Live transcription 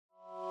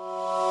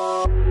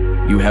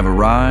You have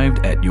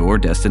arrived at your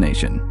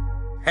destination.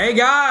 Hey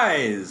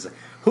guys,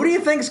 who do you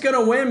think's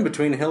gonna win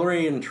between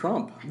Hillary and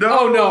Trump?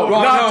 No, no. We're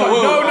not going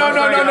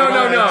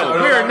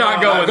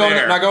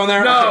there. Not going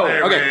there. No.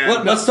 Okay.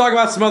 Let's talk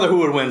about some other who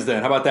would wins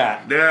then. How about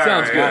that? Yeah,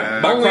 Sounds good.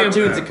 About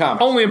cartoons and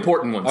comics. Only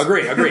important ones.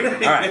 Agree. All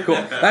right, cool.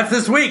 That's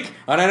this week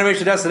on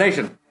Animation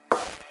Destination.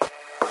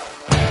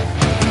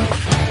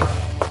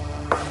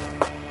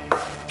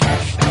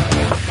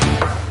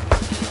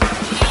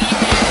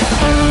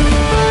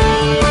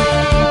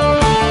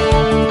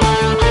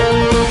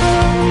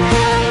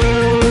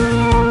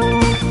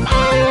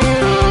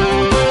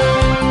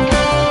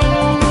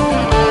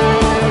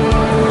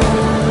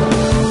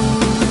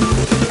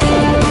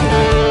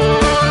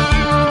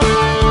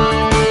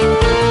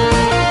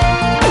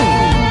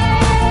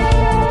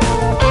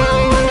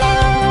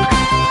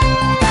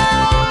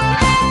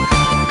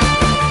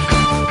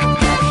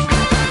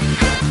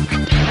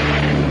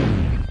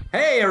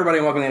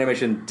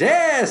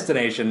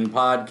 Destination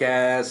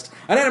podcast,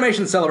 an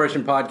animation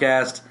celebration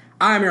podcast.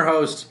 I'm your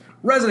host,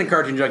 resident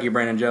cartoon junkie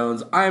Brandon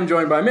Jones. I am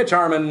joined by Mitch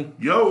Harmon.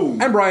 Yo.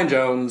 And Brian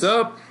Jones. What's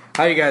up?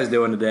 How you guys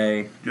doing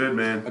today? Good,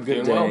 man. A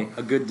good Doing day. well.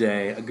 A good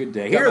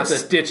day. Got my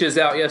stitches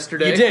out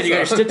yesterday. You did. You got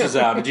your stitches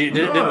out.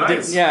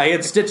 Nice. Yeah, he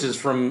had stitches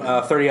from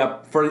 30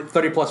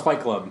 plus Fight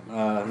Club.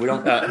 We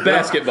don't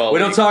basketball. We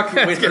don't talk.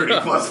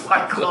 30 plus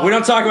Fight Club. We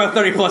don't talk about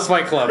 30 plus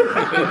Fight Club.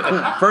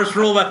 First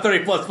rule about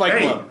 30 plus Fight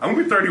Hey, Club. I'm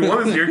going to be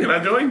 31 this year. Can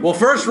I join? Well,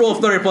 first rule of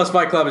 30 plus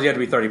Fight Club is you have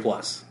to be 30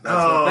 plus.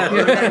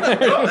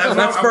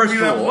 That's first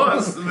rule.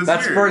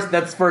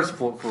 That's first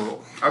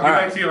rule. I'll get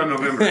back to you on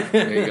November.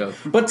 There you go.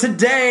 But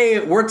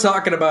today we're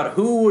talking about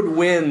who would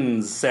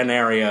win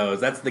scenarios.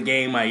 That's the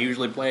game I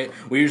usually play.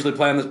 We usually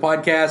play on this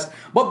podcast.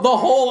 But the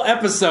whole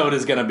episode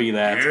is going to be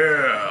that.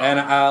 Yeah. And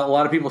a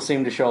lot of people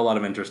seem to show a lot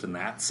of interest in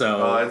that.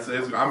 So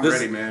I'm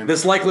ready, man.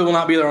 This likely will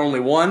not be their only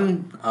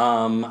one.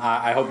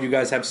 I hope you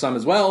guys have some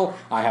as well.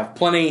 I have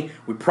plenty.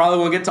 We probably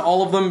won't get to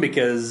all of them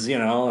because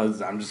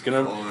I'm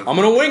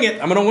gonna wing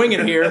it. I'm gonna wing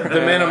it here.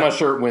 The man on my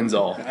shirt wins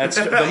all. That's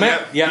the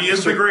man. Yeah, he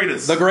is the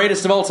greatest. The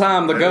greatest of all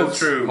time. The That GOAT, is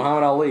true.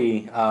 Muhammad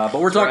Ali. But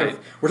we're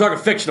talking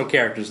fictional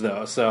characters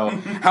though. So,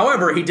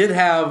 however, he did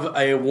have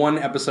a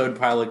 1-episode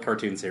pilot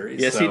cartoon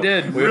series. Yes, so he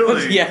did.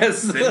 Really?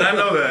 Yes. Did not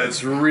know that.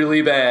 It's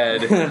really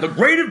bad. The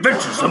Great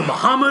Adventures of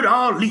Muhammad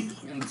Ali.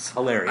 It's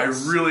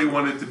hilarious. I really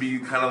want it to be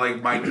kind of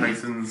like Mike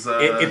Tyson's.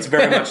 It's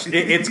very much.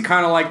 It's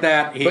kind of like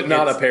that, But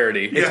not a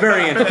parody. It's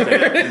very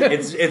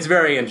interesting. It's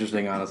very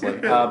interesting, honestly.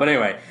 But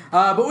anyway,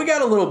 but we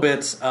got a little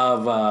bit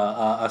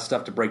of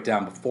stuff to break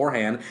down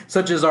beforehand,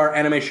 such as our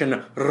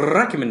animation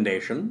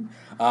recommendation.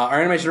 Our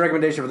animation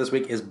recommendation for this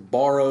week is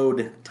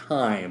Borrowed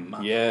Time.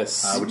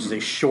 Yes. Which is a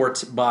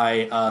short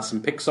by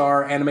some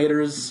Pixar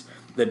animators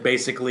that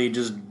basically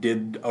just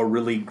did a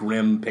really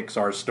grim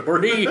Pixar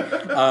story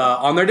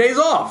on their days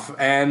off,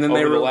 and then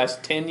over the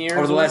last 10 years,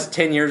 over the last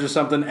 10 years or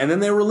something, and then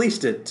they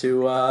released it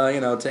to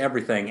to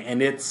everything,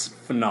 and it's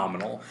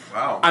phenomenal.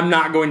 Wow! I'm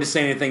not going to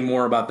say anything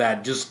more about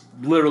that. Just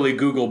literally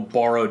Google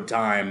Borrowed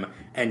Time,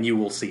 and you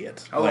will see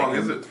it. How long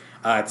is it?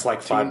 It's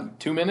like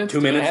 2 minutes,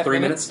 2 minutes, 3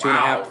 minutes,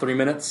 Wow. 2.5, 3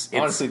 minutes.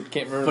 It's honestly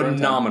can't remember.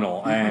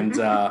 phenomenal, and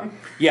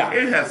yeah,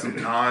 It has some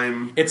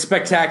time. it's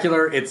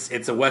spectacular. It's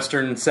a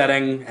Western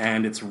setting,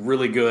 and it's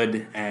really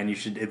good. And you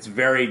should. It's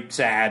very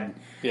sad.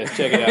 Yeah,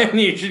 check it out. And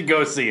you should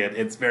go see it.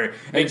 It's very.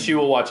 And she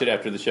will watch it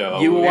after the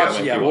show. You will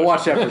watch. Yeah, we'll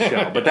watch it after the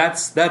show. But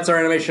that's our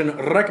animation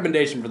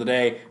recommendation for the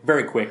day.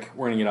 Very quick.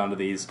 We're gonna get onto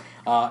these.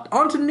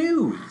 On to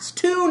news.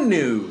 To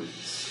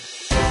news.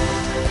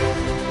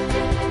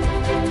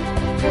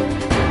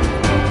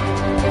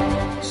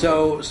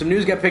 So, some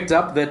news got picked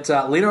up that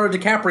Leonardo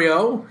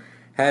DiCaprio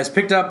has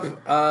picked up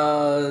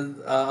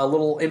a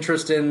little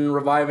interest in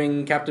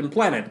reviving Captain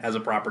Planet as a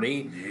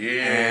property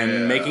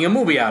and making a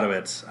movie out of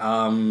it.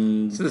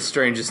 It's the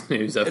strangest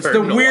news I've It's heard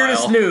the in a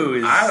weirdest while.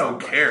 news. I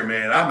don't care,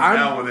 man. I'm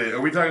down with it. Are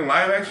we talking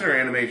live action or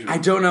animation? I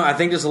don't know. I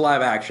think just a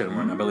live action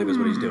one, I believe is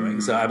what he's doing.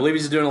 So I believe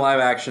he's doing a live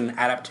action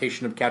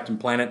adaptation of Captain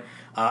Planet.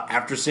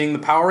 After seeing the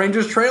Power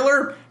Rangers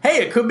trailer, hey,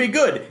 it could be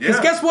good. Because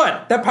guess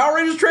what? That Power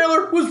Rangers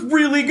trailer was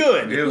really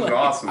good. It was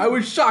awesome. I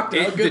was shocked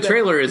at how good The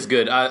trailer is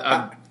good.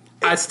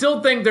 I still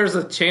think there's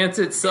a chance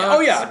it sucks. Oh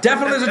yeah,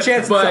 definitely there's a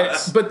chance it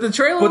sucks. But the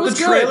trailer was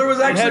good. But the trailer was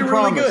It actually had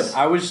really promise.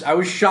 good. I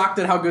was shocked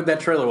at how good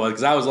that trailer was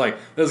because I was like,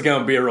 this is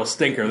going to be a real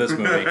stinker, this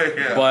movie.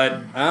 Yeah.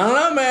 But I don't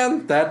know,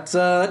 man.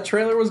 That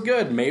trailer was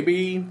good.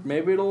 Maybe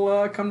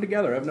it'll come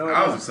together. I have no idea.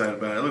 I was excited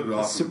about it. It looked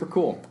awesome. Super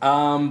cool.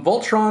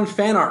 Voltron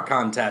fan art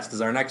contest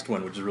is our next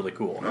one, which is really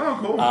cool. Oh,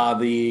 cool.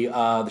 The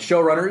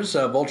showrunners,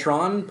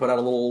 Voltron, put out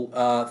a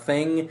little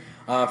thing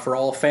for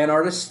all fan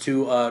artists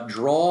to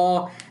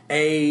draw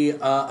a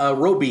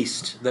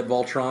Robeast that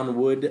Voltron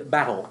would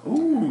battle.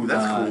 Ooh,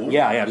 that's cool.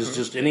 Yeah,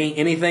 just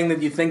anything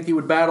that you think you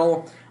would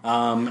battle.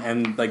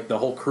 and like the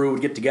whole crew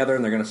would get together,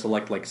 and they're going to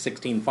select like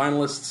 16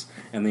 finalists,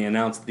 and they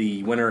announce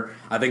the winner.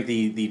 I think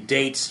the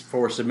date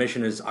for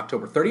submission is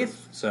October 30th,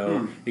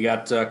 so you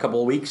got a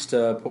couple of weeks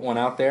to put one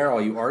out there,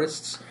 all you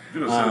artists.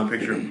 You're gonna send a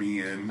picture of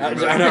me in. I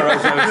know,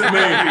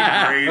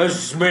 right?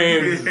 It's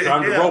me,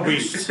 John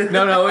Robeast.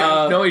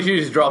 No, you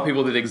just draw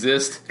people that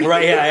exist.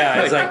 Right?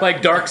 Yeah. It's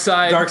like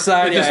Darkseid.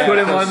 Darkseid. Just put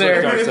him on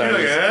there.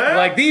 Darkseid.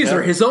 Like these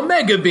are his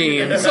Omega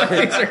beams.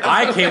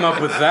 I came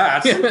up with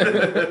that.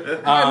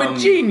 I'm a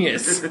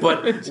genius.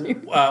 But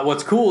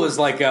what's cool is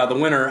like the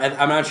winner. And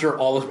I'm not sure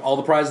all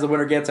the prizes the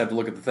winner gets. I have to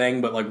look at the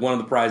thing, but like one of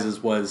the prizes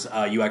was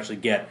you actually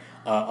get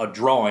a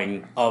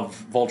drawing of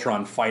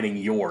Voltron fighting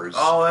yours.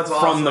 Oh, that's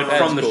awesome.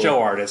 From the cool. show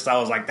artist. I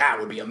was like, that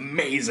would be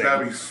amazing.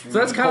 That'd be sweet. So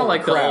that's kind of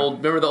like crap.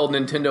 remember the old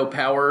Nintendo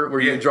Power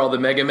where you draw the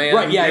Mega Man?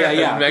 Right,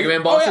 yeah. Mega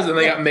Man bosses, and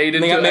they got made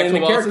into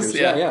actual bosses? characters.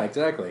 Yeah,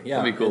 exactly. Yeah.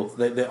 That'd be cool.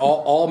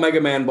 All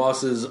Mega Man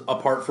bosses,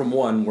 apart from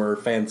one, were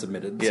fan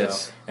submitted.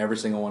 Yes. So, every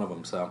single one of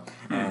them. So,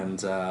 and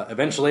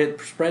eventually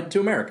it spread to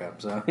America.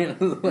 So, I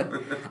don't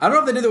know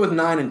if they did that with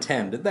 9 and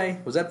 10. Did they?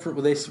 Were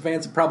they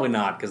fans? Probably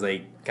not, because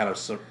they kind of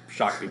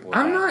shocked people. With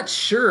I'm that. not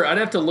sure. I'd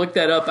have to look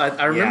that up.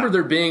 I remember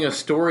there being a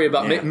story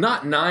about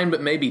not 9,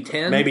 but maybe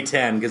 10. Maybe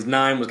 10, because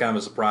 9 was kind of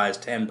a surprise.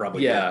 10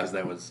 probably did, because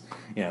that was,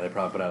 they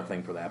probably put out a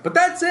thing for that. But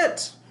that's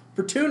it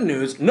for Toon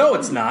News. No,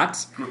 it's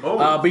not,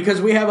 because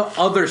we have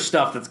other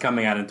stuff that's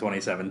coming out in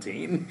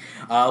 2017.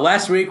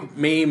 Last week,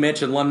 me,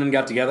 Mitch, and London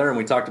got together, and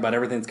we talked about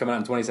everything that's coming out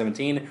in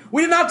 2017.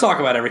 We did not talk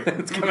about everything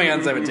that's coming out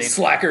in 2017.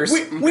 Slackers.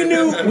 We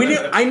knew.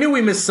 I knew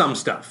we missed some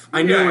stuff.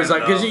 I knew it was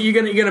like, because you're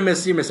gonna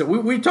miss it.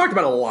 We talked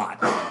about a lot,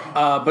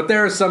 but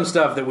there is some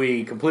stuff that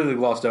we completely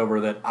glossed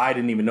over that I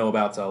didn't even know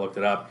about, so I looked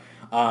it up.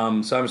 So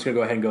I'm just gonna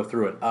go ahead and go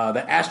through it.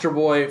 The Astro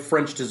Boy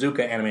French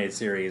Tezuka animated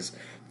series.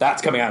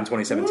 That's coming out in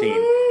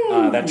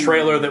 2017. That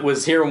trailer that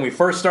was here when we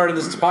first started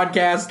this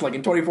podcast, like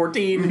in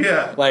 2014.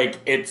 Yeah. Like,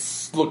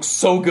 looks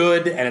so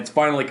good, and it's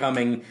finally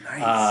coming.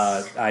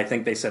 Nice. I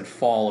think they said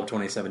fall of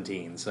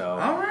 2017. So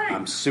all right.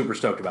 I'm super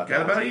stoked about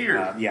that. Got about a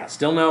year. Yeah,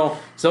 still no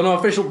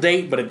official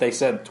date, but if they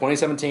said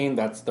 2017,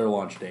 that's their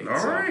launch date.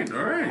 All right.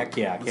 Heck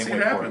yeah, I Let's can't see wait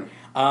it for happen. it.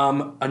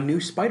 A new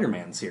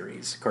Spider-Man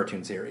series,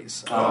 cartoon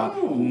series.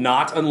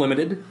 Not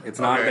Unlimited. It's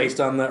not based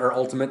on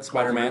Ultimate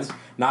Spider-Man.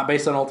 Ultimates. Not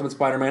based on Ultimate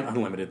Spider-Man.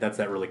 Unlimited. That's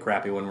that really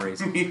crappy one where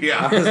he's...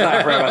 Yeah. I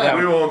forgot about that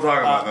We one. won't talk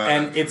about that.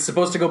 And it's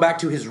supposed to go back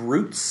to his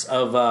roots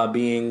of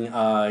being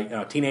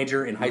a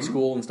teenager in high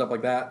school and stuff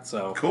like that.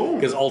 So Cool.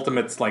 Because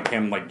Ultimate's like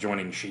him like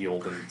joining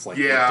S.H.I.E.L.D. and it's like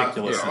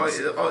ridiculous.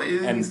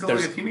 Isn't he still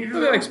like a teenager?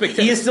 Look at though?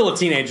 He is still a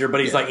teenager, but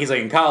he's like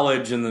in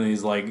college, and then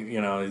he's like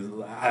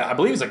I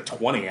believe he's like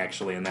 20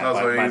 actually in that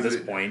by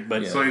this point.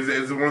 But So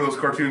it's one of those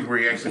cartoons where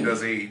he actually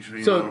does age.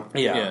 You know?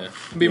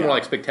 It'd be more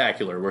like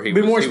Spectacular, where he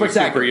Be was, more he was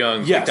Spectacular. super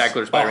young. Yes.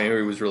 Spectacular Spider-Man, where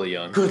he was really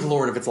young. good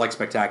lord, if it's like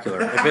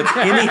Spectacular, if it's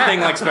anything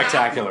like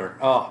Spectacular,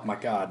 oh my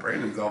god,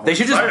 Brandon's awful they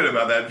should excited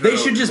about that They joke.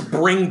 should just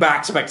bring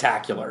back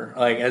Spectacular,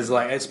 as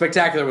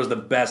Spectacular was the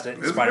best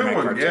It's a Spider-Man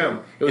good one, cartoon. yeah.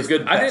 It was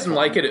good. I didn't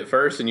like it at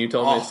first, and you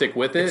told me to stick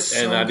with it, it's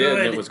and so I did, and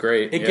good. it was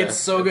great. It gets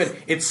so good.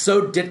 It's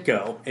so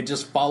Ditko. It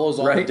just follows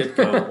all Right. the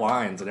Ditko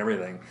lines and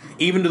everything.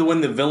 Even to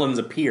when the villains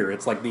appear,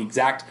 it's like the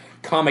exact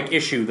comic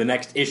issue. The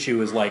next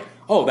issue is like,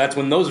 oh, that's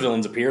when those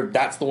villains appear.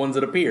 That's the ones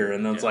that appear.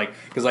 And then it's like,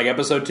 because like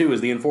episode 2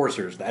 is the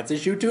Enforcers. That's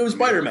issue 2 of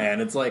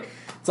Spider-Man. It's like,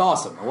 it's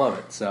awesome. I love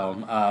it.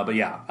 So, but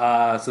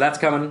yeah. So that's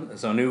coming.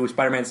 So a new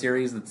Spider-Man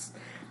series that's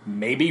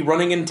maybe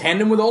running in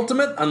tandem with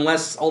Ultimate,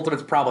 unless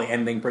Ultimate's probably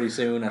ending pretty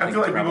soon. I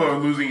feel like people are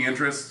losing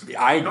interest.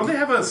 Don't they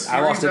have a lost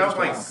series interest out a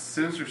like while.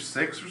 Sinister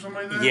Six or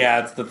something like that?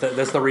 Yeah, it's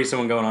that's the recent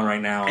one going on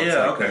right now. It's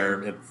Yeah, like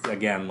okay. it's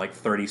again like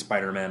 30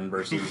 Spider-Men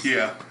versus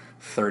Yeah.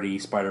 30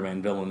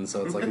 Spider-Man villains,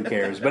 so it's like, who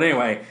cares? But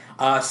anyway,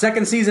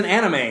 second season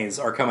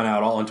animes are coming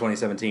out all in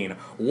 2017.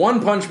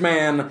 One Punch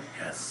Man,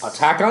 Yes.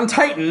 Attack on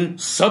Titan,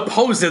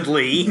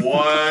 supposedly.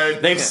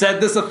 What? They've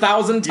said this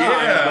 1,000 times,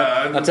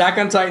 Yeah. but Attack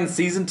on Titan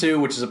Season 2,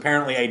 which is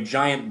apparently a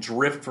giant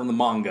drift from the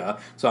manga,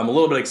 so I'm a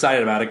little bit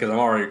excited about it because I'm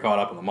already caught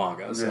up in the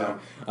manga, so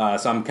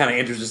so I'm kind of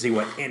interested to see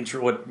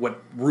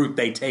what route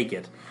they take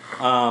it.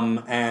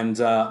 And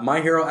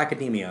My Hero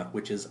Academia,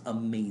 which is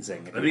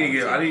amazing. You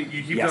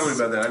keep Yes. telling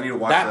me about that. I need to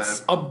watch That's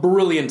that. a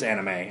brilliant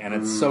anime, and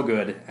it's so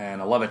good,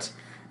 and I love it.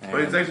 And,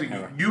 But it's actually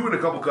you and a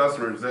couple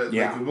customers that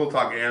Yeah. like, we'll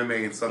talk anime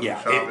and stuff yeah.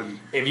 in the shop. And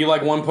If you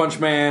like One Punch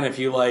Man, if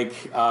you like,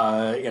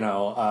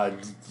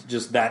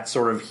 just that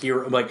sort of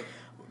hero, like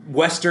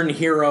Western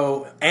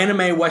hero,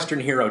 anime Western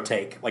hero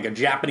take, like a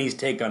Japanese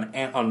take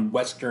on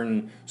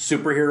Western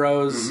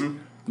superheroes,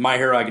 My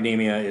Hero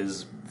Academia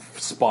is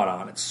spot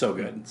on. It's so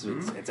good.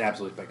 It's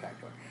absolutely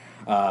spectacular.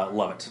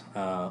 Love it.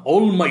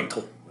 All Might.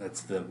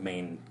 That's the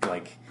main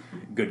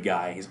good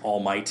guy. He's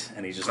All Might,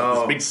 and he's just like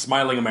this big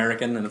smiling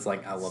American, and it's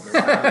like I love it.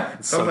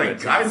 It's so sounds like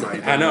good. Guy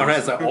Might. I know, right?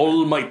 It's like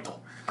All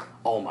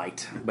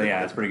Might. But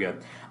yeah, it's pretty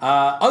good.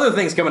 Other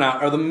things coming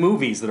out are the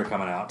movies that are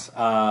coming out.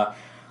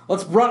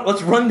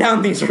 let's run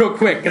down these real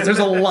quick because there's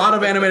a lot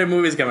of animated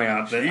movies coming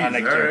out next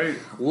year.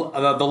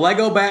 Right. The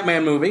Lego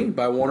Batman movie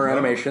by Warner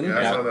Animation. Yeah,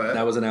 I saw that.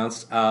 That was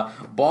announced.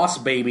 Boss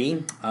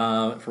Baby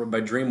by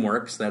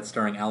DreamWorks. That's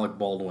starring Alec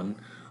Baldwin.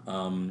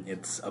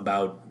 It's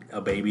about a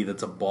baby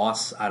that's a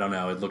boss. I don't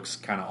know. It looks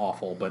kind of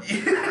awful, but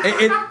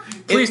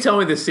please tell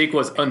me the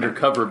sequel is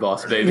Undercover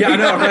Boss Baby. Yeah, I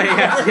know, right?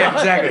 Yeah,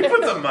 exactly.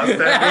 Put the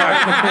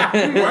mustache.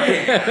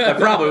 It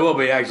probably will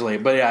be actually,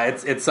 but yeah,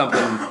 it's something.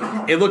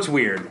 It looks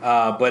weird,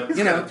 but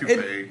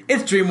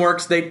it's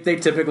DreamWorks. They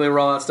typically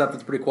roll out stuff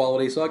that's pretty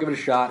quality, so I'll give it a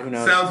shot. Who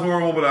knows? Sounds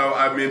horrible, but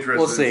I'm interested.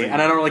 We'll see.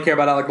 And I don't really care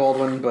about Alec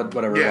Baldwin, but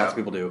whatever. Yeah. Lots of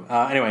people do.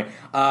 Anyway,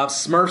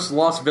 Smurfs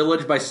Lost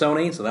Village by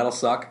Sony, so that'll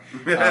suck.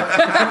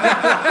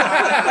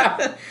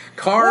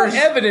 Cars. What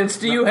evidence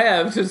do you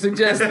have to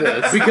suggest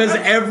this? Because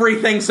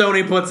everything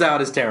Sony puts out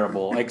is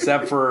terrible,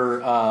 except for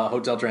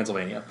Hotel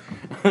Transylvania,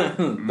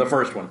 the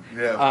first one.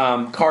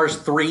 Yeah. Cars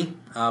 3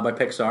 by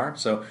Pixar.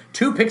 So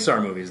 2 Pixar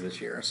movies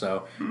this year.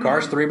 So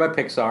Cars 3 by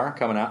Pixar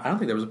coming out. I don't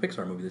think there was a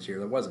Pixar movie this year.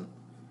 There wasn't.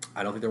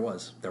 I don't think there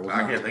was. There was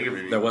not. I can't think of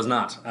any. There was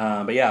not.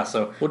 But yeah,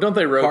 so... Well, don't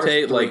they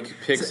rotate like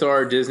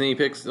Pixar, Disney,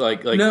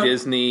 no,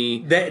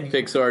 Disney,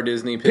 Pixar,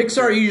 Disney, Pixar?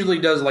 Pixar usually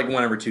does like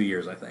one every 2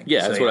 years, I think.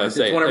 Yeah, that's what I was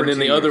saying. And then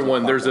the other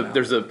one, there's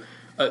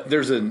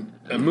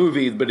a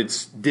movie, but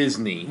it's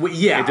Disney. Well,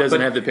 yeah, it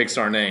doesn't have the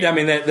Pixar name. I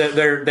mean,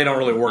 they don't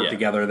really work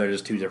together. They're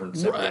just two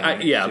different.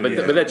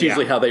 But that's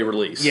usually how they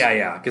release.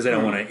 Yeah, because they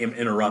don't want to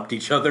interrupt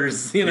each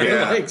other's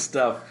like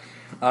stuff.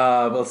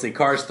 Let's see,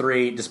 Cars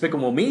 3,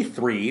 Despicable Me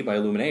 3 by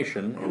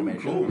Illumination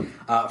Animation,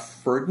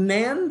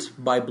 Ferdinand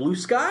by Blue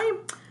Sky.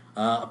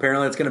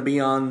 Apparently, it's going to be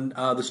on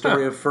the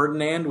story of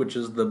Ferdinand, which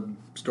is the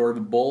story of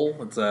a bull.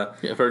 It's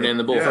Ferdinand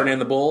the Bull. Yeah. Ferdinand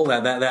the Bull.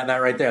 That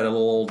right there, that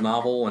little old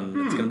novel, and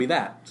it's going to be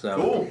that. So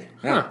cool.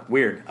 Yeah,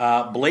 weird.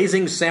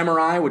 Blazing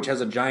Samurai, which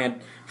has a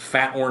giant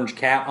fat orange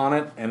cat on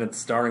it, and it's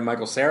starring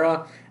Michael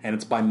Cera, and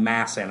it's by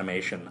Mass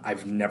Animation.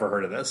 I've never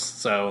heard of this,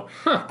 so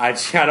I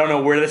don't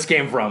know where this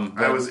came from.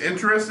 I was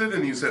interested,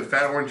 and you said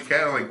fat orange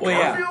cat. I'm like,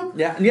 Garfield?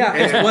 Yeah.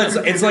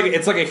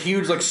 It's like a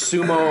huge like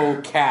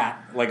sumo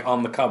cat like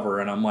on the cover,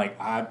 and I'm like,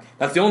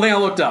 that's the only thing I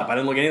looked up. I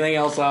didn't look anything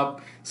else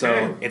up,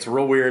 so it's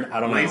real weird. I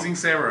don't know. Blazing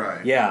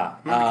Samurai. Yeah,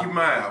 I'm gonna keep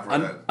my eye out for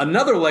that.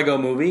 Another Lego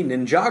movie,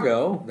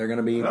 Ninjago. They're going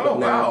to be putting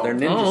their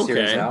Ninja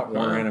series out.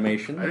 Warner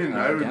Animation. I didn't.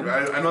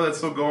 I know that's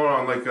still going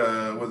on. Like,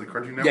 was it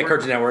Cartoon Network? Yeah,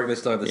 Cartoon Network. They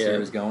still have the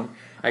series going.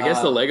 I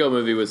guess the Lego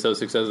movie was so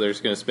successful they're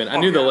just going to spin. I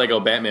knew the Lego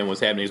Batman was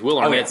happening. Will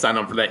Arnett signed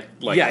on for that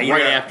right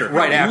after.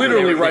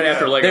 Literally right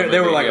after Lego movie. They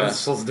were like,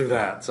 let's do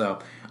that. So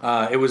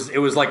it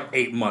was like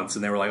 8 months,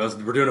 and they were like,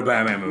 we're doing a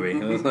Batman movie.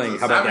 And I was like,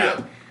 how about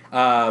that?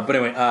 But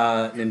anyway,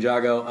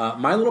 Ninjago,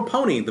 My Little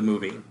Pony, the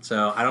movie.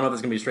 So I don't know if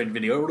it's going to be a straight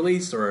video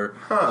release or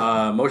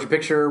motion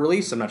picture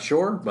release. I'm not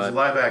sure. But it's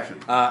live action.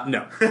 No.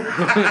 No, it's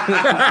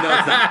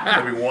not.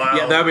 That'd be wild.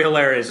 Yeah, that'd be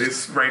hilarious. They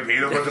spray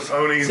paint a bunch of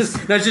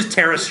ponies. That's just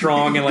Tara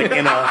Strong and like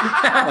in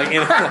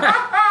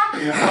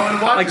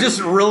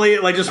just really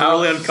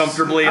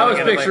uncomfortably. I was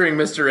picturing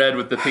Mr. Ed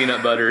with the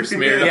peanut butter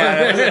smeared.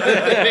 Yeah,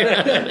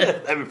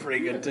 that'd be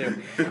pretty good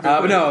too.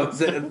 But no,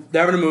 they're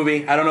having a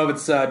movie. I don't know if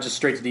it's just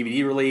straight to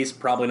DVD release.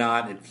 Probably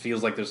not. It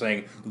feels like they're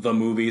saying the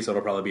movie, so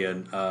it'll probably be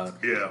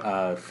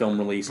a film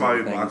release.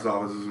 Probably box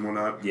offices and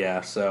whatnot.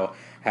 Yeah, so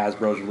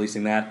Hasbro's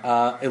releasing that.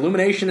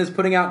 Illumination is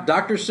putting out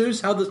Dr.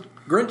 Seuss: How the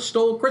Grinch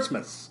Stole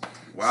Christmas.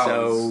 Wow,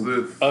 so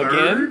the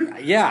third?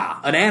 Again? Yeah,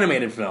 an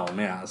animated film.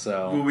 Yeah,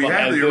 so we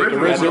had the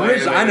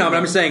original. I know, but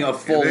I'm saying a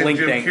full length.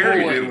 Jim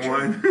Carrey did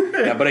one.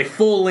 Yeah, but a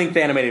full length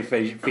animated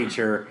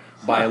feature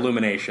by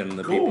Illumination,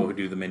 the people who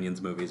do the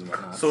Minions movies and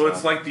whatnot. So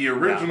it's like the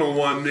original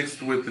one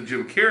mixed with the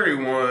Jim Carrey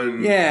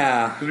one.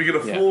 Yeah, because we get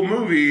a full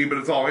movie, but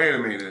it's all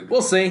animated.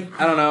 We'll see.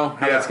 I don't know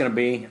how that's going to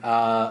be.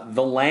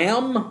 The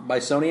Lamb by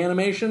Sony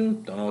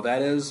Animation. Don't know what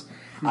that is.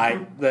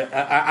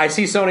 I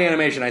see Sony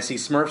Animation, I see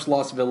Smurfs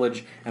Lost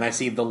Village, and I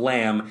see The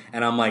Lamb,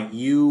 and I'm like,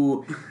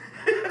 you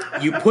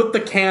put the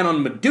can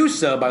on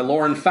Medusa by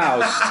Lauren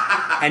Faust,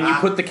 and you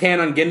put the can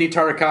on Gendy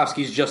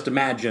Tartakovsky's Just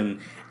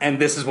Imagine, and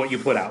this is what you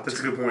put out.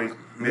 That's a good point.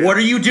 Yeah. What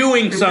are you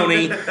doing,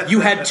 Sony? You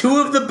had two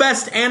of the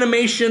best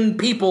animation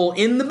people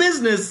in the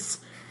business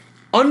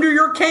under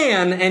your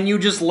can, and you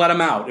just let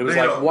them out. It was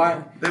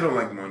why? They don't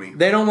like money.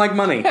 They don't like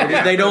money.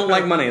 They don't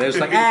like money. They're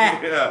just like,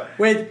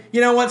 you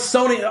know what,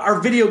 Sony,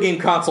 our video game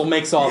console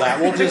makes all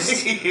that. We'll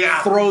just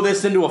throw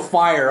this into a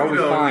fire. It'll be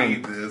fine. We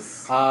don't need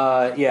this.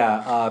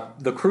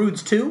 The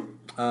Croods 2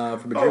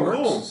 from DreamWorks.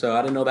 Cool. So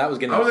I didn't know that was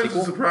getting a sequel. I was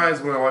actually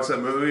surprised when I watched that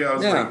movie. I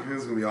was like, this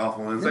is going to be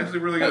awful. And it's actually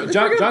really good.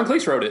 John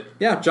Cleese wrote it.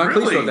 Yeah, John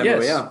Cleese wrote that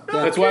movie, yeah.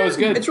 That's why it was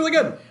good. It's really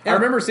good. Yeah. I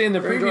remember seeing the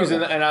previews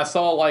and I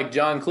saw like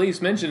John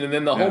Cleese mentioned, and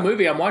then the whole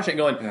movie I'm watching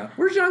going,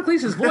 where's John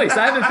Cleese's voice?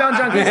 I haven't found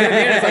John Cleese.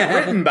 And it's like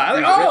written by.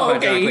 He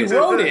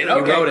wrote it.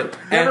 Okay. He wrote it.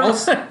 And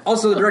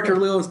also the director of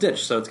Lilo and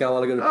Stitch, so it's got a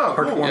lot of good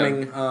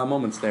heartwarming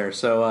moments there.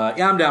 So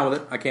I'm down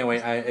with it. I can't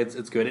wait.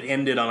 It's good. It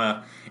ended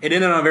on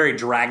a very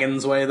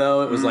Dragons way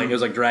though. It was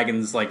like Dragons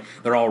dragons, like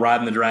they're all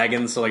riding the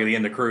dragons. So like at the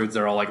end of Croods,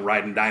 they're all like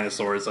riding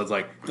dinosaurs. So it's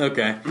like,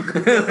 okay,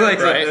 like,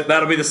 right.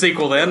 That'll be the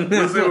sequel then.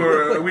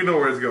 We know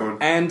where it's going.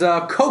 And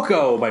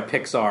Coco by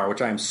Pixar,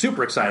 which I am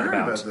super excited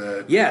about.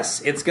 That.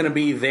 Yes, it's going to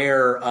be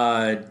their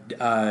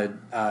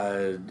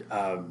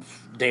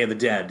Day of the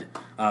Dead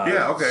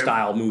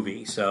style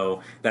movie.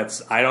 So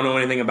I don't know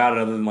anything about it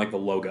other than like the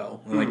logo.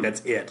 Like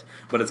that's it.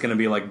 But it's going to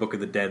be like Book of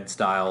the Dead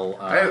style.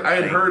 I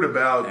had heard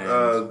about I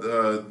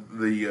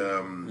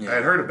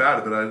had heard about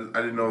it, but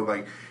I didn't know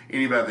like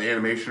any about the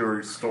animation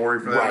or story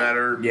for that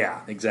matter.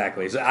 Yeah,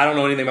 exactly. So I don't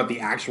know anything about the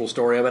actual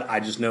story of it. I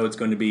just know it's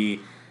going to be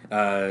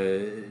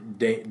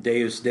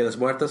Deus de los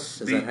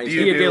Muertos. Is that how you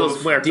say it? Dia de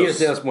los Muertos. Dia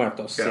de los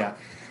Muertos. Yeah.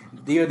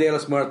 Dia de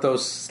los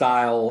Muertos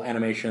style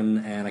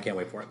animation, and I can't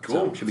wait for it.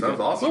 Cool. So, should be Sounds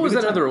good. awesome. What was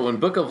that other one?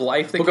 Book of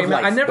Life that came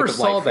out? I never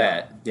saw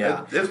that.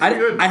 Yeah. It's pretty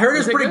good. I heard it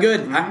was pretty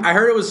good. Mm-hmm. I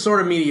heard it was sort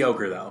of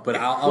mediocre, though, but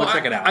I'll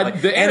check it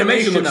out. The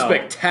animation looks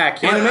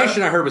spectacular.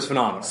 Animation I heard was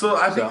phenomenal. So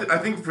I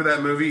think for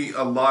that movie,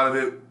 a lot of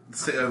it,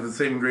 of the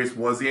saving grace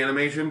was the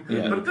animation,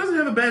 but it doesn't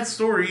have a bad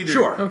story either.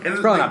 Sure. And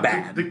it's probably not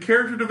bad. The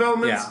character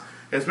developments,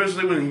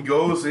 especially when he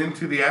goes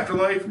into the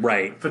afterlife,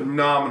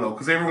 phenomenal.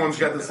 Because everyone's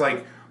got this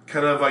like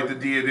kind of like the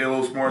Dia de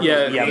los Muertos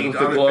paint the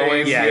on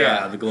glowing,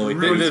 the glowing.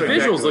 Really the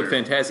visuals look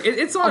fantastic.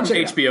 It's on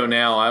HBO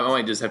now. I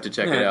might just have to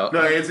check it out.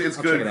 No, it's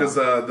good because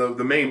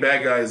the main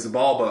bad guy is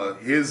Zabalba.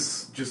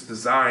 His just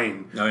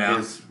design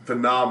is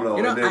phenomenal.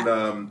 You know, and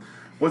then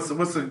what's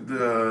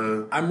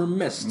the I'm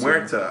remiss.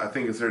 Muerta, I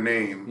think is her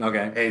name.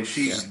 Okay, and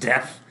she's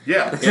Death.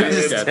 Yeah, but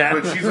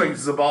she's like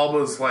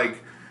Zabalba's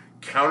like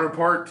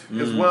counterpart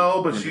as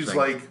well. But she's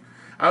like,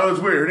 I don't know,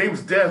 it's weird. Her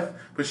name's Death,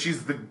 but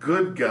she's the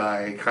good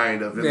guy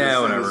kind of in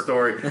the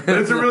story. But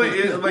it's a really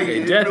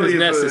death is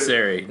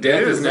necessary.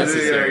 Death is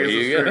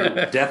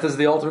necessary. Death is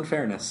the ultimate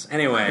fairness.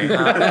 Anyway,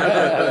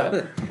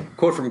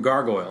 quote from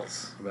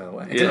Gargoyles, by the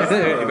way. If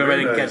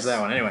everybody didn't catch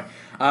that one. Anyway,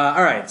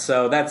 all right.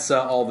 So that's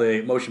all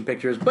the motion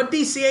pictures, but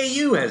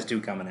DCAU has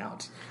two coming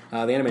out. The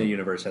animated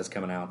universe has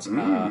coming out.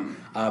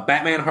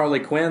 Batman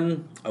Harley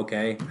Quinn.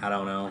 Okay, I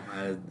don't know.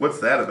 What's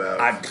that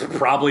about?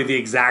 Probably the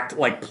exact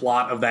like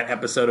plot of that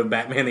episode of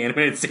Batman the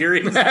animated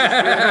series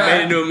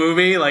made into a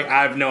movie. Like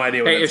I have no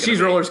idea. If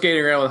she's roller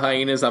skating around with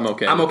hyenas, I'm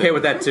okay. I'm okay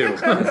with that too.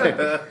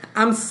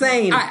 I'm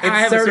saying I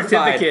have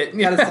certified. A certificate.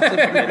 Got a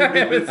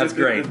certificate. That's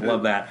great.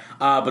 Love that.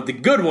 But the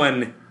good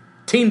one.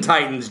 Teen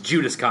Titans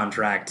Judas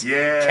Contract.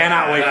 Yeah.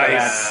 Cannot wait for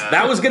that.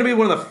 That was going to be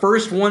one of the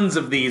first ones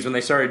of these when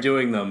they started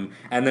doing them.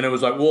 And then it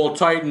was like, well,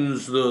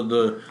 Titans,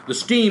 the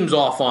steam's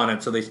off on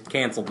it, so they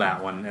canceled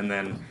that one. And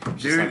then,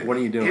 just like, what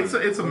are you doing?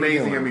 It's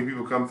amazing how many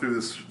people come through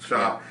this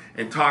shop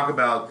and talk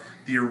about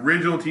the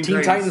original Teen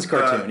Titans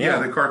cartoon.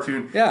 The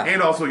cartoon. Yeah.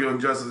 And also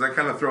Young Justice. I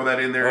kind of throw that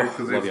in there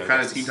because it's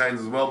kind of Teen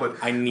Titans as well. But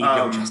I need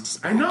Young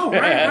Justice. I know,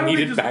 right? Why don't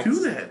they just backs. do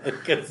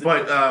that?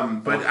 But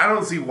I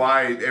don't see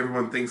why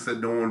everyone thinks that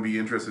no one would be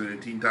interested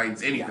in Teen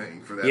Titans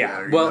anything for that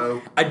matter. Well, you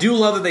know? I do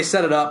love that they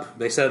set it up.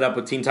 They set it up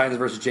with Teen Titans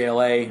versus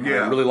JLA.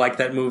 Yeah. I really like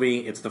that movie.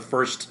 It's the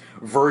first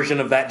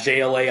version of that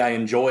JLA I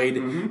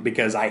enjoyed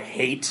because I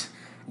hate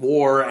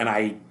war and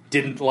I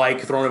didn't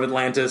like Throne of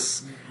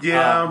Atlantis.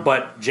 Yeah.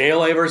 But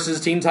JLA versus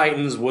Teen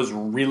Titans was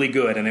really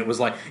good, and it was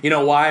like, you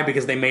know why?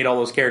 Because they made all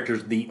those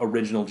characters the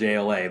original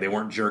JLA. They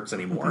weren't jerks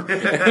anymore.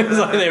 It was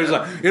like, they was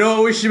like, you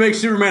know, we should make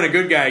Superman a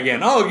good guy again.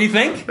 Oh, you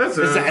think? Is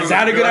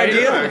that a good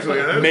idea?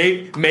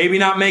 Actually, maybe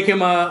not make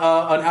him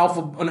an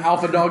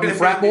alpha dog and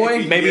frat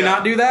boy. Maybe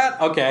not do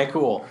that. Okay,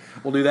 cool.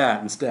 We'll do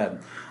that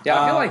instead. Yeah,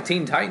 I feel like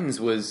Teen Titans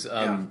was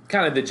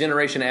kind of the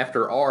generation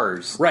after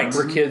ours, right?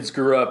 Where kids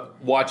grew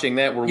up watching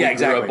that, where we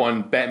grew up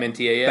on Batman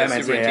TAS,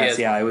 Super TAS.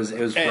 Yeah, it was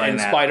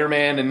and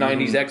Spider-Man and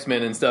 90s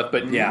X-Men and stuff.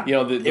 But you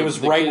know, it was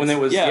right kids, when it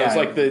was. Yeah, it was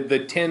like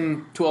the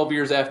 10, 12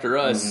 years after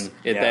us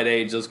at that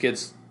age. Those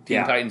kids,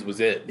 Teen Titans was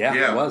it.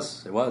 Yeah, it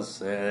was. It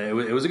was. It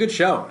was a good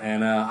show,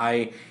 and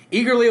I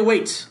eagerly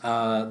await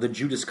the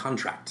Judas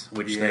Contract,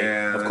 which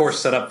they of course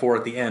set up for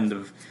at the end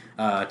of.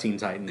 Teen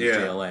Titans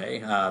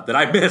JLA that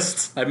I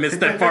missed. I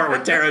missed that part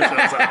where Tara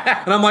shows up,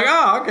 and I'm like,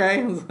 oh,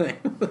 okay.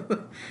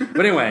 But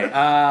anyway,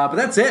 but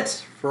that's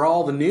it for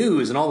all the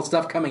news and all the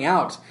stuff coming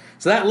out.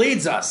 So that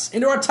leads us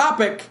into our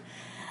topic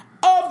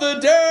of the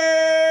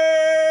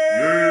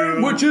day,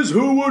 which is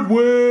who would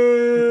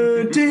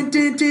win. Din,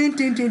 din, din,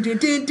 din, din, din,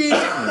 din, din.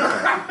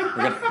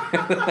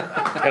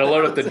 Gotta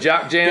load up the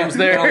jock jams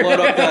there. Gotta load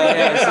up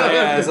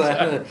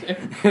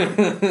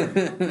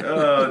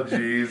oh,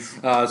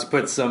 jeez. Let's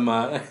put some.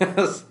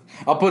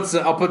 I'll put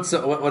some.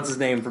 What's his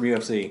name from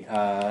UFC?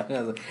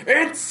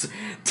 It's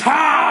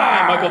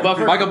time. Michael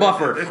Buffer. I'll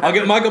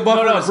get Michael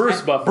Buffer. No,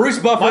 Bruce Buffer. Bruce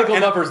Buffer. Michael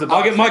Buffer's the.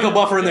 I'll get Michael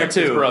Buffer in there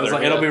too.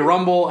 Brother, it'll be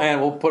Rumble,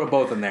 and we'll put them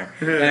both in there.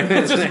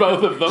 Just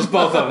both of them. Just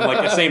both of them, like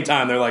at the same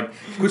time. They're like,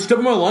 "Quit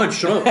stepping my lunch."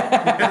 Shut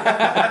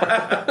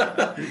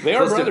up. They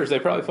are brothers. They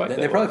probably fight.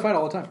 They probably fight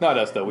all the time. Not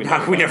us though. We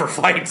never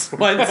fight.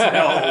 What?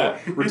 No,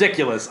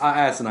 ridiculous.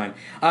 Asinine.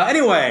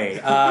 Anyway,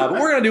 but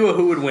we're gonna do a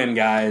who would win,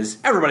 guys.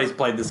 Everybody's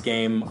played this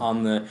game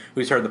on the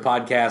Who's Heard the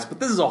Podcast,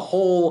 but this is a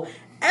whole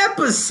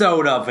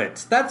episode of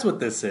it. That's what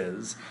this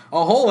is.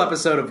 A whole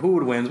episode of Who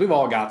Would Wins. We've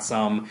all got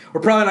some.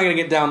 We're probably not going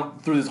to get down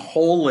through this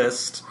whole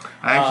list.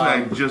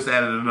 I just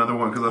added another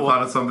one because I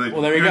thought of something.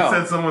 Well, there you go.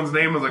 Said someone's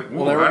name. I was like,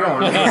 well, there we go.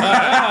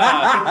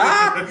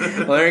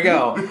 Well, there you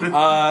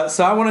go.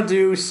 So I want to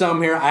do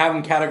some here. I have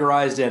them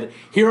categorized in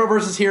hero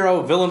versus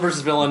hero, villain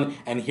versus villain,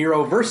 and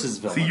hero versus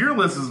villain. See, your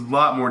list is a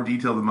lot more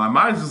detailed than mine.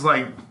 Mine's just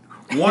like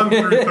 1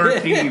 through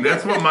 13.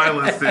 That's what my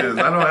list is.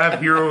 I don't have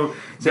hero,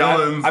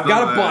 villains. I've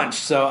got a bunch,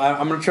 so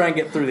I'm going to try and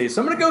get through these.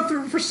 So I'm going to go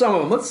through for some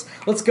of them.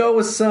 Let's go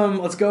with some.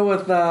 Let's go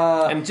with.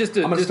 And just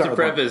to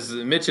preface,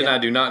 Mitch and I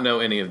do not know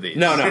any of these.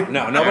 No.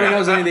 Nobody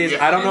knows any of these.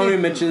 I don't know any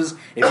of Mitch's.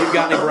 If you've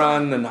got Nick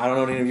Run, then I don't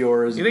know any of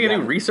yours. You think I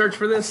do research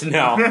for this?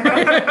 No.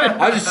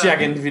 I was just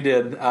checking if you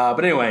did.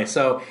 But anyway,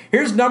 so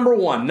here's number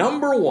one.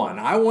 Number one,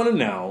 I want to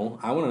know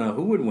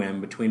who would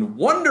win between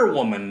Wonder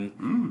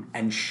Woman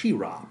and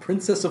She-Ra,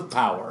 Princess of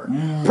Power.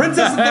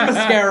 Princess of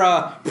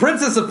Themyscira,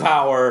 Princess of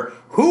Power.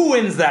 Who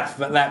wins that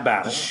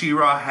battle? Does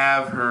She-Ra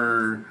have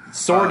her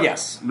sword?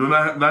 Yes. No,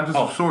 not just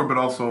her sword, but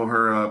also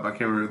her. I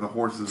can't remember the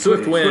horse's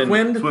Swift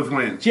Wind. Swift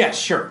Wind. Yes,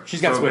 sure. She's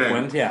got Swift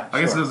Wind. Yeah.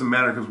 I guess it doesn't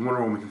matter because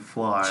Wonder Woman can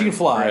fly. She can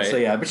fly, right. so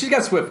yeah. But she's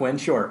got Swift Wind.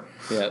 Sure.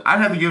 Yeah. I'd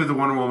have to give it to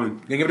Wonder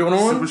Woman. You give it to Wonder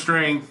Woman? Super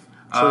strength.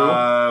 True.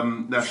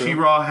 Now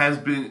She-Ra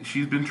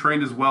she's been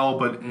trained as well,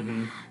 but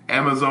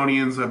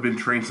Amazonians have been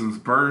trained since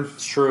birth.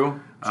 It's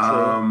true.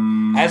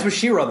 As was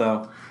She-Ra,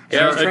 though.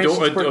 Yeah,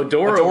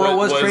 Adora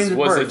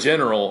was a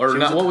general, or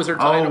not? What was her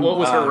title? What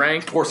was her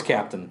rank? Force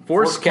Captain.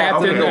 Force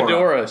Captain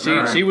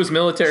Adora. She was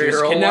military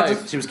her whole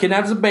life. She was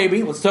kidnapped as a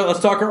baby. Let's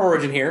talk her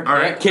origin here. All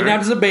right.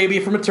 Kidnapped as a baby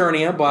from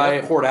Eternia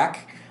by Hordak,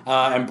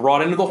 and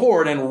brought into the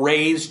Horde and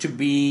raised to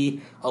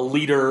be a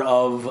leader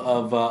of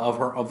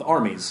the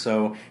armies.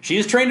 So she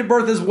is trained at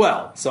birth as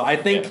well. So I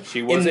think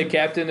she was a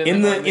captain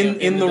in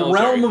the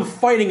realm of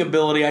fighting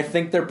ability. I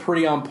think they're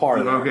pretty on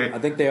par there. Okay, I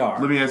think they are.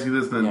 Let me ask you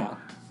this then. Yeah.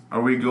 Are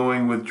we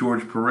going with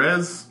George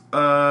Perez,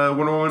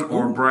 Wonder Woman,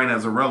 or Brian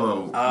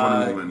Azzarello,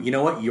 Wonder Woman? You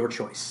know what? Your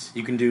choice.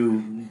 You can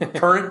do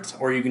current,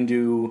 or you can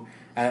do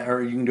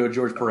a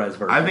George Perez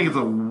version. I think it's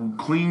a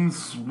clean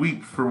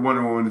sweep for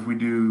Wonder Woman if we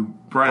do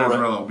Brian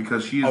Azzarello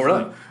because she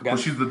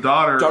is she's the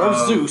daughter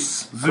of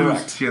Zeus. Zeus.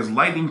 Correct. She has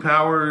lightning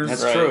powers.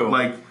 That's true.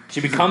 Like she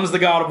becomes the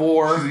god of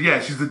war.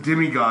 She's the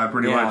demigod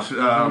pretty much.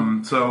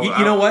 So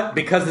you know what?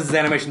 Because this is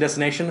Animation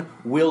Destination,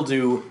 we'll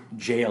do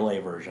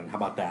JLA version. How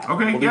about that?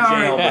 Okay, we'll do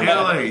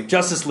JLA.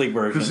 Justice League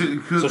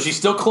version. So she's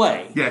still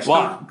Clay. Yeah,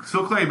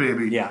 still Clay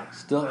baby. Yeah,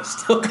 still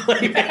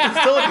Clay baby.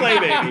 Still a Clay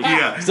baby.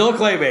 Yeah, still a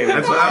Clay baby.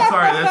 I'm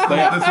sorry.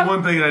 That's the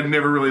one thing I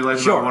never really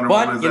liked about Wonder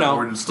Woman is that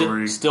origin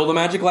story. Still the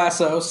magic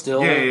lasso.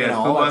 Still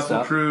still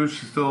Lasso True.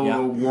 She's still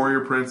a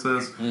warrior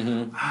princess.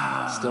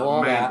 Still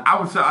all that.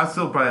 I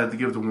still probably have to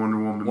give it to Wonder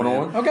Woman. Wonder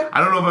Woman. Okay.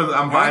 I don't know if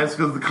I'm biased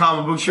because of the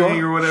comic book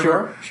thing or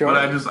whatever. Sure. But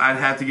I'd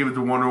have to give it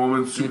to Wonder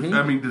Woman.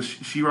 I mean,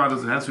 She-Ra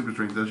doesn't have super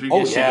strength, does she?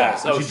 Oh, she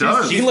does. She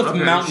does. She lifts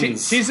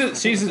mountains. She's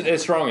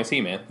as strong as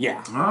He-Man.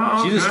 Yeah.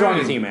 Oh, she's as strong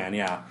as He-Man.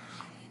 Yeah.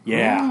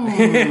 Yeah.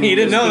 You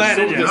didn't know that,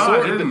 did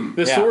you?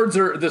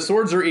 The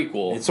swords are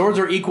equal. The swords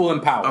are equal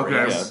in power. Okay.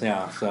 Yes.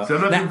 Yeah. So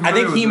I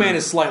think He-Man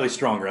is slightly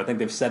stronger. I think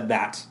they've said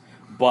that.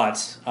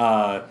 But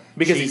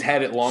because he's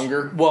had it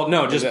longer. Well,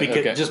 no, just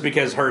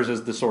because hers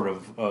is the sort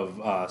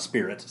of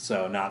spirit,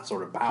 so not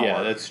sort of power.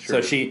 Yeah, that's true.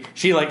 So she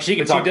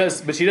can talk.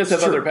 She does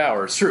have other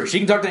powers. It's true. She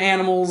can talk to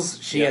animals.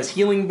 She has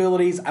healing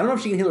abilities. I don't know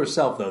if she can heal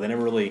herself though. She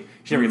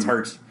never gets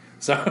hurt.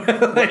 So,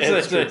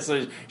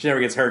 so she never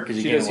gets hurt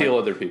because she does heal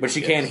other people. But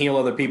she can heal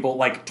other people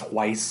like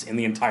twice in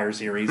the entire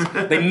series.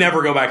 They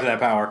never go back to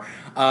that power.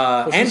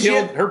 And she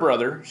healed her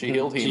brother. She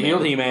healed He-Man. She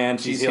healed He-Man.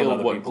 She's healed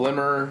other people.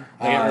 Glimmer.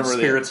 I can't remember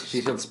spirits.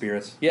 She's healed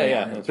spirits.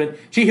 Yeah. But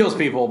she heals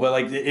people, but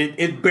like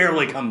it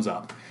barely comes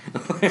up.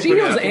 She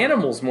heals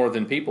animals more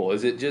than people.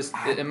 Is it just?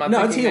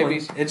 No, it's healing.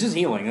 Maybe? It's just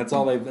healing. That's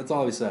all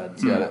they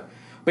said. So.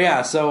 But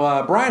yeah,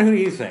 so Brian, who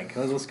do you think?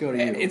 Let's go to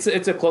you. It's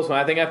a close one.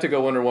 I think I have to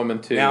go Wonder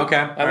Woman too. Yeah, okay.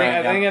 I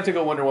think I have to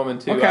go Wonder Woman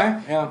too. Okay,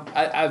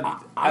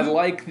 I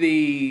like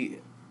the.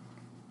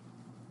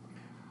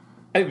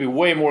 It'd be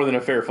way more than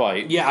a fair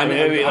fight. Yeah, I mean,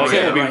 it'd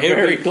be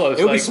very close.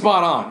 It would be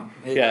spot on.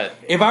 Yeah.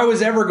 If I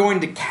was ever going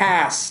to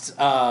cast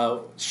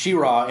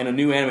She-Ra in a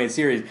new animated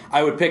series,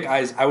 I would pick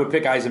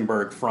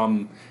Eisenberg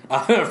from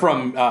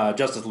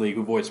Justice League,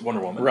 who voiced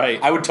Wonder Woman.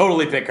 Right. I would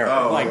totally pick her.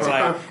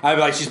 I'd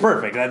be like, she's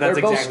perfect. That's They're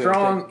both exactly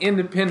strong,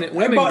 independent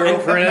women,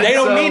 girlfriends. They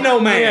don't need no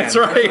man. That's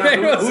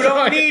right. Who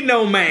don't need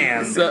no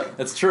man? So,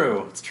 that's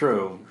true. It's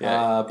true.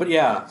 Yeah. But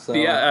yeah. So,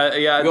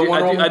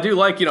 I do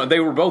like, they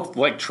were both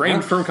like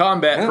trained from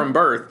combat from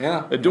birth.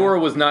 Yeah. Adora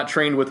was not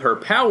trained with her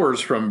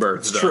powers from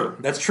birth. That's true.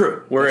 That's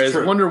true. Whereas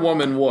Wonder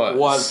Woman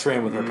was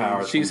trained with her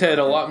powers. She's had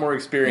a lot more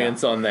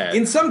experience on that.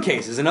 In some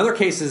cases, in other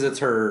cases,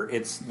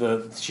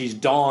 she's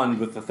donned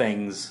with the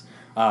things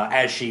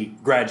as she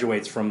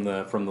graduates from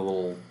the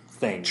little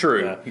thing.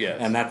 True. Yes.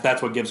 And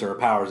that's what gives her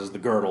powers is the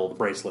girdle, the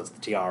bracelets,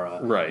 the tiara,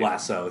 right.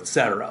 lasso,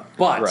 etc.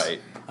 But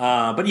right.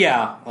 But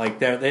yeah,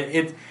 like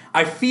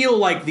I feel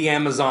like the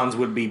Amazons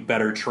would be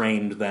better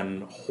trained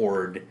than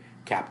Horde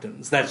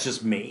captains. That's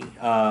just me.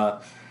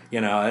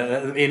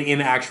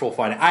 in actual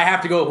fighting. I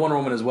have to go with Wonder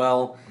Woman as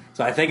well.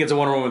 So I think it's a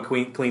Wonder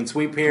Woman clean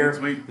sweep here.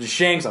 It's a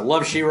shame because I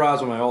love She-Ra,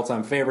 one of my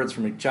all-time favorites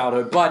from my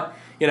childhood. But,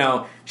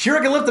 She-Ra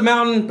can lift the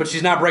mountain, but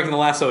she's not breaking the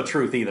lasso of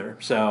truth either.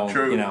 So,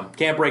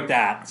 can't break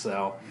that.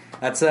 So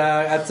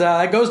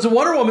that goes to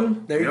Wonder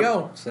Woman. There you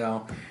go.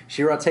 So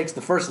She-Ra takes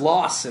the first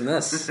loss in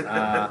this, which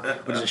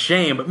is a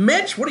shame. But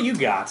Mitch, what do you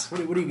got?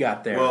 What do you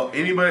got there? Well,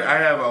 I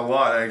have a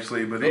lot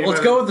actually, but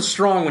let's go with the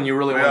strong one you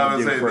really want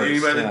to do first.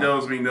 Anybody that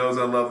knows me knows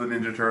I love the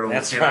Ninja Turtles.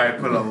 That's right. I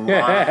put a lot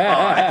of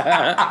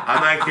thought.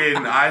 I'm not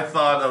kidding. I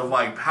thought of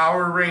like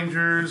Power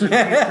Rangers and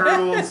Ninja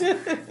Turtles,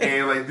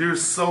 and like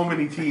there's so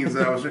many teams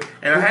that I was,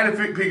 and I had to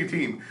pick a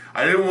team.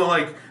 I didn't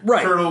want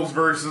Turtles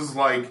versus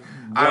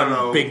I don't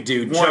know, big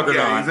dude, Juggernaut.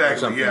 Yeah,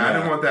 exactly. Yeah, I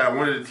didn't want that. I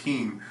wanted a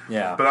team.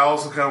 Yeah. But I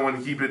also kind of wanted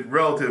to keep it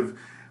relative.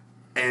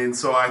 And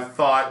so I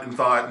thought.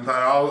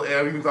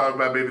 I even thought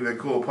about maybe the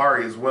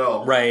Kulapari as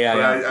well. Right, yeah.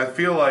 But I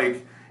feel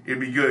like it'd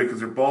be good because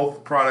they're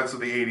both products of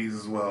the 80s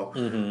as well.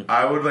 Mm-hmm.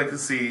 I would like to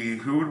see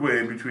who would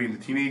win between the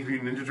Teenage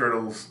Mutant Ninja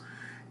Turtles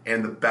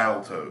and the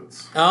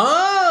Battletoads.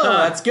 Oh,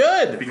 that's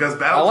good. Because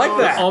Battletoads... I like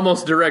that.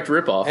 Almost direct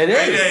ripoff. It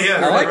is.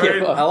 Yeah, I like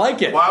it. I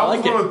like it. Well, I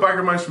was going with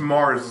Biker Mice from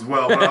Mars as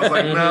well, but I was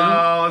like,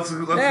 no, let's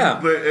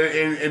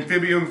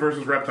amphibians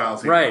versus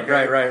reptiles here. Right,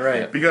 okay?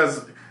 right.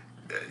 Because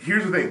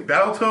here's the thing.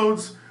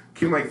 Battletoads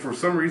can, for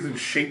some reason,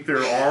 shape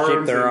their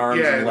arms.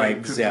 And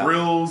legs, to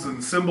drills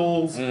and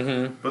symbols.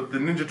 Mm-hmm. But the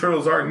Ninja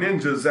Turtles are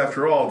ninjas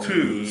after all,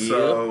 too. Yep.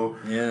 So...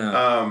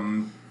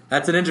 Yeah.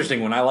 That's an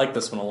interesting one. I like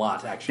this one a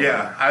lot, actually.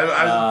 Yeah,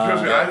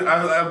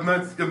 I'm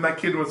not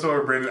kidding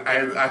whatsoever, Brandon.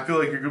 I feel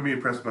like you're going to be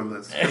impressed by my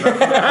list.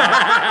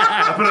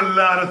 I put a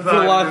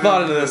lot of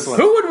thought into this one.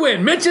 Who would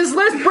win? Mitch's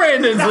list,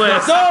 Brandon's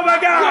list. Oh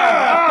my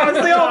God!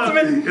 It's the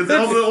ultimate. It's the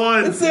ultimate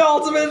one. It's the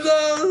ultimate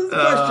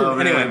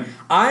question. Anyway,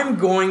 I'm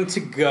going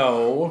to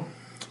go.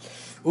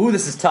 Ooh,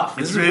 this is tough.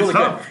 This is really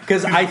tough. Good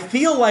because I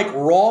feel like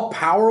raw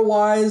power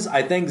wise,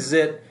 I think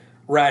Zit,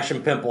 Rash,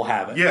 and Pimple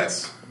have it.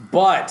 Yes.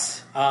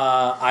 But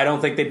I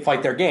don't think they'd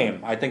fight their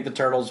game. I think the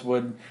Turtles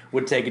would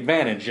take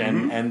advantage,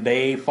 and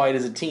they fight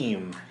as a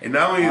team. And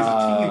not only as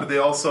a team, but they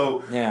also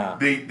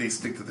they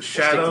stick to the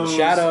shadows.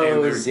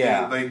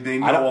 They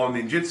know all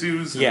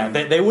ninjutsus. Yeah,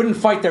 they wouldn't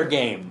fight their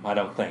game. I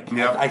don't think.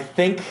 Yep. I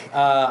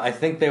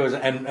think there was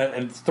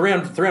and 3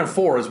 on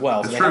 4 as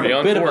well. So it's they have true.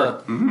 a bit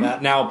of a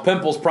now.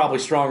 Pimple's probably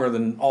stronger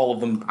than all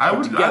of them.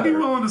 I'd be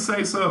willing to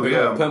say so.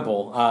 Yeah,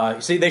 Pimple.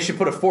 See, they should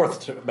put a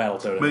fourth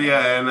Battletoad. But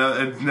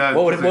yeah,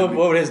 what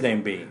would his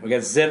name be? We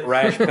got Zit,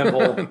 Rash,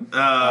 Pimple,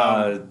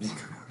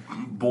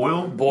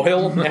 Boyle, and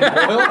Boyle.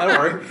 That'll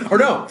work. Or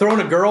no, throw in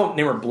a girl,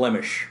 name her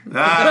Blemish. There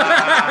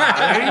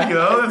you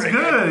go. That's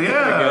good.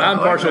 Yeah, I'm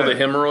partial to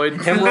Hemorrhoid.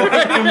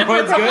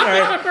 Hemorrhoid's good. All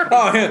right.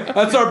 Oh, yeah,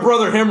 that's our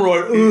brother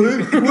Hemorrhoid.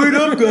 Wait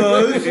up,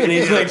 guys. And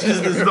he's like,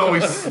 he's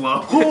always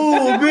slow.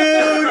 Oh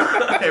man,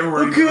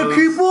 I can't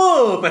keep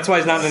up. That's why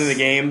he's not in the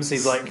games.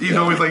 He's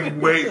always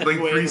wait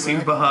 3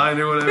 scenes behind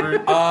or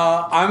whatever.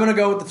 I'm gonna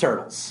go with the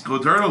Turtles. Go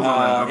Turtles.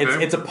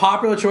 Okay. It's a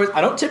popular choice.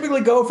 I don't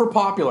typically go for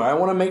popular. I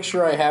want to make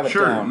sure I have it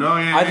down. No,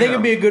 yeah. I think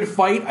it'd be a good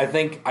fight. I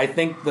think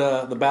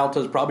the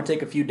Battletoads probably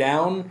take a few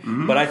down,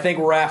 but I think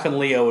Raph and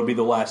Leo would be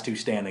the last two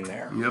standing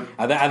there. Yep.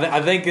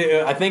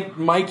 I think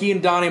Mikey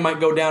and Donnie might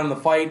go down in the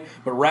fight,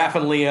 but Raph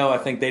and Leo, I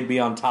think they'd be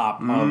on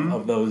top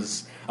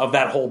of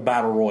that whole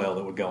battle royal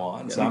that would go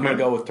on. So I'm going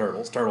to go with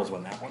Turtles. Turtles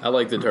win that one. I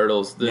like the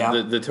Turtles.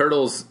 The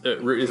Turtles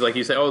is like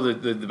you say. Oh,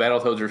 the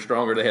Battletoads are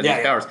stronger. They have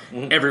these powers.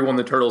 Mm-hmm. Everyone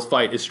the Turtles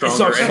fight is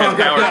stronger and has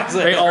powers.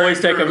 They always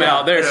take them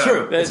out. It's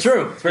true. It's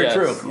true. It's very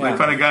true. They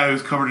find a guy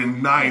who's covered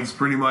in knives,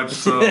 pretty much.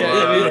 So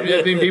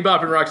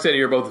Bebop and Rocksteady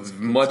are both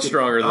much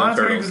stronger than the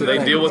Turtles. So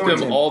they deal with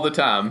them all the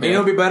time. And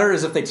what would be better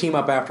is if they team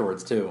up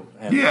afterwards too.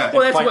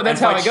 Well,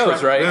 that's how it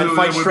goes, right? And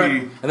fight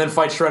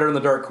Shredder and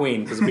the Dark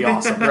Queen because it'd be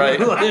awesome, right?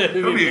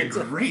 It would be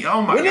great.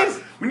 Oh my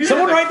god!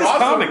 Someone write this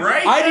comic,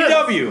 right?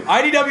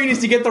 IDW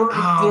needs to get the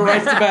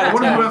rights to Battletoads.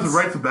 What about the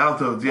rights to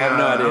Battletoads? Yeah, I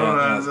have no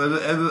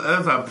idea.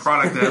 That's a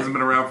product that hasn't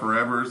been around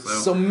forever.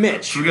 So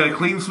Mitch, we got a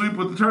clean sweep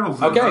with the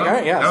Turtles. Okay, all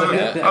right,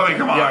 I mean,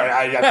 come on.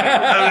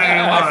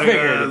 I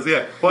figured.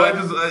 Yeah, well,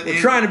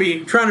 trying to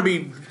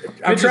be.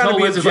 I'm Mitch's whole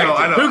list is like,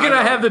 who can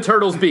I have the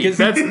Turtles beat?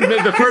 That's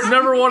the first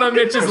number one on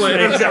Mitch's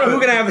list. Who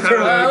can I have the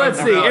Turtles beat? Let's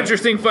see.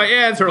 Interesting fight.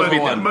 Yeah, Turtles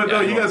beat them. But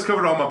no, you guys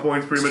covered all my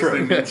points pretty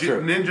much.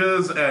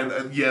 Ninjas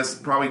and yes,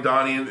 probably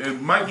Donnie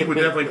and Mikey would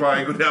definitely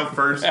probably go down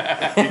first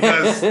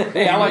because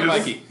I like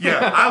Mikey.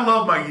 Yeah, I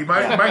love Mikey.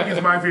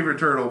 Mikey's my favorite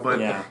turtle, but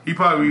he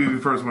probably would be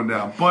the first one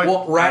down.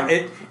 But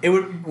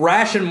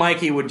Rash and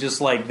Mikey would just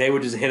they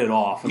would just hit it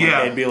off. And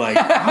they'd be like,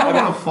 I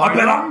want to fight.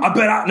 I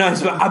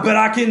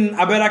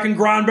bet I can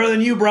grind better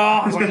than you, bro.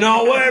 I was like,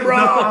 no way, bro.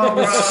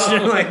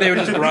 No, they would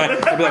just grind.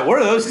 They'd be like, what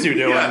are those two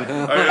doing?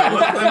 Yeah.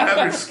 Let them have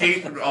their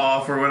skate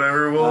off or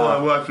whatever.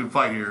 We'll actually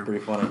fight here.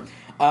 Pretty funny.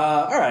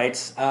 All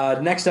right.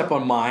 Next up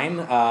on mine,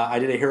 I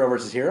did a hero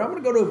versus hero. I'm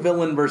going to go to a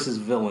villain versus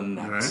villain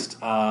next.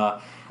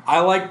 Right. I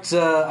liked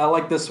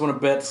this one a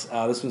bit.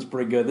 This one's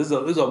pretty good. This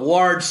is a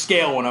large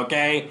scale one.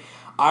 Okay.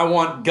 I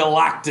want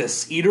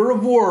Galactus, Eater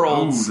of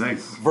Worlds,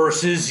 nice.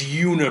 versus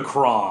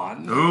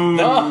Unicron. Ooh.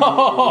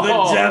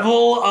 The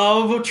devil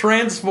of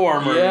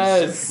Transformers.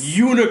 Yes.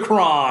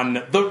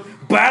 Unicron, the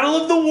Battle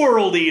of the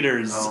World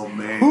Eaters. Oh,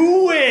 man.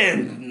 Who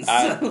wins?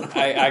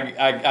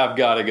 I've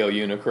got to go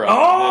Unicron.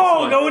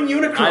 Oh, going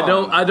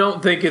Unicron. I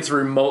don't think it's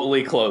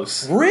remotely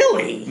close.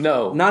 Really?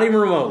 No. Not even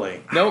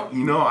remotely. Nope.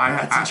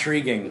 That's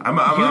intriguing.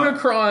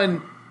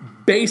 Unicron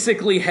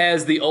basically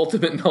has the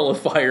ultimate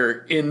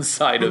nullifier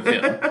inside of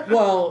him.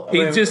 Well,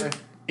 he just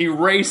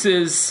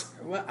erases.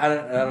 I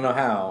don't know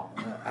how.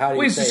 How do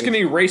you he's say just going to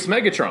erase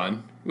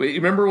Megatron.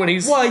 Remember when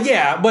he's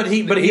but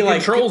he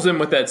like controls him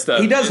with that stuff.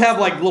 He does have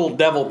like little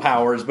devil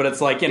powers, but it's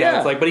like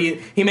it's like, but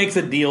he makes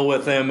a deal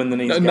with him, and then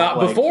he's not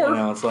got,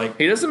 before. It's like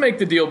he doesn't make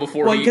the deal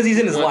before. Well, because he's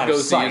in his line of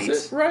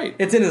sight, right?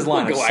 It's in his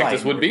line of sight.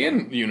 Galactus would be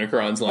in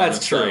Unicron's line. That's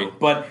of true, sight.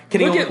 but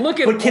can he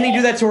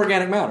do that to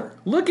organic matter?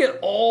 Look at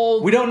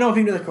all. We don't know if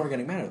he can do that to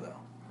organic matter, though.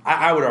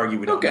 I would argue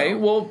we don't. Okay, know.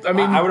 well, I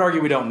mean, I would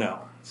argue we don't know.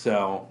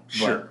 So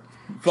sure.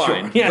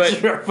 Fine. Sure. Yeah, but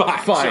sure.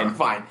 Fine. Fine. Sure,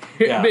 fine.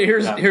 But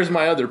here's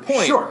my other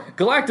point. Sure.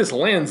 Galactus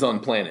lands on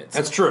planets.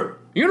 That's true.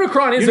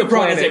 Unicron is a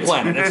planet.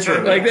 That's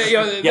true. Like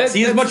yes,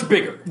 he is much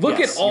bigger. Look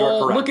at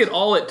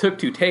all it took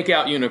to take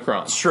out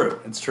Unicron. It's true.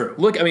 It's true.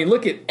 Look at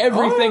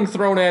everything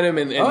thrown at him,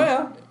 and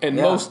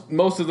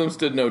most of them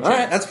stood no chance. All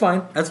right, that's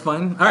fine. That's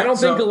fine. I don't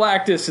think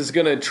Galactus is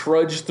going to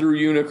trudge through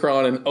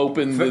Unicron and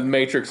open the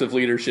matrix of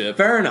leadership.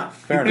 Fair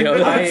enough. Fair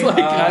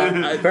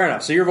enough. Fair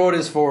enough. So your vote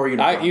is for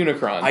Unicron.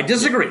 Unicron. I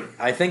disagree.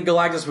 I think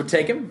Galactus would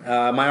take him.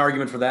 My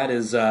argument for that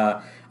is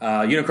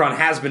Unicron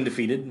has been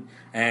defeated,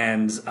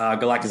 and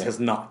Galactus has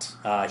not.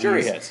 Sure,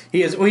 he has. He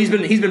has. Well, he's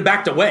been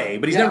backed away,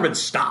 but he's never been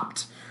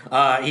stopped.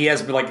 He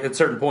has been, like, at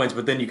certain points,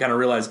 but then you kind of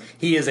realize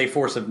he is a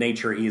force of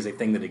nature. He is a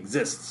thing that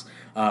exists.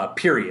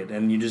 Period,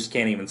 and you just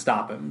can't even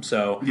stop him.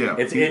 So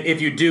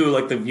if you do,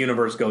 like, the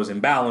universe goes in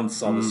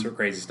balance, all this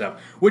crazy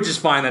stuff, which is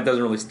fine. That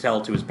doesn't really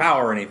tell to his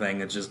power or anything.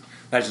 That's just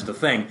a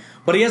thing.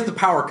 But he has the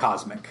power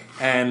cosmic,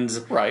 and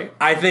right.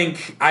 I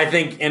think,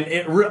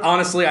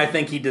 honestly, I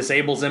think he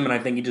disables him, and I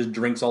think he just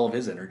drinks all of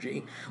his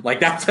energy. Like,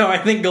 that's how I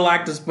think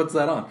Galactus puts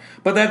that on.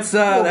 But that's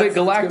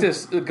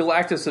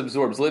Galactus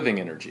absorbs living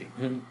energy.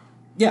 Mm-hmm.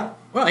 Yeah,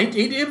 well,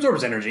 he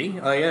absorbs energy.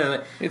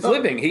 It's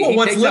living. He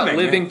takes out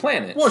living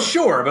planets. Well,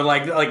 sure, but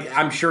like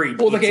I'm sure he.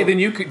 Well, okay, then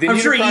I'm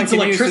sure he eats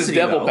electricity. Use his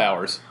devil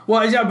powers.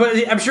 Well, yeah, but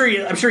I'm sure he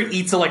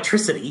eats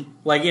electricity.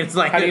 Like, it's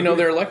like, how do you know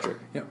they're electric?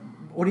 Yeah.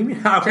 What do you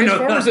mean?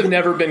 Transformers have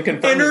never been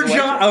confirmed.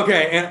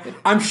 Okay, and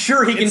I'm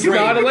sure he can. It's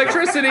not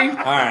electricity. All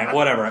right,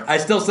 whatever. I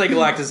still say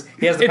Galactus.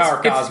 He has the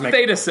power cosmic.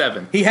 It's Theta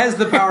 7. He has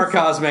the power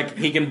cosmic.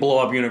 He can blow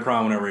up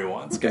Unicron whenever he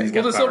wants. Well,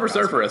 the Silver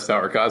Surfer has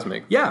power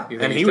cosmic. Yeah,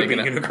 and he would beat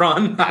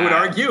Unicron. I would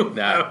argue.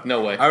 Nah,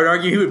 no way. I would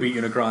argue he would beat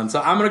Unicron.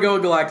 So I'm going to go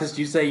with Galactus.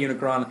 You say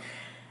Unicron.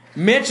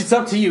 Mitch, it's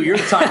up to you. You're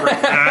the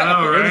tiebreaker. I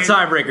know, right? You're the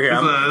tiebreaker here.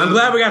 I'm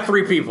glad we got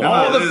three people.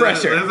 All the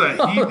pressure. There's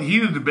a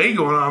heated debate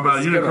going on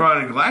about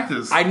Unicron and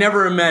Galactus. I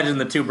never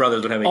imagined the two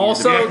brothers would have a heated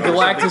Also, debate.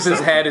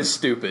 Galactus' head is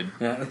stupid.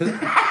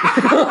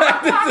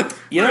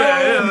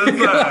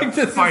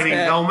 Galactus' fighting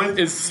helmet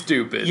is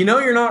stupid. You know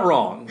you're not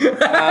wrong.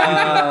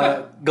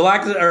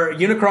 Galactus or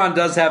Unicron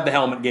does have the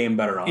helmet game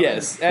better on.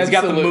 Yes, he's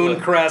got the moon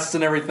crest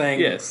and everything.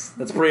 Yes,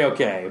 that's pretty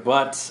okay.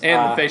 But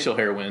and the facial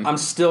hair win.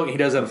 He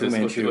does have Fu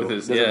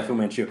Manchu. Fu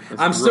Manchu.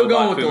 I'm still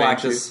going with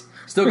Galactus.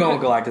 Still going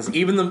with Galactus.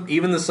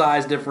 Even the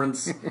size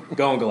difference,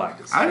 going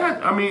Galactus.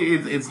 I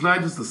mean, it's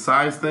not just the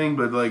size thing,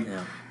 but like,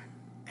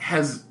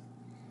 has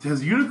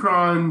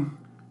Unicron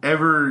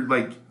ever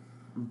like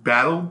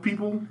battled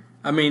people?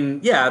 I mean,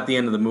 yeah, at the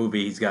end of the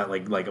movie, he's got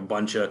like a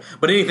bunch of...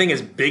 But anything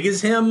as big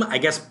as him, I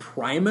guess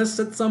Primus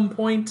at some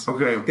point.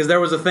 Okay. Because there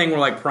was a thing where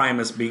like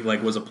Primus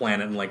was a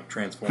planet and like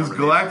transformed. Because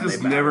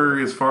Galactus never,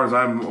 as far as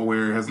I'm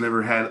aware, has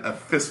never had a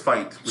fist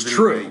fight. It's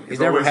true. He's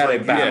never had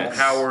a battle.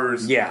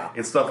 Powers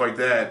and stuff like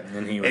that.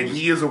 And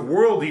he is a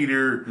world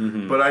eater,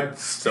 but I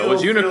still so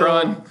is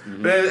Unicron.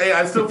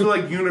 I still feel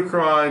like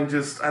Unicron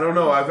just... I don't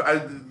know.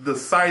 The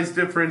size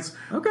difference,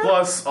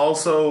 plus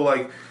also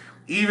like...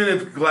 Even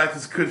if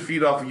Galactus could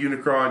feed off of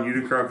Unicron,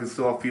 Unicron could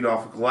still feed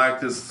off of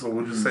Galactus, so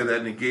we'll just say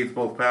that negates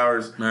both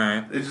powers. All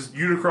right. It's just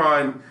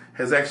Unicron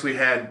has actually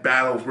had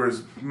battles,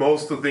 whereas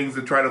most of the things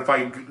that try to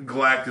fight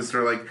Galactus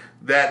are like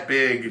that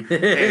big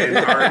and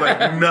are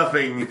like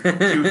nothing to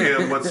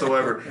him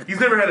whatsoever. He's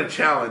never had a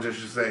challenge, I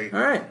should say.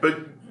 All right. But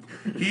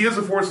he is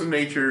a force of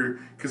nature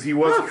because he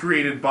was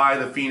created by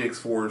the Phoenix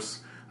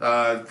Force.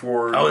 That's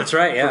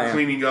right. For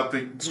cleaning up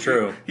the. It's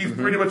true. He's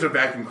pretty much a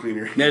vacuum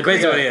cleaner. Yeah,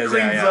 basically what he is.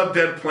 Cleans up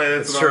dead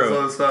planets and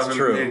all this other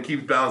stuff, and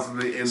keeps balancing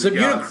the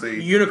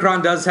galaxy.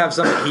 Unicron does have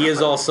something. He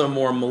is also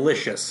more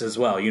malicious as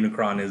well.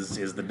 Unicron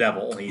is the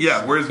devil.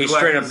 Whereas he's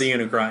straight up the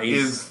Unicron.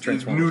 He's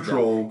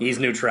neutral. He's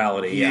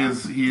neutrality. He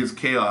is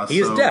chaos. He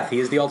is death. He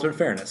is the ultimate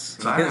fairness.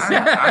 So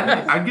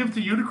I give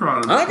to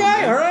Unicron. All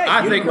right.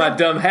 I think my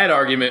dumb hat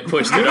argument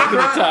pushed it up to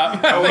the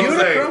top. I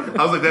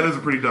was like, that is a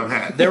pretty dumb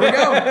hat. There we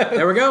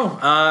go.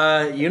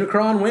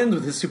 Unicron wins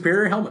with his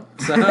superior helmet.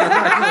 So and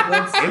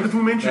the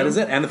Fu Manchu. That is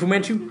it. And the Fu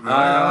Manchu.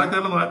 I like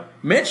that a lot.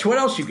 Mitch, what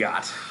else you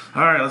got?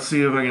 All right, let's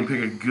see if I can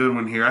pick a good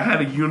one here. I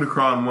had a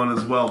Unicron one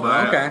as well, but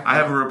I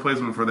have a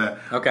replacement for that.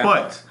 Okay.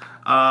 But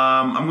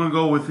I'm going to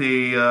go with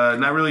a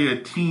not really a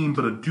team,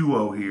 but a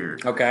duo here.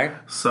 Okay.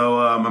 So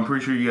I'm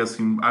pretty sure you guys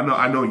seen.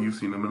 I know you've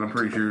seen them, and I'm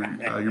pretty sure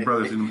your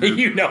brother's seen them too.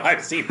 You know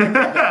I've seen them.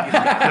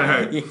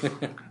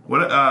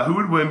 Who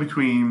would win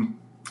between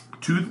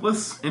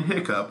Toothless and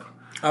Hiccup?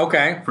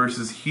 Okay.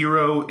 Versus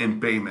Hero and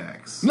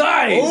Baymax.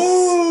 Nice!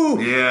 Ooh!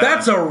 Yeah.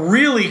 That's a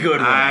really good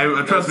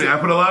one. Trust me, I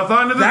put a lot of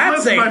thought into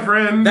this list, my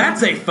friend.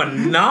 That's a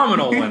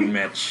phenomenal one,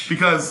 Mitch.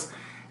 Because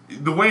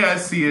the way I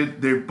see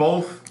it, they're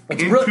both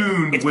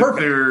tune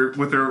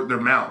with their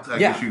mounts. I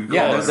guess you could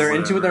call it. They're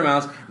in tune with their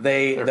mounts.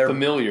 They're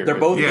familiar. They're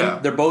both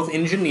they're both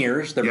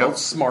engineers. They're both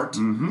smart.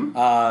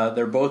 Mm-hmm.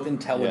 They're both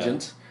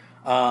intelligent.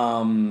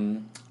 Yeah.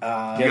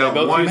 They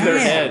both use their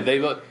head.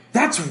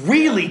 That's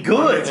really good.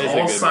 One that's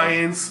all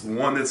science,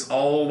 one that's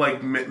all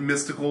like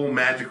mystical,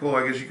 magical,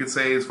 I guess you could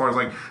say, as far as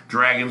like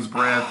Dragon's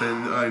Breath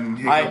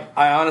and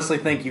I honestly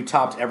think you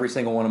topped every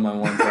single one of my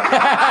ones.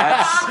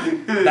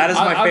 That is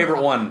my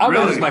favorite one.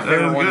 That is my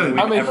favorite one.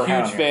 I'm a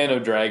huge fan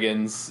of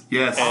dragons.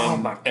 Yes. Oh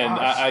my gosh. And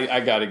I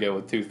got to go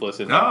with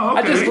Toothless. Okay.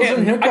 I just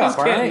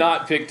can't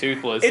not pick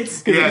Toothless.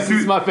 This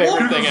is my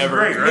favorite thing ever.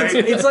 Great, right?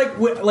 It's like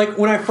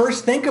when I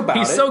first think about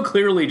He's so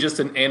clearly just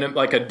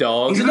like a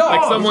dog. He's a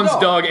dog. Like someone's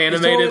dog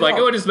animated. Totally Like,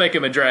 just make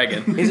him a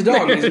dragon. He's a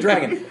dog. He's a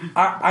dragon.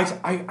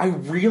 I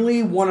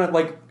really want to,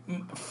 like,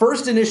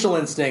 first initial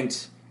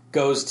instinct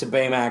goes to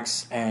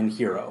Baymax and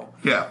Hero.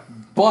 Yeah.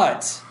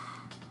 But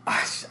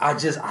I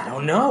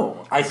don't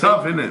know.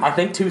 Tough, isn't it? I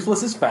think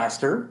Toothless is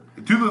faster.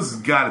 Toothless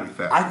has got to be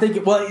faster. I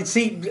think,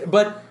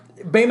 but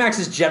Baymax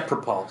is jet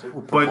propulsed.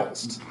 But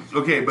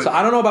so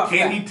I don't know about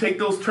can he take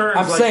those turns?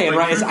 I'm saying,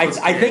 right?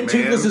 I think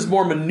Toothless is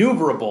more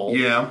maneuverable.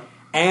 Yeah.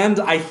 And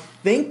I don't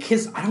think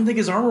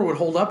his armor would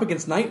hold up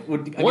against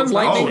one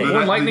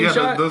lightning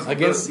shot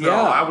against. No,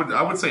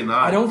 I would say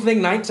not. I don't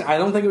think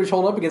it would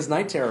hold up against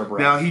Night Terror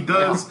Breath. Now he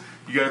does.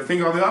 You got to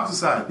think on the opposite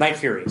side. Night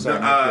Fury. Sorry,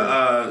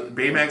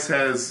 Baymax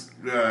has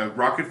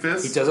Rocket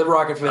Fist. He does have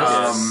Rocket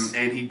Fist.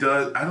 And he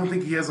does. I don't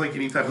think he has like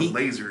any type of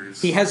lasers.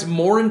 He has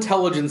more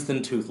intelligence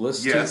than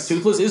Toothless. Yes.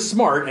 Toothless is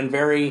smart and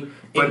very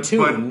in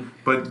tune.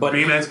 But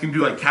Baymax can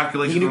do like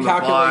calculations. He can do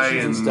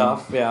calculations and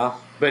stuff. Yeah.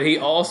 But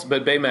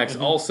Baymax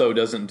also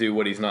doesn't do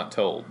what he's not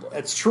told.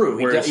 That's true.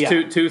 Whereas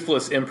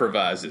Toothless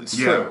improvises.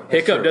 Yeah. True.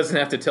 Hiccup doesn't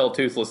have to tell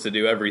Toothless to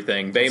do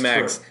everything.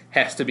 Baymax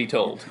has to be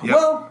told. Yep.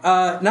 Well,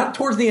 not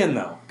towards the end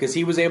though, because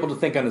he was able to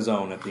think on his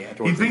own at the end.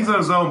 He thinks on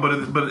his own, but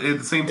at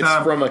the same time,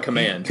 it's from a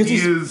command. But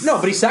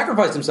he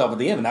sacrificed himself at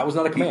the end, and that was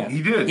not a command.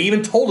 He did. He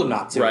even told him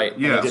not to. Right.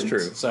 Yeah, that's true.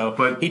 So,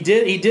 but he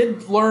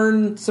did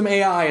learn some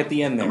AI at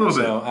the end there. A little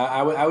bit. So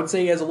I would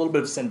say he has a little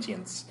bit of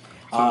sentience.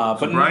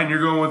 So Brian,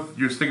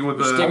 you're sticking with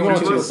the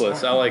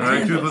Toothless. I like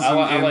Toothless.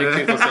 I like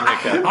Toothless and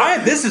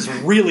Hiccup. This is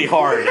really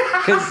hard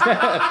because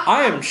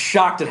I am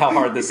shocked at how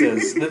hard this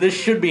is. This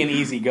should be an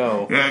easy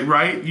go. Yeah,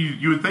 right.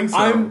 You would think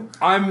so.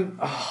 I'm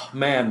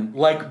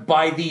like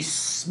by the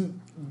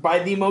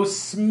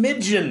most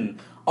smidgen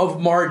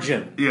of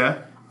margin.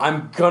 Yeah.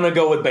 I'm gonna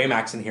go with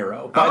Baymax and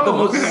Hero by the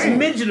most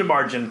smidgen of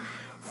margin.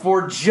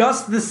 For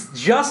just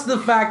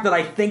the fact that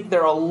I think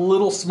they're a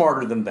little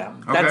smarter than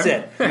them. That's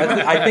it.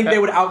 I think they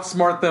would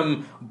outsmart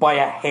them by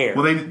a hair.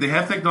 Well, they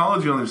have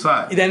technology on their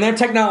side. Then they have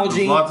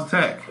technology. There's lots of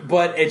tech.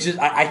 But it's just,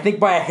 I think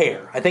by a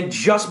hair. I think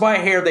just by a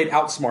hair they'd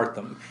outsmart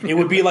them. It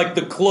would be like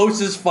the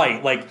closest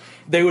fight. Like,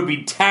 they would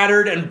be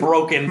tattered and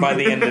broken by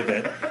the end of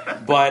it.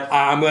 But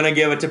I'm going to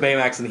give it to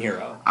Baymax and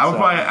Hero. I would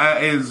probably,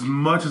 as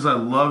much as I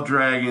love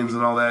dragons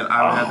and all that,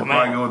 I would have to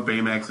probably go with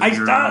Baymax and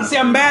Hero. See,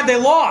 I'm mad they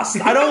lost.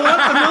 I don't want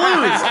them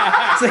to lose.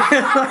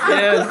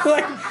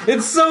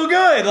 It's so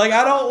good. Like,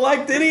 I don't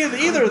like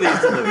either of these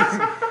to lose.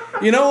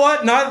 You know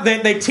what?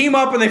 They team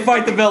up and they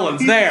fight the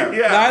villains. There.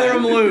 Yeah. Neither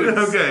of them lose.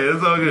 Okay,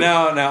 that's all good.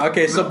 No.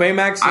 Okay, so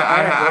Baymax.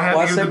 I have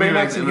to say give the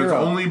Baymax and Hero.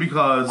 It's only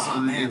because,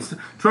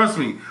 trust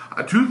me,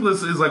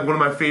 Toothless is like one of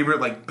my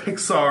favorite like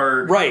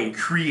Pixar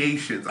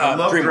creations. I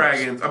love DreamWorks.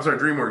 dragons. I'm sorry,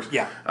 DreamWorks.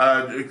 Yeah.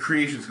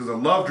 Creations because I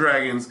love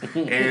dragons.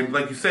 And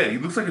like you said, he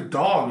looks like a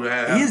dog.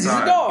 He's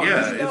a dog.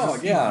 Yeah, he's a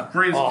dog. He's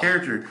great as a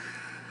character.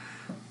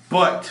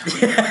 But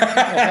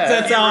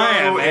that's how I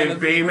am. And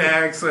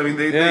Baymax, I mean,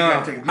 they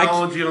got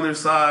technology on their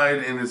side,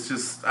 and it's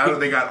just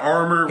they got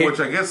armor, which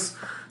I guess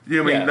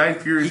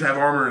Night Furies have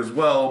armor as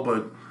well,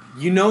 but.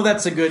 You know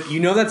that's a good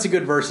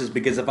versus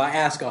because if I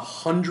ask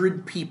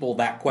 100 people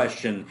that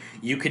question,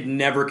 you could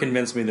never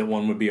convince me that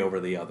one would be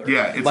over the other.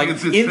 Yeah,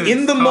 it's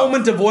in the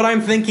moment of what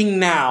I'm thinking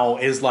now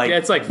is like,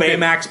 it's like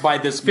Baymax by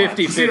this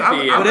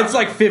 50-50. But it's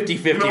like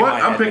 50-50. You know what?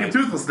 I'm picking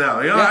Toothless now.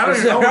 I don't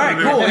even know all right,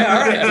 cool.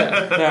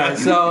 All right.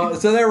 So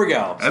there we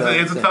go.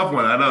 It's a tough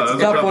one. I know it's a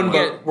tough one,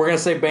 but we're gonna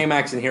say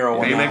Baymax and Hero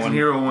won. Baymax and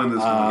Hero won this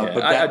one.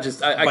 But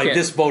by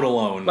this vote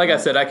alone, like I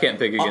said, I can't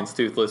pick against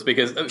Toothless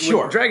because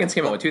Dragons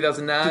came out in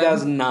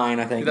 2009. 2009,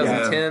 I think.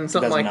 2010,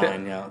 something like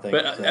that. Yeah, I think,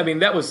 but so. I mean,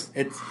 that was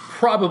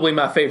probably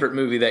my favorite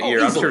movie that year.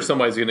 easily. I'm sure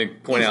somebody's going to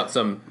point out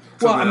some.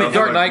 Well, I mean,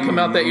 Dark Knight come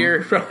out that year.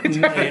 Dark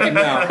Knight.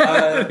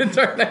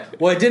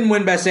 Well, it didn't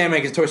win Best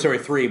Animated because Toy Story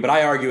 3, but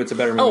I argue it's a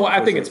better movie. Oh, than I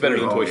Toy think Story it's better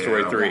 3. than Toy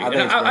Story 3.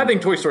 I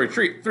think Toy Story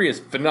 3 is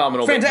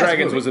phenomenal, Fantastic but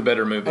Dragons movie. was a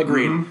better movie.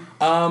 Agreed.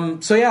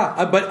 So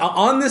yeah, but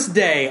on this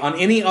day, on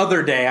any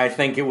other day, I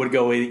think it would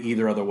go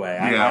either other way.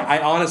 I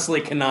honestly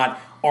cannot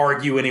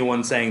argue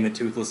anyone saying that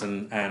Toothless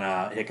and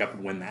Hiccup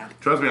would win that.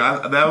 Trust me,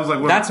 that was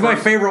like that's my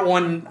favorite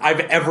one I've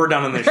ever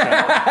done on this show.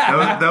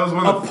 that was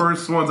one of the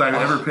first ones I've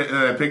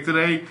ever picked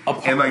today,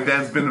 and like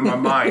that's been in my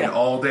mind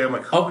all day. I'm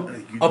like,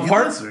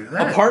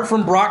 apart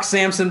from Brock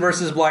Sampson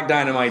versus Black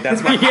Dynamite,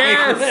 that's my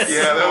favorite.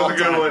 Yeah, that was a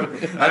good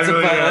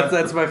one.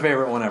 That's my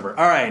favorite one ever.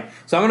 All right,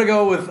 so I'm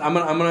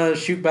gonna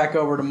shoot back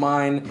over to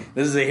mine.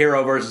 This is a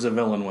hero versus a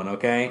villain one.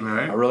 Okay,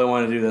 right. I really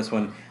want to do this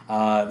one.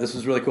 This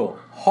was really cool.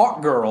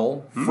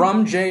 Hawkgirl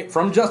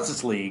from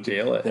Justice League,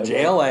 JLA. the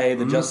JLA,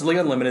 the Justice League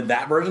Unlimited,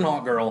 that version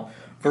Hawkgirl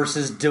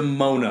versus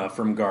Demona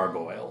from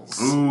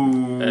Gargoyles.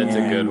 Ooh, that's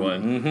a good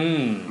one.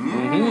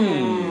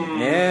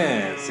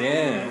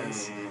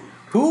 Yes.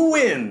 Who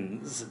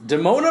wins,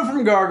 Demona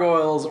from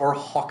Gargoyles or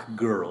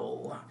Hawkgirl?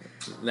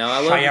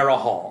 Shayera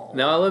Hall.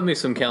 Now I love me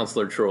some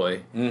Counselor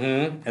Troy.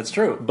 That's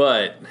true.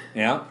 But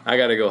yeah, I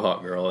got to go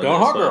Hawkgirl. Go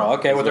Hawkgirl.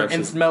 Okay, with her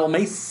instant metal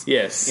mace.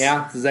 Yes.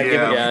 Yeah. Does that give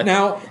it? Yeah.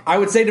 Now I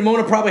would say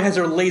Demona probably has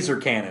her laser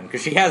cannon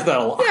because she has that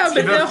a lot. Yeah,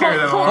 but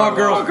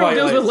Hawkgirl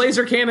deals with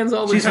laser cannons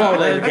all the time. She's fought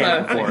with laser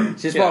cannons before.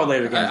 She's fought with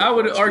laser cannons. I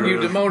would argue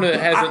Demona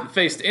hasn't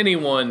faced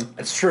anyone.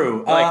 It's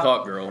true. Like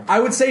Hawkgirl. I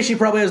would say she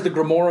probably has the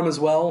Grimorum as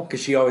well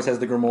because she always has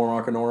the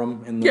Grimorum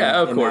Arcanorum.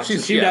 Of course.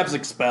 She'd have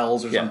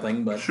expels or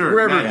something. But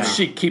sure,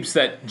 she keeps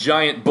that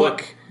giant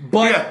book.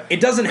 But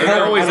it doesn't help.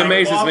 It always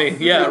amazes me.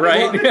 Yeah,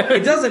 right. Well,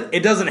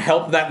 it doesn't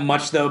help that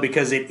much though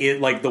because it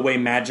like the way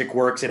magic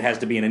works, it has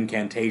to be an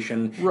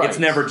incantation. Right. It's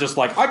never just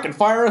like I can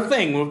fire a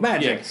thing with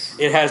magic. Yes.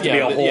 It has to be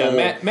a whole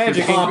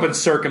magic pomp and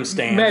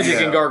circumstance. Magic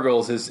and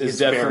Gargoyles is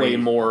definitely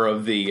more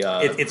of the.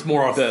 It's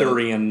more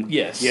Arthurian.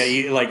 Yes. Yeah.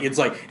 It's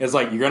like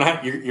you're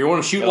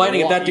going to shoot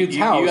lightning at that dude's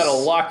house. You got to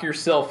lock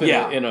yourself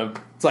in a.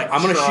 It's like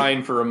I'm going to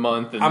shrine for a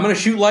month. I'm going to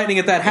shoot lightning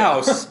at that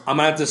house. I'm going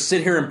to have to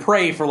sit here and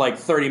pray for like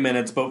 30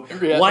 minutes, but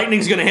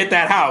lightning's going to hit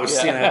that house.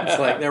 Yeah. You know, it's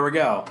like there we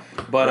go.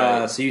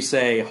 But so you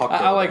say Hawkgirl.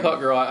 I like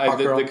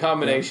Hawkgirl. The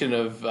combination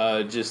of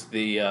just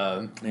the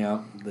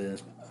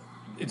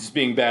it's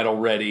being battle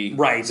ready,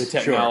 right? The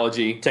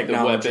technology,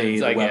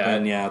 the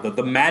weapon,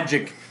 the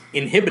magic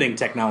inhibiting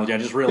technology. I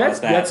just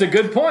realized that's a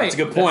good point. That's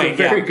a good point.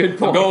 That's a very good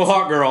point. I'll go with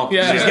Hawkgirl.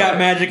 Yeah. She's got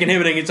magic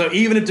inhibiting, and so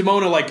even if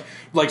Demona like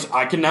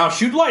I can now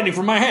shoot lightning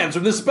from my hands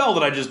from this spell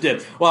that I just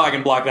did. Well, I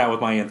can block that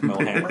with my nth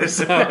metal hammer.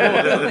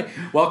 So,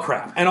 well,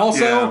 crap. And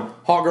also,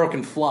 Hawkgirl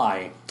can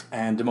fly.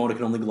 And Demona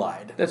can only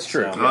glide. That's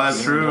true. So,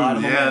 that's true.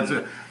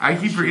 Yeah, I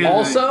keep forgetting.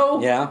 Also,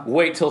 yeah.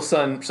 Wait till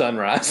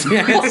sunrise. She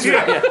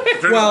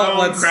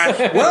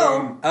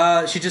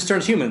just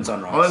turns human in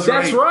Sunrise. Oh,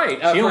 that's right.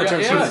 She only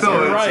turns human.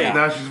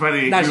 Now she's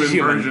fighting a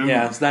human version.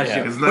 Yeah, it's not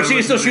human. But she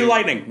can still shoot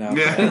lightning. No.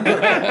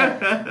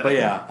 Yeah. But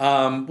yeah,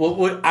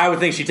 I would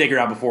think she'd take her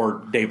out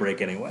before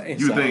daybreak anyway.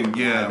 You think?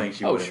 Yeah. I think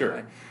she would. Oh, sure.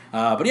 Anyway.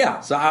 But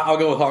yeah, so I'll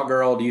go with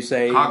Hawkgirl. Do you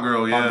say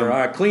Hawkgirl? Yeah. Hawkgirl. All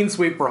right, clean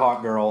sweep for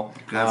Hawkgirl.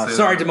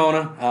 Sorry,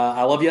 Demona.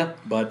 I love you,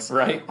 but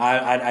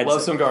I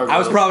love some Gargoyles. I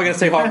was probably going to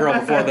say Hawkgirl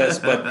before this,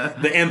 but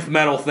the nth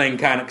metal thing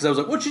kind of because I was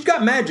like, well, she's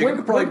got magic.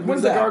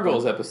 When's the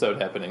Gargoyles episode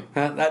happening?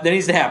 That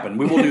needs to happen.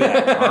 We will do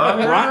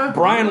that.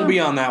 Brian will be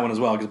on that one as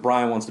well because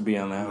Brian wants to be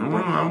on that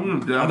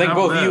one. I think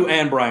both you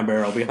and Brian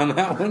Barrow will be on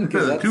that one.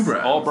 Two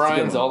Brians. All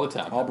Brians all the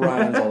time. All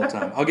Brians all the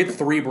time. I'll get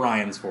 3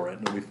 Brians for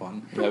it. It'll be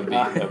fun. That'd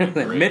be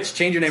great. Mitch,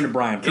 change your name to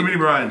Brian. Too many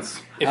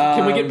Brians.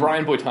 Can we get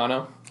Brian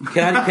Boitano?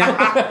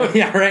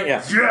 Yeah, right.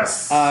 Yeah.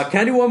 Yes.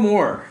 Can I do one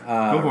more?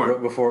 Go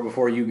for it.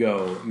 Before you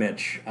go,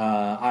 Mitch.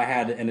 I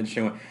had an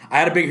interesting one. I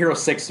had a Big Hero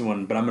 6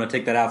 one, but I'm going to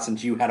take that out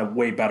since you had a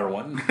way better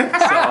one. So,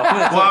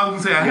 I was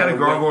going to say I had a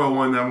Gargoyle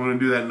one. I'm going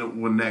to do that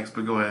one next,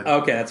 but go ahead.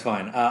 Okay, that's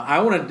fine. I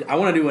want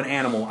to do an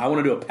animal. I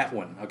want to do a pet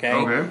one. Okay.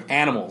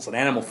 Animals, an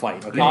animal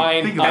fight. Okay.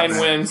 Ein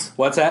wins.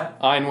 What's that?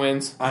 Ein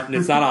wins.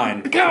 It's not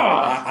Ein.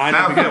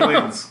 Ein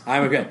wins.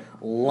 I'm okay.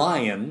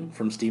 Lion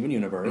from Steven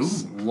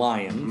Universe.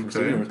 Lion from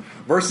Steven Universe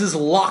versus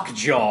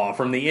Lockjaw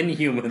from the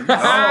Inhumans. Oh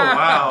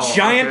wow!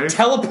 Giant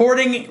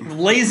teleporting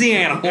lazy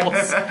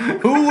animals.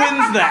 Who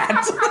wins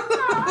that?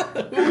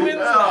 Who wins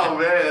that? Oh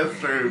man, that's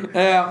true.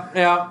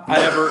 Yeah.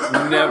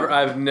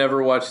 I've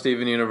never watched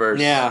Steven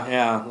Universe.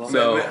 Yeah.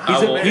 So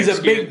he's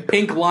a big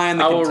pink lion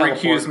that I will can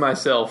teleport. recuse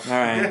myself. All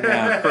right.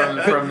 Yeah.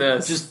 from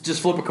this.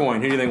 Just flip a coin.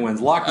 Who do you think wins?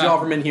 Lockjaw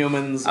from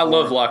Inhumans. I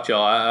love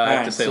Lockjaw. I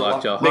have to say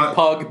Lockjaw. Big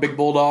pug, big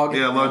bulldog.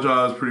 Yeah, Lockjaw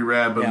is pretty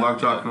rad, but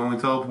Lockjaw can only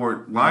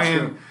teleport.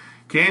 Lion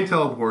can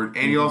teleport,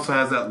 and he also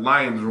has that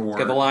lion's roar.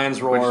 Got the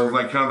lion's roar, which is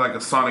like kind of like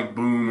a sonic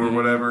boom or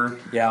whatever.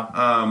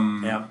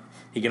 Yeah.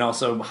 He can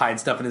also hide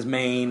stuff in his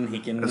mane. He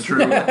can. That's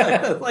true.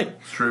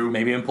 It's true.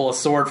 Maybe even pull a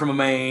sword from a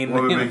mane.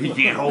 Well, he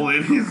can't hold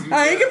it. He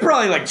can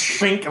probably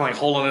shrink and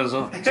hold it in his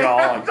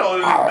jaw. Hold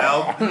it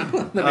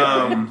in his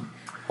mouth.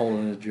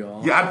 Holding his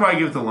jaw. Yeah, I'd probably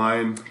give it to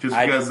Lion just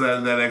because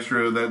that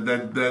extra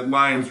that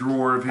Lion's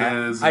roar of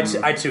his.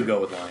 I too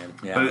go with Lion.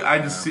 Yeah, but I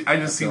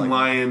just see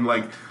Lion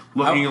like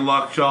looking at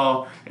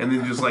Lockjaw and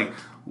then just like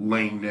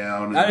laying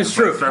down. That is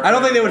true. I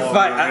don't think they would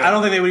fight. I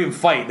don't think they would even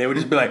fight. They would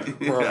just be like,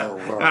 they'd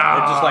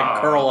just like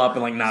curl up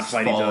and like not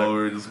fight each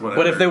other.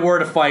 But if they were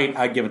to fight,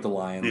 I'd give it to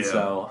Lion. Yeah.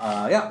 So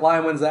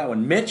Lion wins that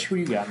one. Mitch, who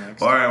you got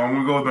next? All right, I'm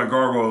gonna go with my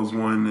Gargoyles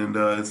one, and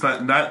it's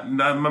not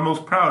my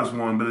most proudest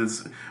one, but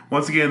it's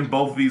once again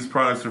both of these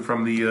products are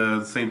from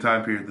the same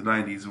time period, the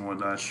 '90s and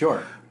whatnot.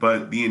 Sure.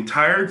 But the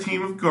entire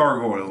team of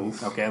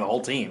Gargoyles, okay, the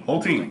whole team,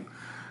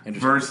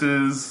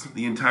 versus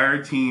the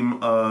entire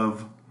team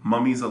of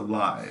Mummies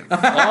Alive. I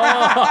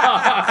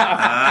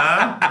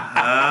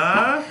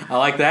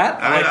like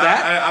that.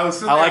 I was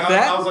sitting there,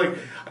 I was like,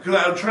 because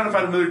I was trying to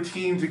find another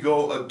team to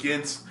go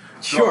against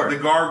the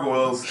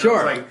Gargoyles.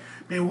 Sure. I was like,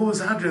 man, what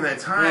was out during that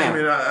time? Yeah.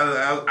 And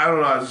I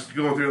don't know. I was just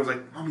going through. I was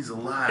like, Mummies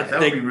Alive.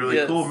 That would be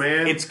really cool,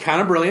 man. It's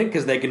kind of brilliant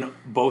because they can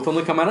both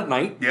only come out at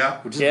night.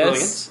 Yeah, which is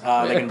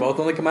brilliant. They can both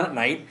only come out at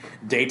night.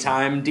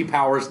 Daytime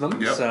depowers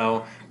them. Yep.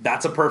 So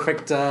that's a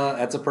perfect.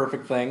 That's a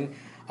perfect thing.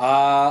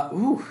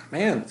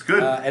 Man, it's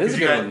good. It is a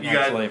good one. You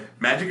got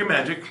magic and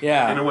magic,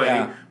 in a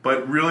way,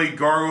 but really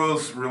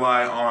Gargoyles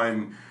rely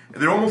on.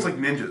 They're almost like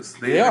ninjas.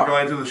 They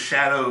rely into the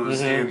shadows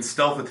and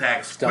stealth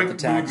attacks,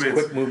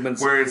 quick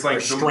movements, where it's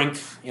like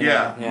strength.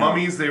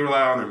 Mummies they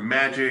rely on their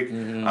magic.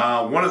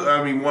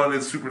 One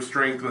is super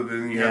strength, but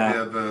then you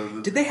have the.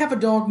 Did they have a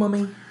dog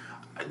mummy?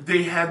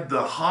 They had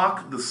the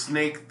hawk, the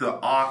snake, the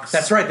ox.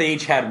 That's right. They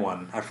each had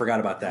one. I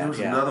forgot about that. There was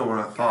another one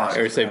I thought.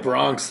 I would say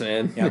Bronx,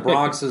 man. Yeah,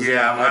 Bronx is.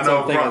 I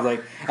know. Thing. I was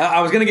like,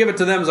 I was going to give it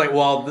to them. I was like,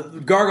 well, the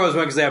Gargoyles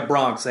went because they have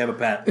Bronx. They have a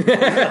pet. Bronx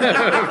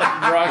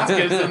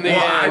gets in the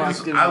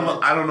end.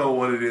 I don't know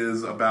what it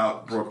is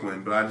about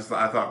Brooklyn, but I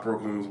thought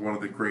Brooklyn was one of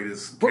the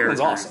greatest.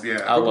 Brooklyn's characters. awesome.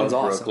 Yeah, I love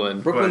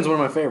Brooklyn. Brooklyn's one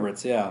of my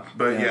favorites. Yeah,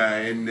 but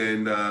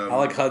and I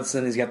like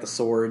Hudson. He's got the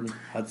sword.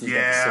 Hudson's got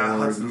the sword.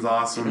 Hudson's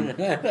awesome.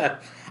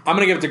 I'm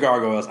gonna give it to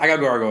Gargoyles. I got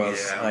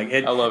Gargoyles. Yeah.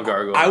 I love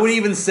Gargoyles. I would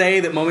even say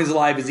that Mummies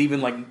Alive is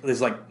even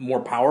more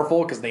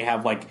powerful because they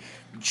have like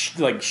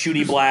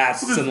shooty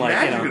blasts and like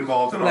magic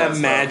involved in all that that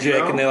magic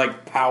stuff, and they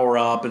like power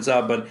up and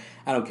stuff. But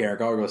I don't care.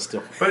 Gargoyles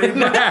still. But the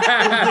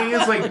thing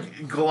is,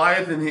 like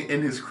Goliath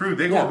and his crew,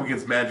 they go up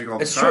against magic all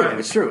the time.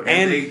 It's true.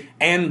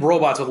 And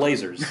robots with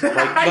lasers. It's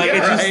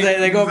just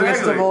they go up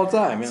against them all the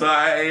time. Yeah.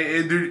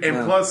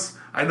 So plus,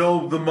 I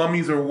know the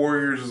mummies are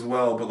warriors as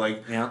well,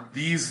 but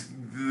these.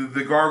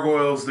 The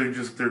Gargoyles,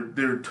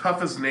 they're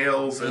tough as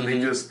nails, and they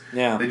just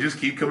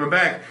keep coming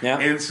back. Yeah.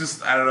 And it's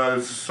just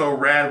it's just so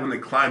rad when they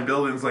climb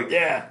buildings. Like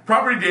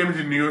property damage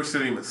in New York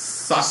City must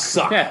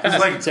suck. It's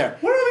like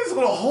what are these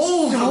little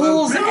holes?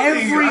 Holes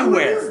everywhere.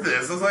 What is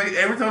this? It's like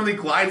every time they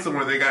glide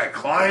somewhere, they got to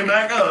climb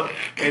back up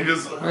and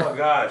just oh my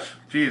gosh,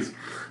 jeez.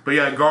 But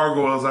yeah,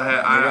 Gargoyles.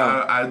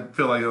 I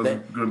feel like it was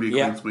going to be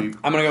a clean sweep.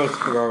 I'm going to go with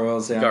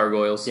Gargoyles. Yeah.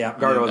 Gargoyles. Yeah,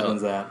 Gargoyles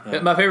wins that.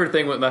 Yeah. My favorite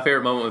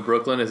moment with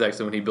Brooklyn is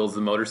actually when he builds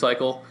the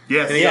motorcycle.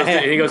 Yes.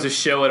 And he goes to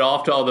show it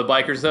off to all the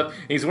bikers and stuff.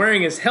 And he's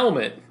wearing his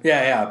helmet.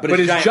 Yeah. But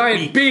his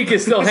giant beak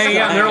is still hanging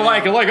out. And they're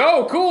like,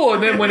 oh, cool.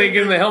 And then when he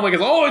gets in the helmet, he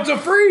goes, oh, it's a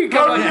freak.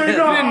 I'm like, you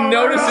didn't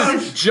notice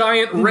his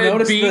giant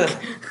red beak.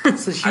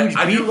 It's a huge beak.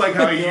 I do like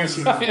how he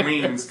uses his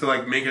wings to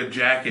like make a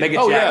jacket.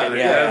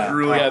 That's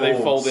really cool. They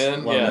fold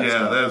in.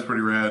 That is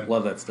pretty rad.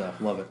 Love that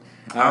stuff. Love it.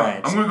 All right.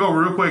 I'm going to go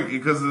real quick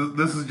because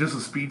this is just a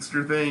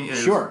speedster thing. And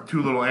it's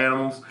two little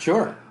animals.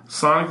 Sure.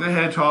 Sonic the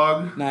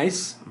Hedgehog.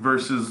 Nice.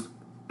 Versus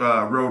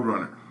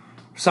Roadrunner.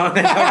 Sonic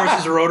the Hedgehog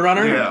versus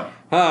Roadrunner?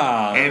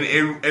 Yeah.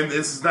 And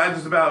this is not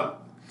just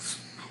about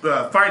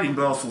fighting,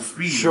 but also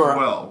speed as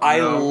well.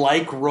 I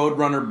like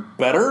Roadrunner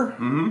better.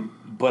 Mm-hmm.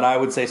 But I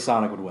would say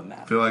Sonic would win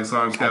that. I feel like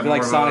Sonic's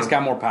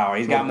got more power.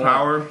 He's got more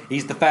power.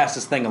 He's the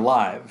fastest thing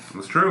alive.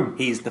 That's true.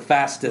 He's the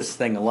fastest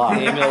thing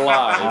alive.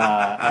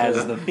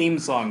 As the theme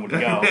song would go.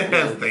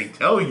 As they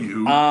tell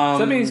you. Does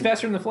that mean he's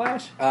faster than the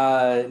Flash?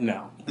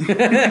 No.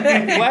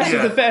 Flash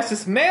is the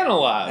fastest man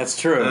alive. That's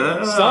true.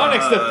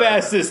 Sonic's the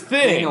fastest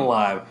thing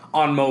alive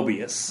on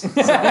Mobius.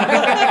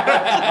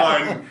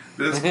 On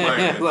this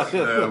planet,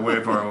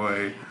 way far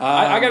away.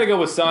 I got to go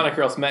with Sonic,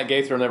 or else Matt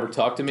Gaither will never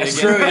talk to me again.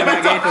 That's true.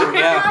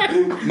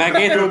 Yeah, Matt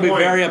Gaither would be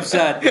very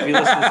upset if he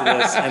listens to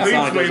this. And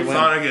Sonic doesn't win.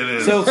 Sonic it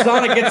is. So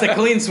Sonic gets a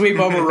clean sweep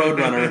over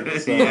Roadrunner.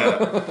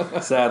 So,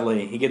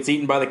 sadly, he gets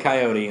eaten by the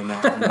coyote in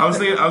that one. I was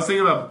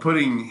thinking about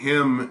putting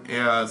him,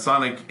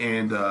 Sonic,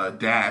 and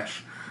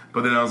Dash.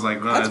 But then I was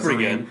like, well, that's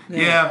pretty good.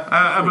 Yeah,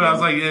 but I was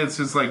like, it's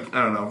just like,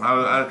 I don't know.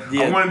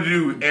 I wanted to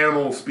do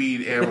animal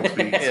speed.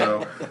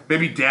 So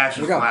maybe Dash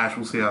and Flash.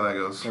 We'll see how that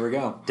goes. There we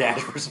go.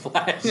 Dash versus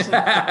Flash.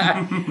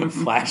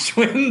 Flash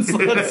wins.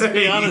 Let's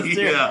be honest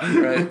here.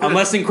 Right.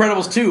 Unless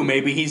Incredibles 2,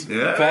 maybe he's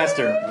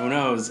faster. Who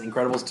knows?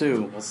 Incredibles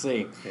 2. We'll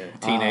see.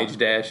 Teenage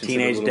Dash.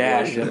 Teenage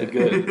Dash. That'd be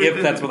good.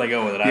 If that's where they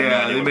go with it.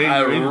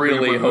 I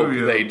really hope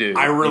they do.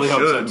 I really hope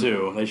so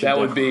too. That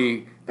would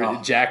be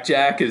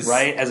Jack is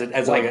right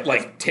as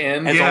like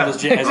 10 as old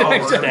as Jack's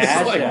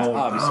dad. Like, yeah.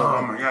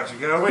 Oh my gosh! I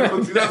gotta wait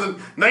till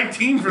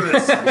 2019 for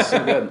this.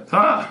 So good.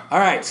 All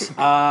right,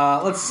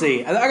 let's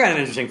see. I got an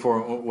interesting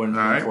one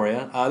for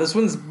you. This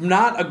one's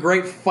not a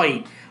great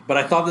fight, but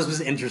I thought this was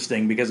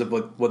interesting because of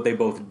what they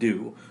both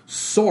do.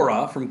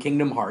 Sora from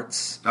Kingdom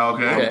Hearts,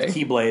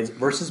 Keyblades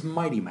versus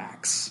Mighty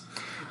Max.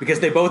 Because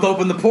they both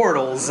open the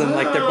portals and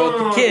they're both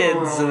the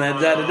kids and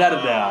then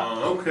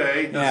da-da-da-da-da.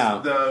 Okay.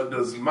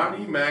 Does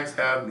Mighty Max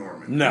have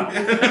Norman? No.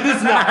 It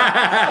does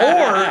not.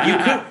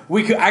 Or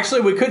we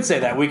could say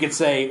that. We could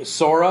say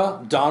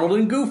Sora, Donald,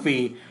 and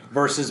Goofy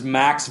versus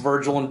Max,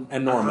 Virgil,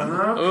 and Norman.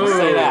 We'll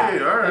say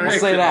that. All right. We'll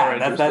say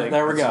that.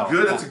 There we go.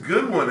 That's a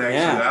good one, actually.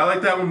 Yeah. I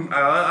like that one.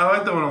 I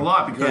like that one a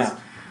lot because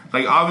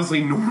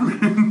obviously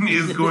Norman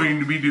is going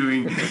to be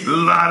doing a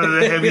lot of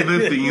the heavy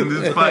lifting in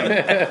this fight.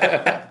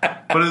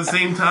 But at the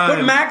same time...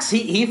 But Max,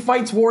 he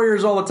fights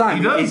warriors all the time.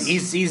 He does.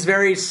 He's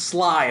very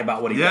sly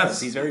about what he does.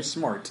 He's very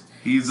smart.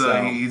 He's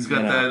got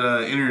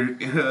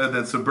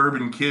that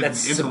suburban kid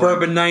That's intellect.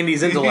 Suburban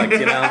 90s intellect,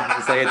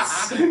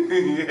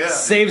 It's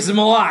saves him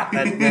a lot.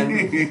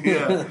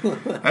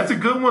 That's a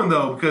good one,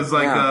 though, because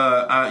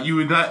you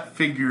would not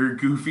figure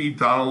Goofy,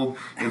 Donald,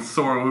 and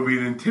Sora would be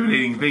an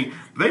intimidating thing.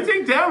 They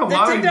take down a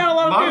lot of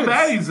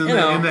baddies in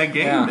that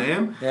game,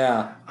 man.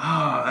 Yeah.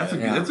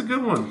 That's a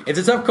good one. It's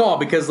a tough call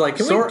because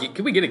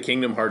can we get a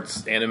Kingdom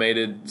Hearts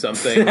animated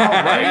something? All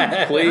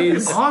right,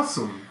 please. That's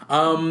awesome.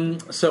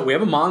 So we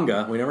have a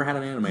manga. We never had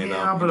an anime though.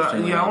 Yeah, but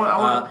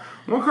I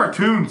want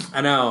cartoons.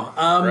 I know.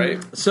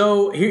 Right.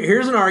 So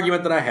here's an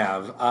argument that I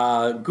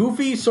have.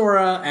 Goofy,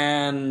 Sora,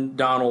 and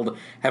Donald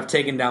have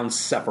taken down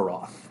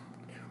Sephiroth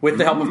with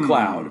the help of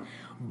Cloud.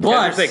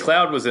 But say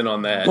Cloud was in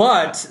on that.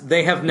 But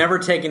they have never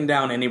taken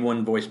down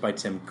anyone voiced by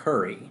Tim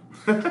Curry.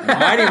 And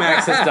Mighty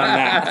Max has done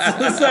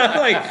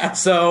that.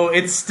 So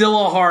it's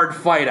still a hard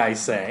fight, I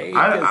say.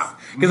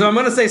 Because I'm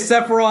going to say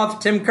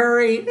Sephiroth, Tim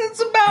Curry, it's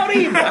about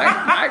even.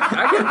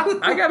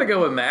 I got to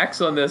go with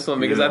Max on this one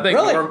because I think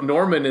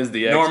Norman is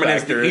the X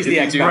factor. He's the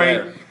X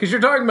factor. Because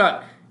you're talking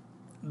about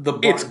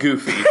it's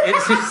Goofy.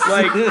 It's just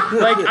like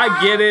I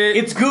get it.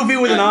 It's Goofy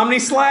with an Omni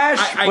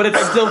Slash, but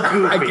it's still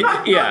Goofy.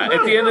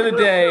 At the end of the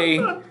day,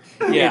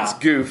 it's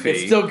Goofy.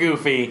 It's still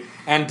Goofy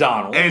and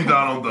Donald. And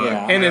Donald Duck.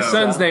 Yeah. And his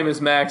son's name is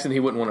Max, and he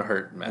wouldn't want to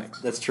hurt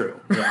Max. That's true.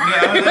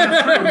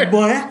 That's true.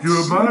 Max.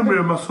 You remind me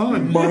of my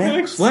son.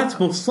 Max? That's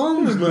my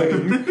son's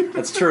name.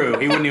 That's true.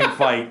 He wouldn't even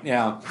fight.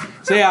 Yeah.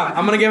 So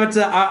I'm gonna give it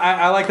to.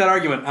 I like that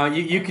argument.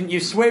 You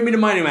swayed me to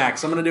Mighty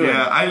Max. I'm gonna do it.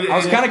 I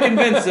was kind of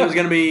convinced it was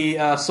gonna be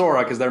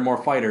Sora because they're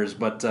more fighters,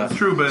 but it's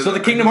true. But so the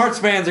Kingdom Hearts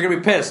fans are gonna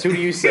be pissed. Who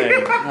do you say?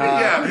 I'm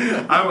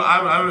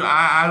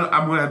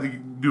gonna have to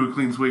do a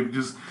clean sweep.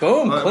 Just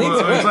boom, clean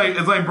sweep.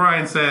 It's like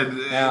Brian said.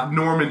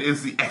 Norman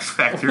is the X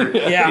factor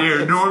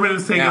here. Norman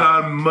is taking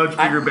on much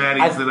bigger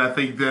baddies than I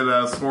think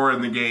that Sora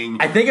and the gang.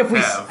 I think if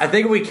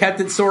we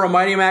kept it Sora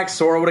Mighty Max,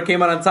 Sora would have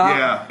came out on top.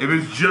 Yeah, if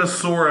it's just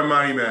Sora and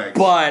Mighty Max.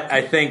 But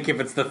I think if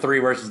it's the 3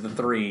 versus the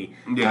 3,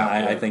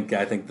 I think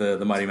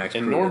the Mighty Max.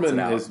 And Norman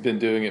has been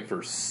doing it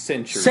for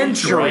centuries.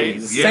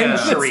 Centuries he's been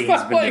doing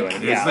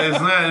it.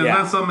 It's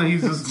not something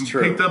he's just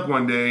picked up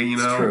one day.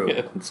 It's true.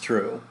 It's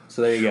true.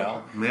 So there you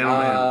go.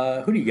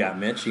 Man, who do you got,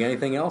 Mitch? You got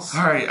anything else?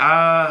 All right.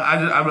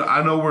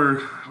 I know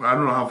I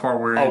don't know how far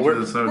we're into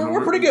this. So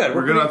we're pretty good.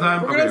 We're good on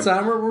time? We're good on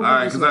time. All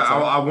right, because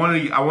I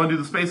want to do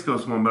the Space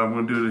Ghost one, but I'm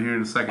going to do it here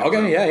in a second. Okay,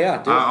 so,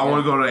 yeah. I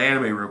want to go to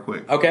anime real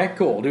quick. Okay,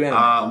 cool. We'll do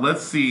anime.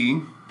 Let's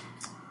see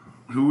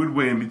who would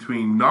win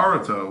between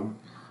Naruto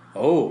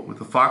with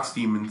the Fox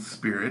Demon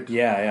spirit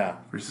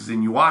versus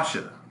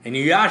Inuyasha.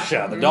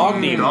 Inuyasha, the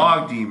dog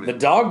demon. The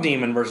dog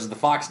demon versus the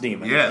fox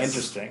demon. Yes.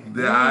 Interesting.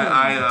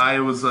 I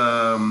was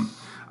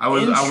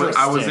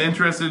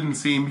interested in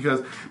seeing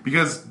because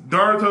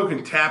Naruto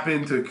can tap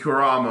into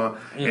Kurama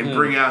and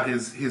bring out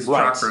his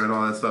chakra and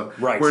all that stuff.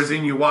 Right. Whereas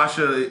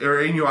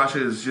Inuyasha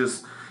is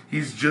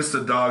he's just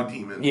a dog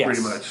demon,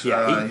 pretty much.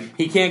 Yeah,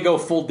 he can't go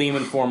full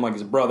demon form like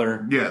his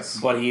brother. Yes.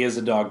 But he is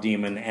a dog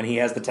demon, and he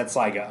has the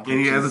Tetsaiga. And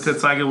he has the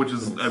Tetsaiga, which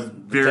is a whereas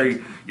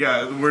very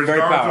Naruto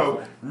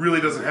powerful.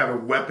 really doesn't have a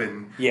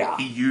weapon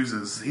he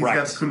uses. He's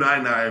got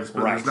kunai knives,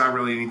 but there's not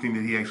really anything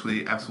that he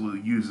actually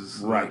absolutely uses.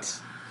 Right.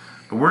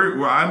 But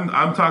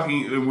I'm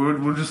talking,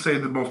 we'll just say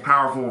the most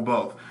powerful of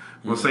both.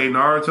 We'll say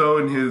Naruto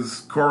in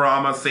his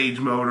Kurama Sage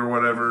mode or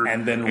whatever.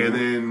 And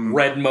then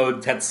Red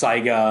mode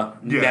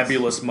Tetsaiga,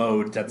 Nebulous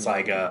mode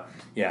Tetsaiga.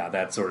 Yeah,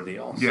 that sort of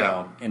deal. Yeah.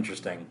 So,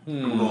 interesting. A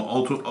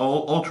little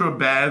ultra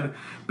bad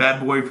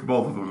boy for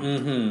both of them.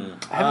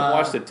 Mm-hmm. I haven't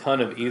watched a ton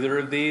of either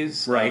of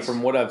these. Right.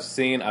 From what I've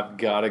seen, I've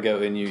got to go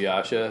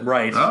Inuyasha.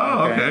 Right.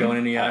 Oh, okay.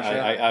 Going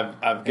Inuyasha.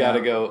 I've got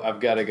to go. I've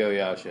got to go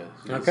Yasha.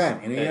 Okay,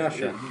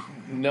 Inuyasha.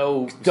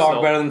 No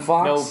dog better than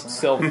fox. No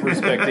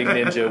self-respecting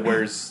ninja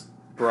wears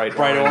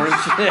bright orange.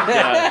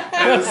 Yeah.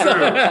 That's true.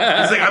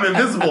 He's like, I'm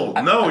invisible.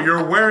 No,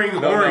 you're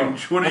wearing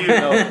orange. What are you?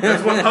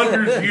 That's what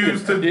hunters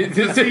use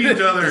to see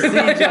each other.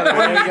 What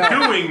are you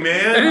doing,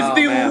 man? And it's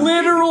the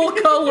literal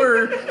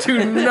color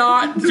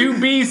to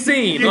be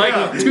seen.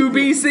 Like, to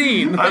be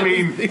seen. I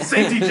mean,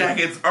 safety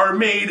jackets are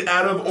made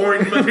out of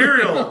orange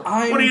material. What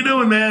are you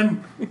doing,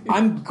 man?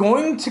 I'm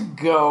going to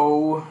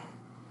go...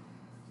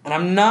 And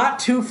I'm not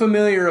too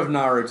familiar of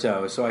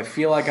Naruto, so I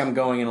feel like I'm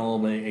going in a little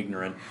bit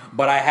ignorant.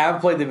 But I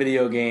have played the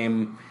video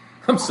game.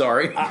 I'm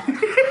sorry.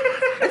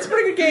 It's a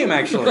pretty good game,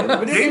 actually.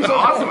 The game's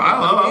awesome. I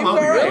love the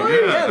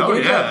game.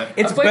 Yeah.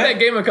 I played that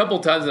game a couple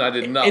times and I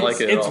did not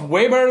like it at all. It's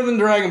way better than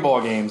Dragon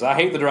Ball games. I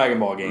hate the Dragon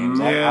Ball games.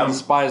 I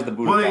despise the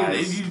Budokais. Well,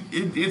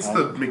 it's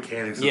the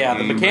mechanics of the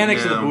game. The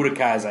mechanics of the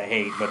Budokais I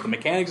hate, but the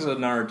mechanics of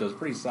Naruto is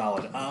pretty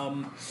solid.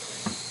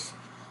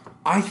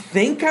 I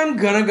think I'm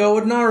gonna go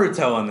with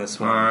Naruto on this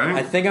one. All right.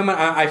 I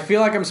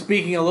feel like I'm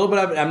speaking a little bit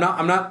of. I'm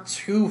not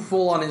too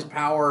full on his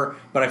power,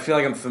 but I feel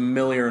like I'm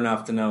familiar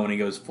enough to know when he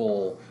goes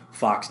full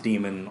Fox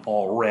Demon,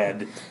 all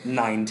red,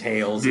 9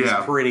 tails.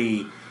 Yeah.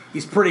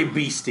 He's pretty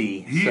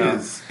beastie. He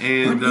is.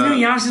 And, but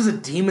Inuyasha's a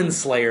demon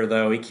slayer,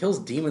 though. He kills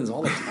demons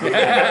all the time.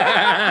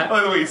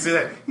 By the way, you say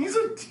that. He's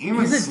a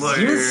demon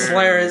slayer. Demon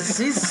slayer. I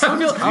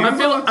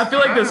feel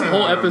like this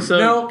whole episode...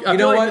 No, you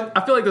know what?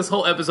 I feel like this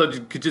whole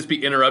episode could just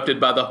be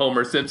interrupted by the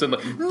Homer Simpson, like,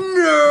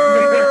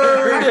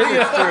 nerd!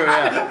 It's true,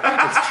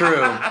 yeah. It's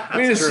true.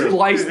 We just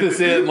slice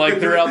this in, like,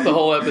 throughout the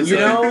whole episode. You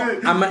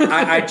know,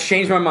 I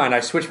changed my mind.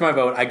 I switched my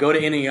vote. I go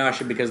to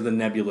Inuyasha because of the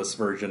nebulous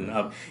version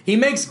of... He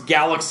makes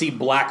galaxy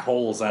black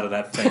holes out of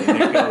that thing.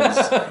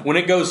 When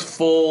it goes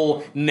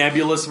full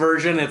nebulous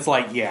version, it's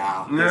like,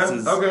 this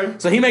is okay.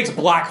 So he makes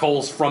black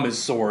holes from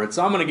his sword.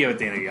 So I'm going to give it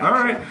to Inuyasha. All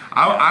right,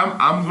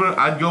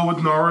 I'd go with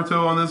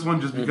Naruto on this one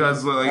just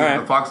because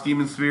the Fox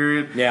Demon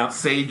Spirit,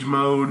 Sage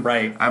Mode.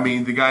 Right. I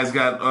mean, the guy's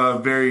got a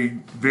very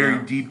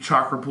deep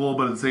chakra pull,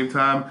 but at the same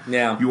time,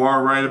 you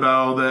are right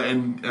about all that.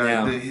 And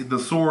the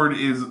sword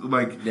is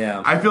like,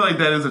 I feel like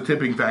that is a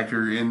tipping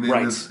factor in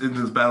this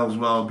battle as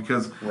well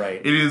because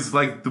it is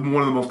like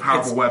one of the most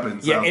powerful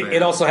weapons. Yeah,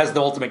 it also has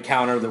the ultimate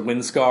counter, the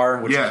Wind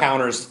Scar, which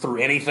counters through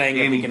anything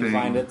if you can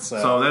find it.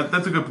 So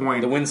that's a good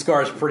point. The Wind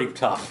Scar is pretty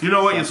tough. You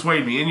know what? You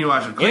swayed me.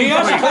 Inuyasha. Clean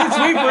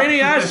sweep for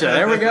Inuyasha.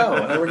 There we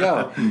go.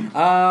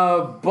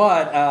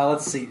 But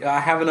let's see. I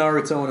have an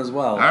Naruto one as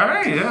well. All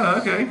right.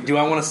 Yeah. Okay. Do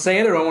I want to say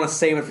it or do I want to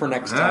save it for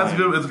next time? That's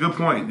good. That's a good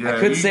point. Yeah, I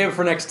could save it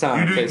for next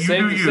time. You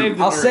do.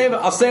 I'll save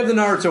the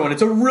Naruto one.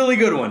 It's a really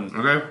good one.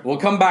 Okay. We'll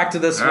come back to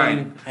this one,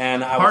 right.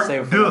 and I will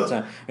save it for next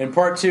time. In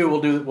part 2,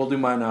 we'll do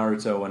my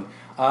Naruto one.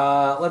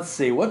 Let's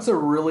see. What's a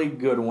really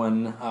good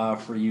one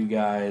for you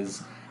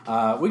guys?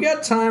 We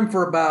got time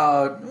for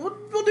about...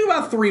 We'll do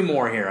about 3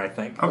 more here, I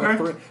think.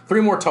 Okay.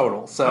 3 more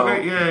total. So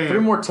okay, 3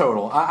 more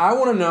total. I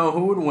want to know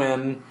who would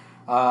win.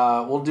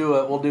 We'll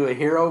do a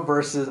hero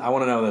versus... I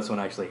want to know this one,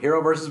 actually.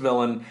 Hero versus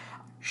villain.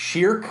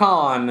 Shere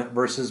Khan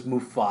versus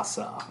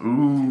Mufasa.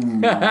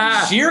 Ooh.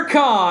 Shere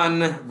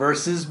Khan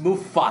versus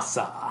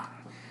Mufasa.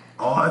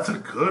 Oh, that's a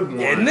good one.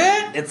 Isn't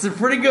it? It's a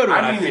pretty good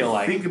one, I feel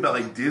like. Think about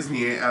like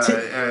Disney, and all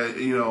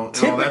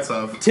that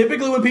stuff.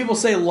 Typically when people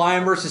say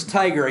lion versus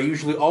tiger, I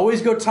usually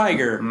always go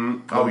tiger.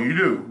 Oh, you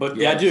do? But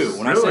yes. I do.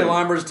 When I say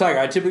lion versus tiger,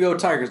 I typically go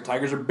tigers.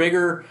 Tigers are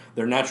bigger.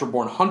 They're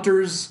natural-born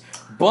hunters.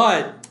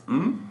 But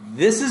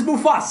this is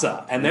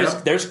Mufasa, and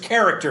there's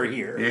character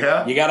here.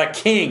 Yeah. You got a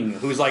king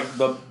who's like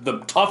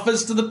the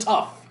toughest of the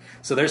tough.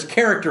 So there's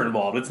character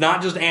involved. It's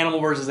not just animal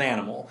versus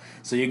animal.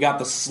 So you got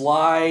the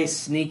sly,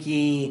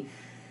 sneaky...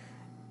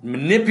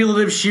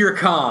 manipulative Shere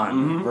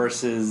Khan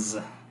versus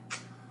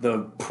the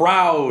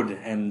proud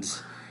and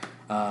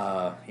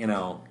it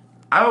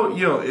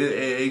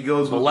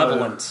goes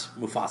malevolent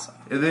with, Mufasa.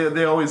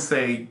 They always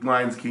say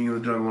Lion's king of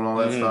the jungle and all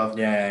that stuff.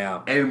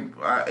 Yeah. And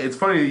it's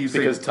funny that you say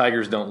because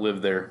tigers don't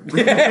live there.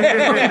 They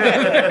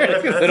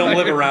don't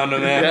live around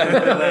them.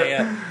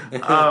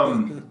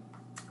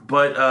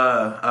 But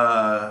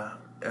I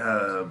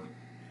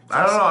don't know.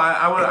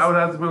 I would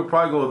have to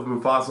probably go with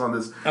Mufasa on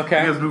this.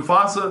 Okay. Because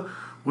Mufasa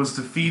was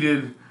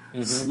defeated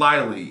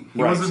slyly.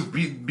 He wasn't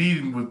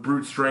beaten with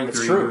brute strength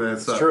or anything of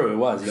that stuff. It's true. It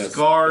was.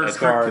 Scar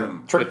tricked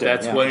him. But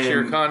that's what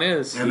Shere Khan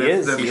is. And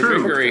that's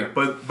true.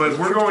 But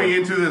we're going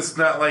into this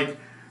not like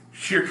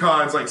Shere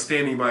Khan's like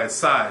standing by his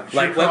side.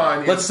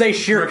 Let's say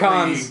Shere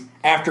Khan's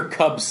after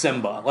Cub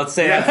Simba. Let's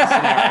say that's the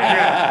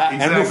scenario.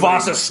 Exactly. And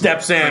Mufasa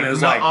steps in and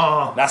is like,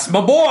 that's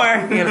my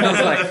boy.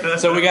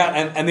 So we got,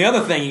 and the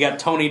other thing, you got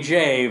Tony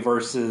Jay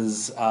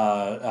versus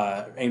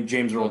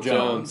James Earl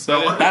Jones.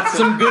 That's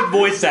some good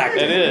voice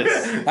acting. It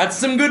is. That's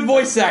some good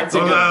voice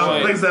acting. I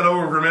placed that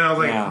over for a minute. I was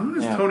like, who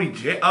is Tony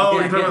Jay? Oh,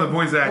 you're talking about the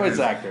voice actor. Voice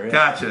actor,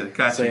 yeah.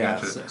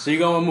 Gotcha. So you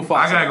go with Mufasa.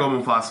 I gotta go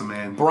Mufasa,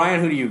 man. Brian,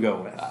 who do you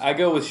go with? I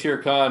go with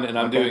Shere Khan, and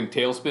I'm doing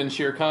Tailspin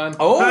Shere Khan.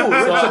 Oh,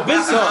 it's a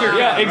business Shere Khan.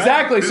 Yeah,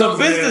 exactly. So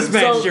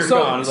businessman Shere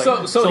Khan.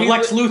 So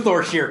Lex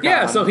Luthor Shere Khan.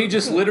 Yeah, so he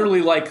just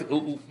literally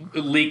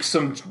leaks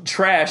some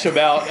trash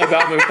about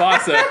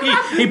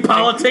Mufasa. he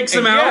politics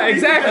him out. Yeah,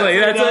 exactly.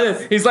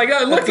 That's it. He's like,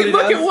 look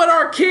at what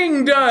our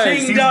king does.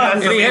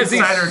 And he has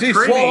these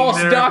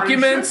false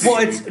documents. Well,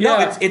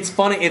 it's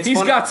funny.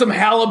 He's got some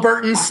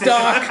Halliburton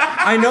stock.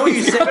 I know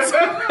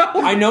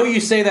you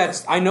say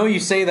that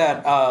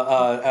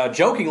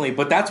jokingly,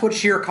 but that's what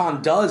Shere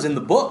Khan does in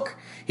the book.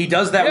 He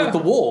does that with the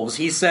wolves.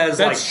 He says,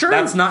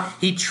 that's not.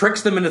 He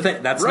tricks them into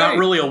thinking that's not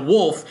really a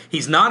wolf.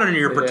 He's not under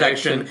your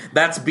protection.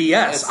 That's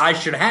BS. I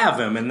should have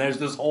him. And there's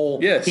this whole.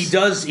 Yes. He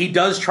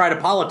does try to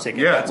politic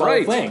it. That's the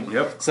whole thing.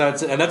 Yep. So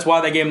and that's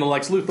why they gave him the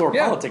Lex Luthor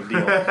politic deal.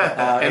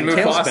 And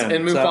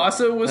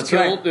Mufasa was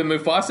killed. Right. And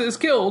Mufasa is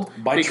killed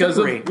because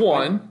trickery. Of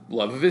one,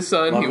 love of his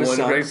son. He wanted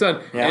to protect his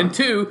son, and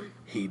two.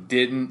 He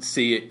didn't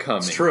see it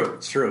coming.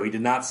 It's true. He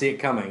did not see it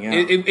coming. Yeah.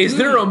 Is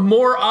there a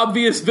more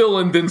obvious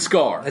villain than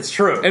Scar? That's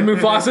true. And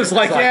Mufasa's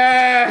like,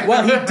 yeah.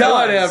 Well, he does.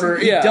 Whatever.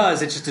 He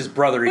does. It's just his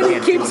brother. He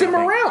can't keeps him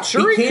around.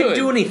 Sure, he can't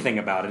do anything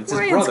about it. It's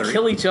his brother.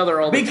 Kill each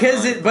other all the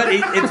time. But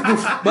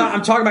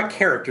I'm talking about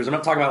characters. I'm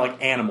not talking about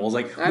like animals.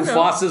 Like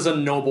Mufasa's a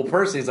noble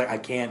person. He's like, I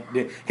can't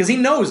do because he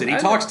knows it. He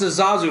talks to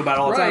Zazu about it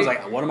all the time. He's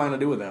like, what am I going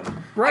to do with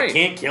him? Right. I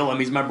can't kill him.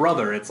 He's my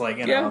brother. It's like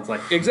it's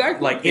like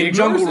exactly like in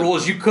Jungle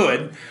Rules you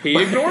could. He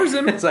ignores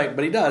him. It's like,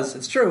 but he does.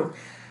 It's true.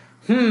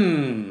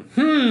 Doesn't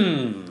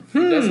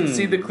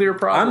see the clear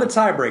problem. I'm the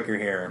tiebreaker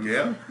here.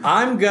 Yeah.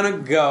 I'm gonna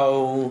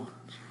go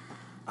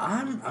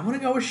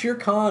with Shere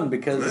Khan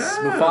because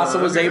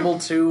Mufasa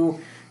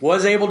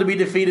was able to be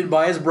defeated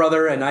by his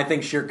brother, and I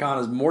think Shere Khan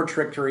is more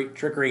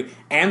trickery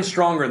and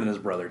stronger than his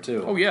brother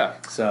too. Oh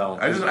yeah. So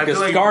because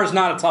Scar's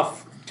not a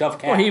tough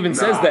cat. Well, he even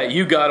says that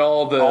you got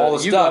all the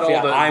stuff.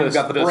 I've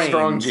got the brains.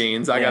 Strong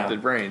genes. I got the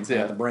brains.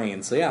 Yeah, the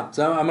brains. So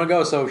so I'm gonna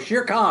go. So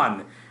Shere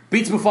Khan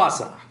beats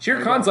Mufasa. Shere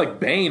Khan's like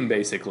Bane,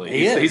 basically.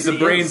 He's the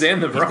brains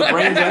and the brawn. He's the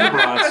brains and the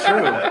brawn. It's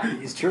true.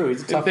 He's true.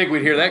 He's a tough. I think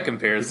we'd hear that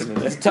comparison.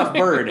 He's a tough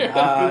bird. He's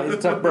a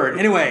tough bird.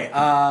 Anyway,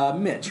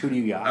 Mitch, who do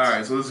you got? All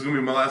right, so this is gonna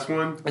be my last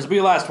one. This will be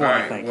the last one,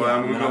 right, I think. Well,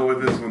 I'm gonna go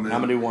with this one then.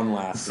 I'm gonna do one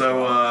last.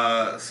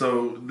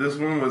 So this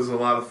one was a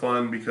lot of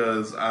fun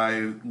because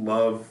I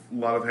love a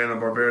lot of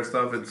Hanna-Barbera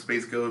stuff, and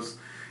Space Ghost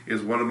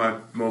is one of my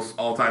most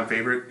all-time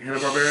favorite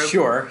Hanna-Barbera.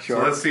 Sure. So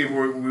let's see if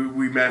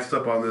we matched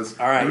up on this.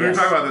 All right, we were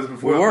talking about this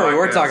before. We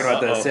were talking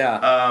about this,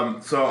 yeah.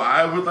 So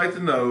I would like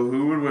to know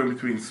who would win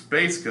between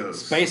Space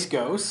Ghost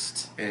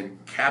and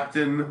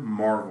Captain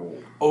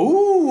Marvel.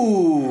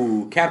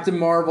 Ooh, Captain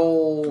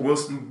Marvel.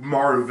 Wilson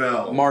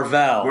Marvel.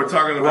 We're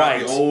talking about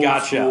the old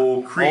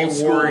school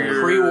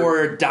Kree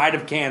Warrior died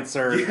of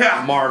cancer.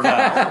 Yeah. Marvel.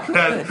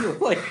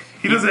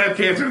 He doesn't have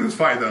cancer in this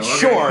fight, though. Okay?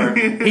 Sure.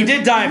 He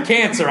did die of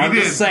cancer. I'm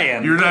just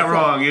saying. You're not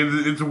wrong.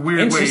 It's a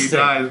weird way he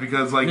dies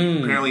because,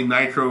 apparently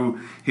Nitro,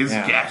 his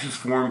gaseous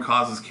form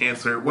causes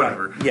cancer,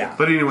 whatever. Right. Yeah.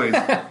 But anyways,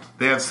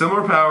 they have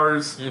similar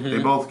powers. They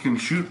both can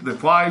shoot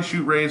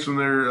rays from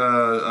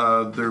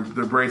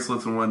their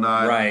bracelets and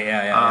whatnot. Right,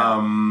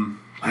 yeah.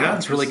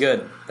 That's really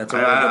good. That's a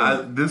really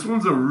good one. This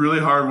one's a really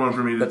hard one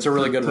for me. That's a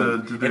really good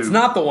one. To do. It's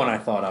not the one I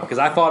thought of because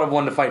I thought of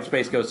one to fight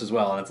Space Ghost as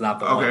well, and it's not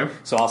the one.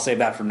 So I'll save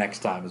that for next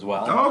time as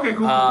well. Oh, okay,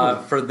 cool.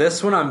 For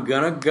this one, I'm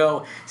gonna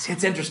go. See,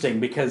 it's interesting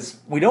because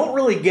we don't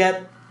really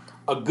get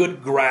a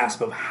good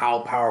grasp of how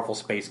powerful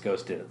Space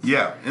Ghost is.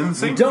 Yeah, and the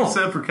same can be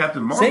said for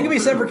Captain Marvel. Same can be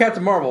said for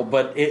Captain Marvel,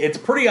 but it's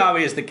pretty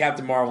obvious that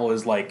Captain Marvel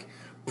is like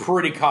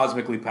pretty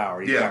cosmically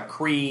powered. He's got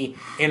Kree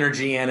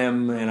energy in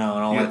him, and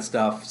all that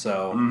stuff.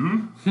 So,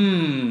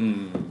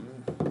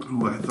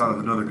 Ooh, I thought of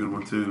another good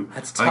one too.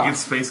 That's tough. I get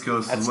Space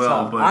Ghost as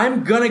well, but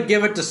I'm gonna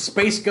give it to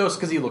Space Ghost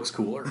because he looks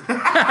cooler.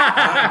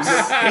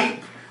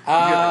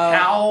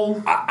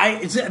 Cowl.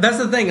 That's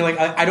the thing. Like,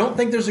 I don't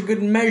think there's a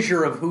good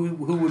measure of who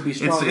would be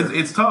stronger.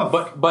 It's tough.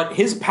 But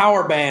his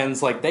power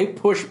bands, like, they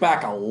push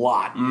back a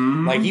lot.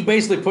 Like, he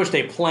basically pushed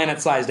a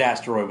planet-sized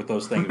asteroid with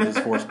those things, with his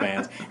force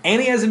bands,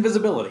 and he has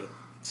invisibility.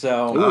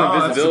 So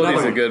invisibility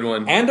is a good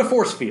one, and a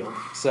force field.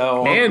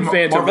 So and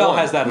Phantom Marvel 1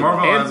 has that,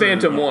 and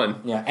Phantom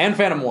 1. Yeah, and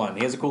Phantom 1.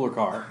 He has a cooler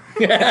car.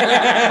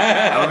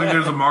 I don't think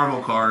there's a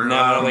Marvel car. No,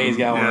 I don't think he's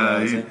got one of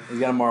those. He's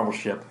got a Marvel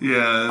ship.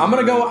 Yeah, I'm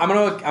gonna go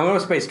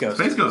with Space Ghost.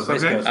 Space Ghost.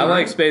 I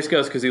like Space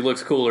Ghost because he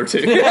looks cooler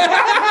too.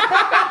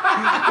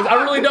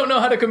 I really don't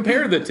know how to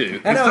compare the two.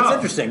 I know it's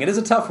interesting. It is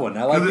a tough one.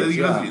 I like it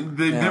because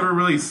they've never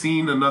really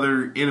seen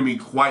another enemy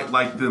quite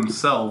like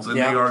themselves, and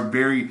they are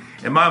very,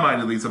 in my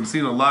mind at least, I'm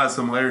seeing a lot of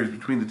similarities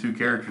between the two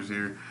characters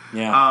here.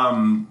 Yeah. I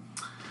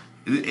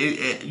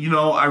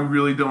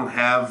really don't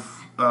have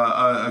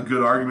a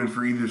good argument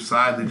for either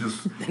side. It's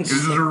just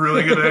a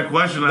really good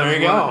question. There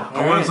you go.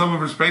 I wanted someone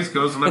for Space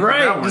Ghost, and I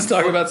forgot one. Just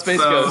talk about Space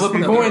Ghost.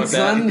 Flipping coins,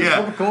 son.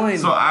 Yeah. Flip a coin.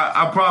 So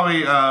I'll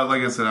probably,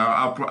 like I said,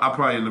 I'll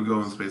probably end up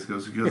going with Space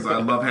Ghost because I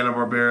love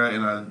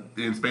Hanna-Barbera,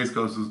 and Space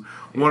Ghost is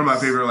one of my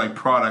favorite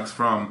products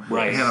from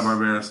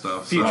Hanna-Barbera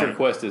stuff. Future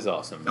Quest is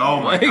awesome.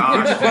 Oh my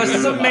god, Future Quest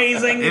is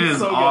amazing. It is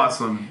so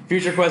awesome.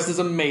 Future Quest is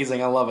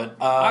amazing. I love it.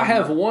 I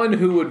have one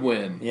who would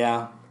win.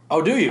 Yeah.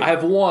 Oh, do you? I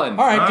have one.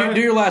 All right,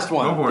 do your last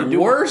one. Go for it.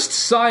 Worst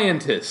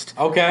scientist.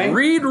 Okay.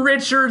 Reed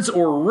Richards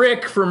or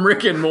Rick from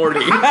Rick and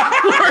Morty.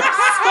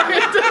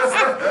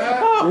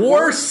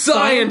 Worst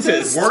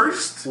scientist.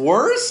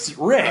 Worst?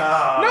 Rick.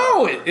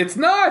 No, it's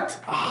not.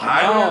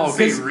 I don't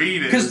say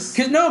Reed is.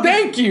 Cause no,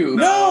 Thank you.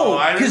 No,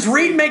 I didn't because say-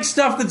 Reed makes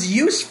stuff that's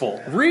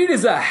useful. Reed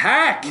is a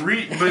hack.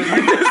 Reed, but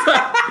here's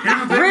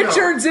the thing,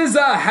 Richards is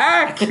a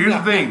hack. Here's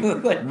the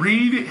thing.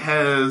 Reed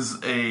has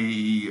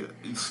a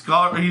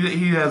scholar.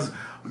 He has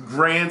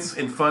grants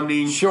and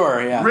funding. Sure,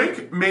 yeah.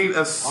 Rick made a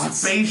that's a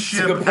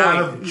spaceship good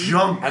out point. of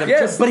junk.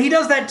 Yes. But he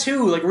does that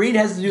too. Like Reed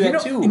has to do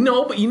that too.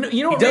 No, but you know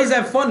He what does Reed-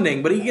 have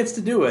funding, but he gets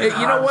to do it. You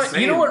know what?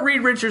 saying. You know what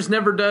Reed Richards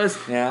never does?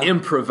 Yeah.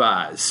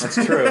 Improvise. That's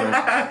true.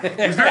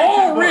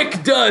 All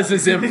Rick does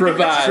is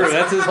improvise. True,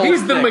 that's his whole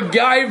He's the shtick.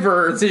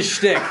 MacGyver. It's his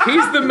shtick.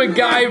 He's the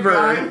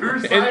MacGyver,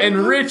 MacGyver and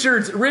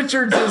Richards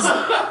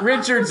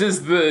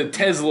is the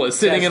Tesla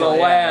sitting in a Tesla,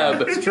 yeah.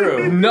 lab. It's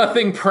true.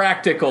 Nothing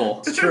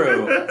practical. It's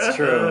true. It's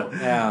true.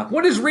 Yeah.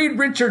 What has Reed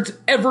Richards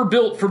ever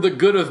built for the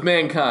good of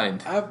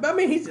mankind? I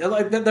mean, he's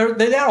like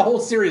they had a whole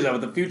series of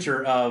it. The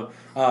future of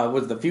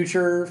was the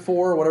Future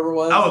 4, whatever it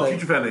was. Oh, the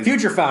Future Foundation.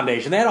 Future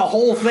Foundation. They had a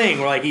whole thing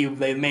where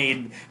they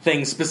made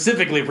things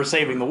specifically for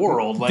saving the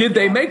world. Like, Did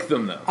they make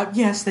them though?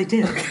 Yes, they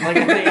did. Like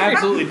they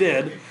absolutely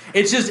did.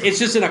 It's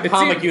just in a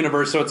comic in-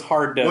 universe, so it's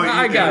hard to. Well,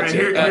 I got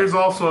you. Here's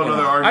also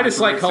another argument. I just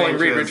for like Rick calling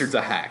Reed Sanchez. Richards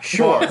a hack.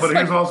 Sure. Well, but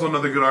here's also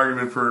another good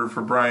argument for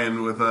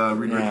Brian with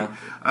Reed Yeah.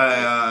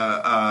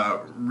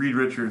 Richards. Reed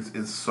Richards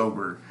is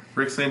sober.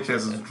 Rick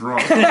Sanchez is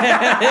drunk a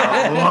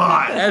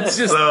lot. That's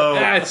just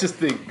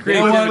the You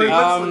know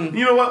what?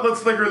 You know what?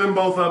 Let's liquor them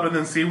both up and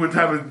then see what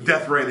type of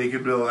death ray they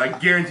can build. I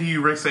guarantee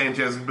you, Rick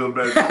Sanchez can build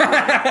better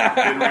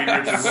than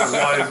Reed Richards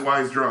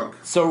while he's drunk.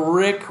 So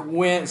Rick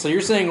wins. So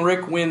you're saying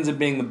Rick wins at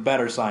being the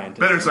better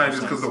scientist? Better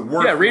scientist because the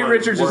worst. Yeah, Reed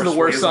Richards is the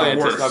worst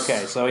scientist.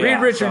 Okay, so Reed yeah,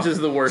 Richards so- is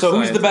the worst So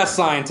who's the scientist. best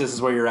scientist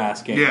is what you're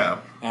asking. Yeah.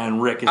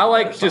 And Rick is. I the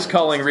like better just scientist.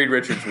 calling Reed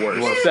Richards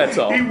worse. That's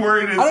all. He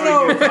worried it's I don't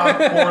know. like you talk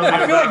poorly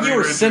I feel about like you Reed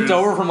were sent Richards.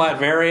 over from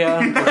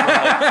Latveria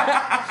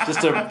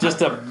just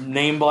to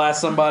name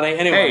blast somebody.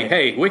 Anyway,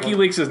 Hey,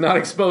 WikiLeaks has not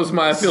exposed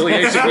my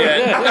affiliation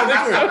yet.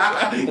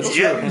 that's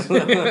true.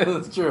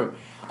 That's true.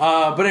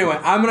 But anyway,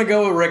 I'm gonna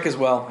go with Rick as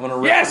well. I'm gonna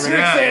Rick, Yes,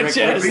 Rick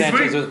Sanchez.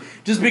 Sanchez.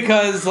 Just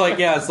because, like,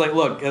 yeah, it's like,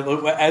 look,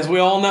 as we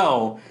all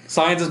know,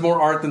 science is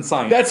more art than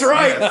science. That's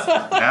right. Yes,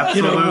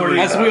 absolutely.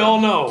 As we all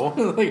know,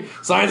 like,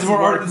 science is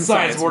more art than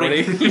science,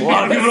 Morty. A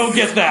lot of people don't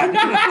get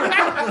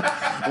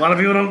that. A lot of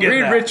people don't get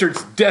Reed that.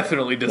 Richards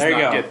definitely does There you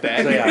not go. get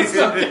that.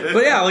 So, yeah.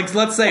 But yeah, like,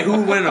 let's say who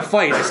would win in a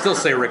fight. I still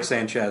say Rick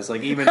Sanchez.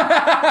 Like, even Yeah,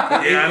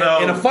 I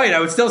know. in a fight, I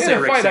would still say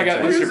a Rick fight, I got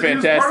Sanchez. Mr. He was part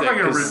of Fantastic, like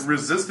a 'cause-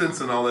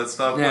 resistance and all that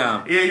stuff.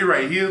 Yeah. Yeah, you're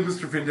right. He is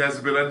Mr.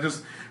 Fantastic, but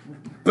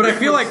But I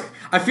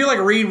feel like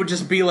Reed would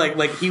just be like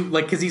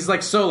because he's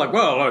like so like,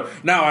 well,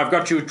 now I've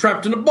got you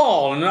trapped in a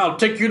ball and I'll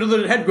take you to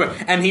the headquarters,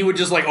 and he would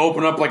just like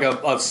open up like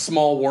a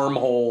small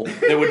wormhole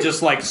that would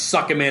just like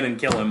suck him in and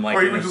kill him. Like,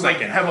 Or he in would a just, like,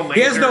 second. have a He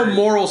has no laser.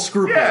 moral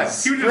scruples. yeah,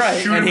 he would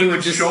just shoot and him he in would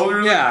the just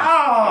shoulder.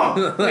 yeah.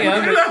 Like, oh,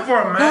 you do that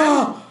for a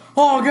man.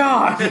 Oh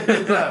God!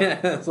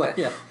 It's like,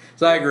 yeah.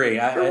 So I agree.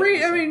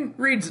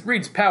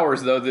 Reed's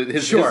powers though.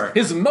 Sure.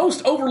 His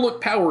most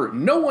overlooked power,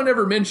 no one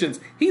ever mentions.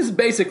 He's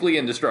basically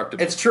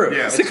indestructible. It's true.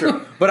 Yeah. It's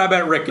true. But I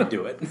bet Rick could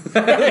do it.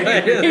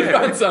 He'd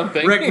find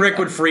something. Rick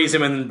would freeze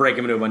him and break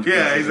him into a bunch of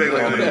Yeah, pieces and exactly.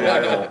 throw him into a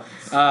black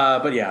hole.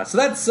 But yeah, so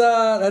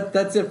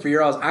that's it for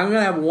your odds. I'm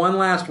gonna have one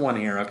last one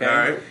here. Okay, All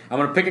right. I'm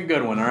gonna pick a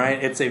good one. All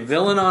right, it's a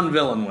villain on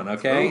villain one.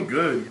 Okay, Oh,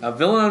 good. A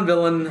villain on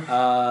villain. Do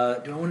I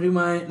want to do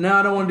my? No,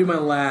 I don't want to do my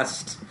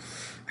last.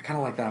 I kind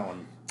of like that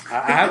one.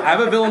 I have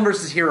a villain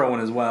versus hero one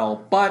as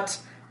well, but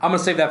I'm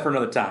gonna save that for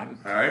another time.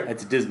 All right.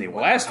 It's a Disney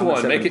one. Last I'm gonna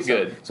one, save make it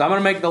good. So I'm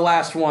gonna make the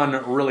last one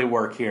really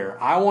work here.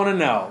 I want to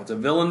know. It's a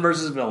villain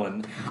versus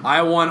villain.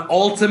 I want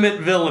ultimate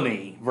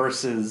villainy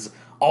versus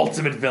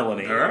ultimate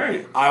villainy. All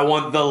right. I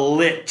want the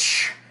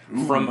Lich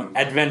from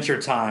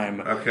Adventure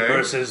Time Okay.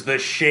 versus the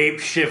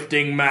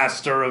shape-shifting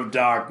master of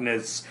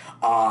darkness,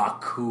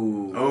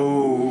 Aku.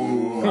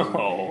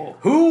 Oh.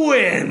 Who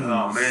wins?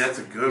 Oh, man, that's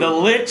a good The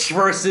one. Lich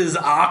versus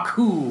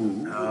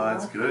Aku. Oh,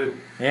 that's good.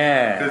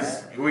 Yeah.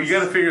 Because, well, you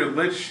got to figure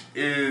Lich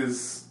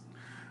is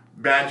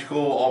magical,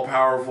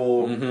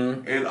 all-powerful,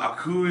 Mm-hmm. and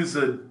Aku is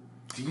a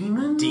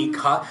demon?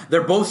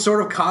 They're both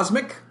sort of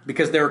cosmic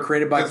because they were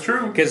created by. That's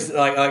true. Because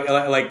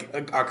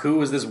like Aku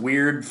was this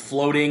weird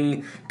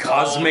floating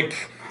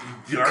cosmic.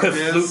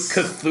 Darkness.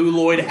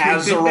 Cthulhuid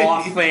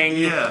Azeroth thing,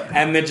 Yeah.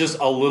 and then just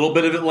a little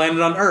bit of it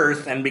landed on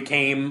Earth and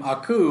became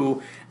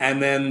Aku,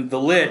 and then the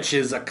Lich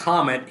is a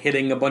comet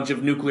hitting a bunch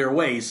of nuclear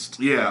waste.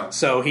 Yeah.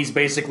 So he's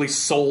basically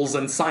souls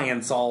and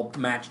science all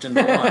matched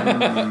into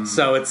one.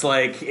 So it's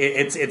like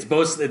it's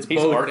both He's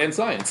both art and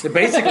science.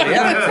 basically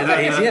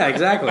yeah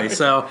exactly.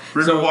 So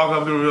Rick so would walk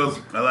up to him and goes,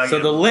 I like so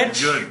it. the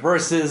Lich Good.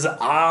 versus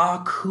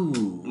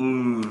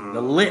Aku.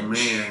 The Lich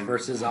man.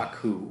 versus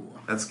Aku.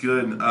 That's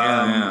good.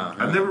 Yeah.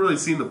 I've never really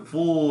seen the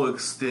full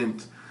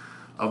extent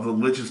of the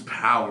Lich's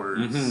powers.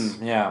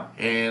 Mm-hmm. Yeah.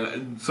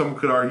 And some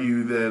could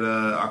argue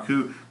that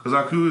Aku, because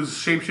Aku is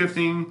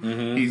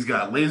shapeshifting, he's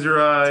got laser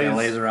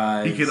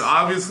eyes. He can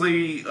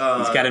obviously... he's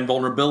got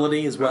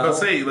invulnerability as well. I was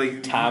about to say,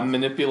 like... Time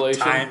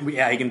manipulation.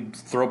 He can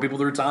throw people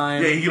through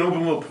time. Yeah, he can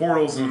open little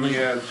portals and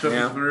shove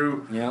them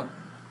through. Yeah.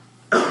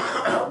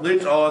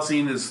 Lich, all I've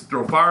seen is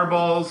throw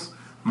fireballs,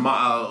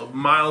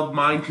 mild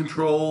mind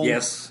control.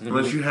 Yes.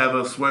 Unless you have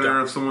a sweater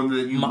of someone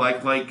that you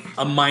like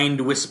a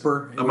mind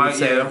whisper.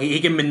 He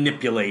can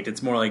manipulate.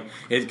 It's more like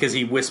because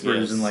he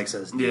whispers and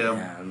says, and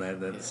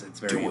it's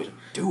very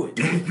do it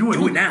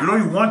now. You know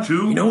you want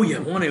to. You know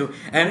you want to.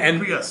 And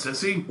we got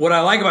sissy. What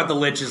I like about the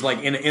Lich is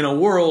in a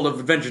world of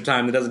Adventure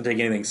Time that doesn't take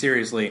anything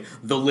seriously,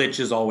 the Lich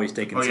is always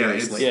taken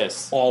seriously.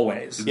 Yes,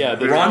 always. Yeah,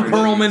 Ron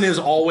Perlman is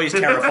always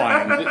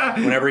terrifying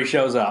whenever he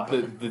shows up.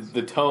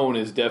 The tone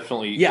is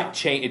definitely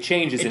it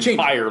changes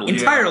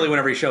entirely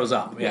whenever he shows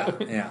up.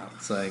 Yeah.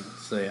 So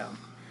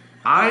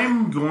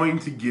I'm going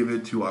to give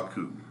it to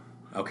Aku.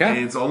 Okay. And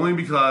it's only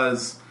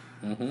because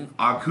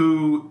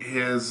Aku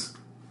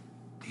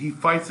he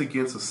fights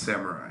against a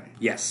samurai.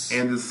 Yes.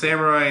 And the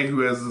samurai who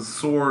has the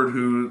sword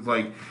who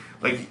like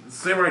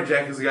Samurai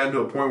Jack has gotten to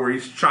a point where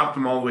he's chopped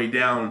him all the way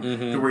down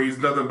to where he's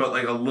nothing but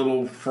like a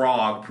little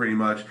frog pretty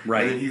much.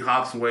 Right. And then he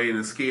hops away and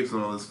escapes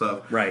and all this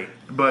stuff. Right.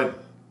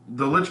 But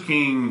the Lich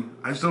King,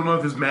 I just don't know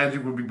if his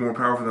magic would be more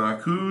powerful than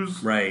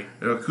Aku's. Right.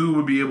 Aku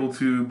would be able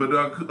to, but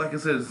Aku, like I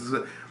said,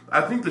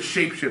 I think the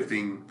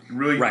shape-shifting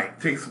really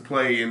takes the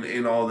play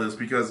in all this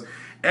because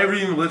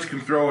everything the Lich can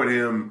throw at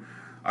him,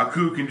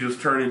 Aku can just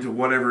turn into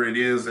whatever it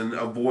is and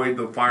avoid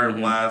the fire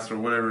blast or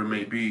whatever it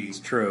may be. It's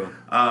true.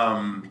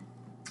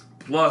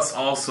 Plus,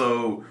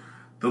 also,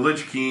 the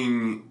Lich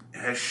King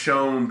has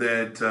shown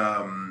that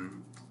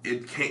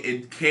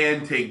it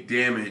can take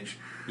damage.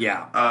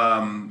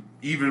 Yeah.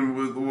 Even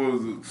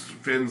with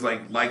Finn's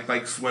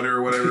like sweater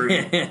or whatever,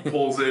 it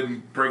pulls it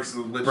and breaks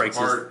the Lich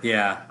apart.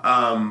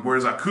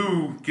 Whereas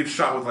Aku gets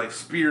shot with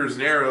spears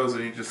and arrows,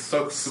 and he just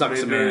sucks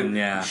them in,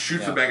 and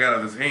shoots it back out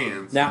of his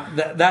hands. Now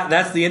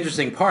that's the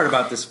interesting part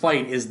about this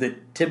fight is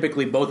that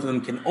typically both of them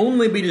can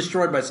only be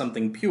destroyed by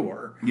something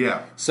pure.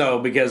 Yeah. So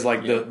because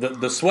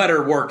the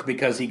sweater worked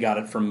because he got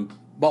it from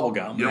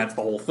bubblegum. Yep. That's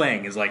the whole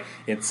thing. Is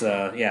it's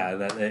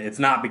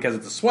not because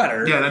it's a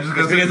sweater. Yeah, that's it's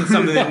because it's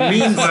something that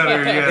means.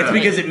 Sweater, It's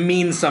because it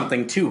means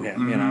something to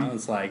him. You know,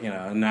 it's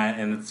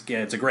and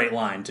it's a great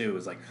line too.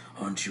 It's like,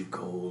 "Aren't you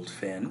cold,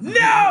 Finn?"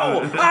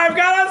 No, I've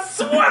got a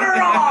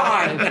sweater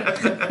on.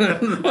 That's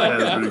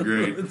pretty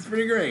great. It's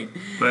pretty great.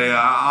 But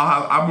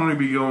yeah, I'm going to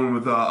be going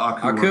with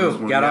Aku.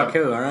 Aku, got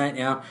Aku. All right,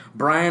 yeah.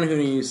 Brian, who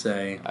do you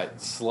say?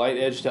 Slight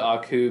edge to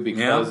Aku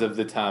because of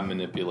the time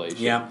manipulation.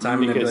 Yeah,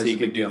 time manipulation. Because he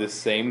could do the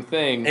same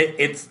thing.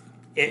 It's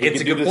a good point.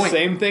 He could do the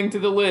same thing to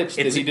the Lich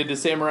that he did to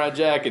Samurai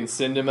Jack and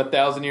send him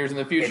 1,000 years in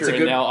the future.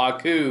 And now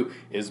Aku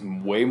is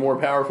way more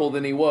powerful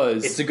than he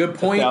was. It's a good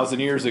point.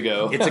 1,000 years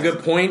ago. It's a good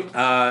point,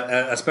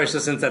 especially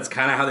since that's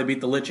kind of how they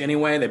beat the Lich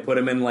anyway. They put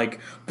him in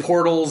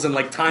portals and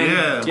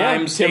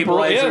time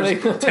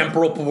stabilizers,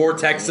 temporal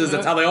vortexes.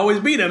 That's how they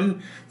always beat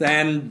him.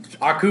 And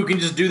Aku can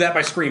just do that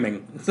by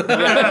screaming. So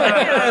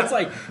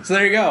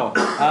there you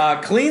go.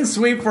 Clean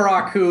sweep for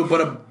Aku,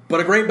 but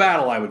a great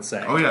battle, I would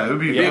say. Oh yeah, it would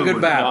be a good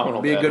battle.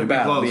 It'd be a good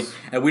battle.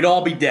 And we'd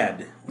all be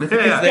dead.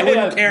 They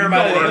wouldn't care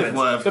about any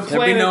of it. The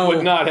planet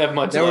would not have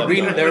much left.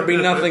 There would be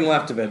nothing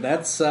left of it.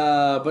 That's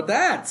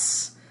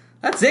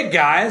it,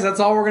 guys. That's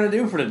all we're going to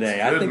do for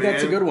today. I think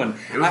that's a good one.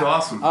 It was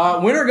awesome.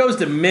 Winner goes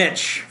to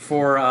Mitch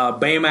for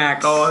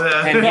Baymax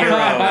and Hero.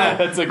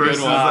 That's a good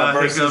one.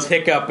 Versus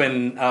Hiccup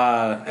and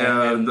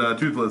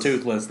Toothless.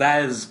 Toothless.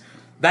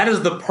 That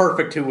is the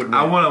perfect who would win.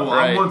 I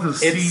want to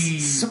see.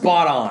 It's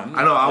spot on.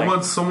 I know. I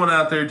want someone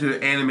out there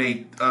to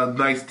animate a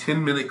nice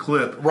 10-minute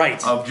clip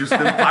of just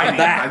them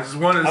fighting. I just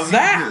want to see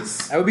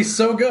this. That would be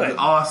so good. It'd be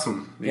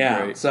awesome.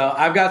 Yeah. Great. So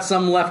I've got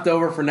some left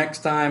over for next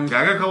time.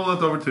 Yeah, I got a couple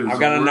left over too. I've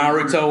got a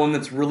Naruto one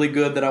that's really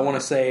good that I want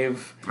to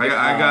save. I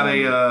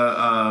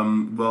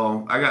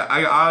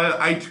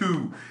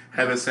too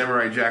have a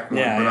Samurai Jack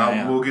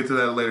one, we'll get to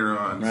that later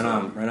on. Right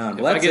on.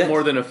 If I get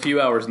more than a few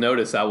hours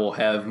notice, I will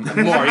have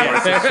more.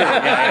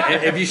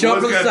 If you show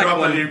up for the second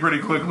one, pretty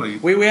quickly.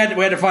 We had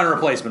to find a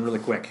replacement really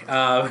quick. You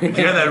had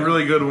that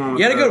really good one.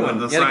 You had a good one.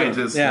 The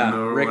scientist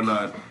and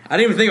whatnot. I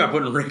didn't even think about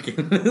putting Rick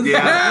in. I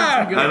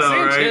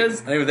know, right? I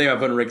didn't even think about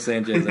putting Rick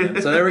Sanchez in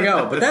it. So there we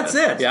go. But that's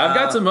it. Yeah, I've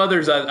got some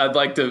others I'd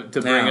like to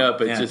bring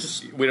up. It's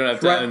just we don't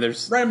have time. And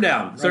there's write them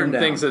down. Certain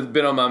things that's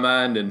been on my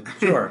mind. And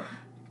sure.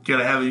 You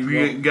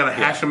gotta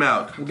hash them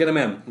out. We'll get them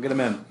in.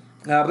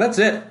 But that's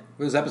it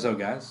for this episode,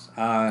 guys.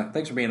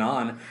 Thanks for being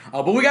on.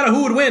 But we got a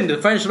who would win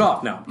to finish it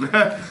off. No.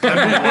 That'd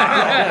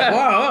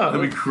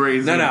be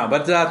crazy. No.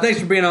 But thanks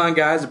for being on,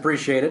 guys.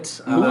 Appreciate it.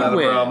 Who would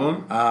win?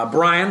 Problem.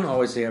 Brian,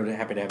 always happy to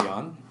have you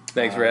on.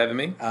 Thanks for having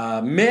me.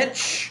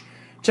 Mitch,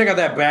 check out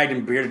that Bagged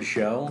and Bearded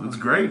show. It's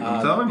great.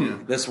 I'm telling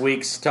you. This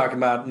week's talking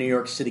about New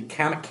York City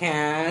Comic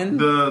Con.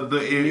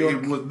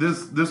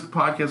 This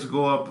podcast will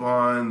go up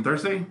on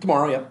Thursday?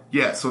 Tomorrow, yeah.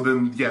 Yeah, so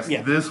then,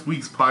 this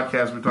week's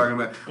podcast we're talking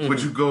about,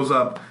 which goes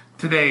up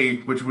today,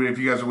 which if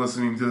you guys are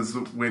listening to this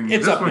when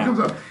it's this one comes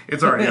out,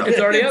 it's already up. It's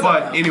already up.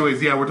 But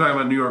anyways, yeah, we're talking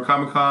about New York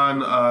Comic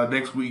Con.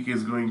 Next week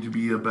is going to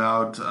be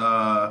about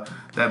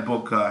that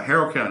book,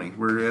 Harrow County,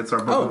 where it's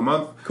our book of the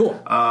month.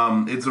 Cool.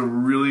 It's a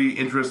really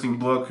interesting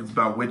book. It's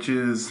about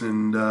witches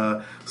and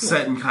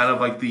set in kind of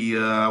like the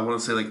I want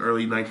to say like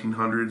early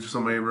 1900s or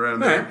something around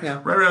there. Right,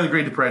 yeah. Right around the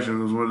Great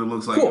Depression is what it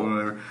looks like. Cool. Or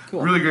whatever.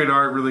 Cool. Really great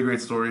art, really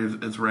great story.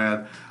 It's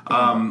rad.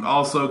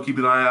 Also, keep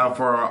an eye out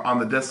for on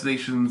the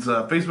Destinations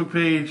Facebook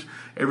page.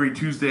 Every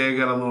Tuesday, I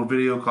got a little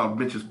video called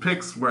Mitch's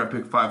Picks, where I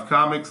pick 5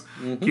 comics,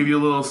 give you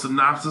a little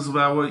synopsis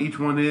about what each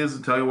one is,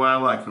 and tell you why I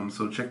like them.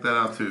 So check that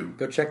out too.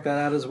 Go check that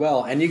out as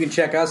well. And you can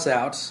check us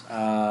out,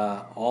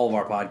 all of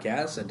our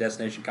podcasts, at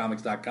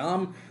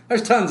DestinationComics.com.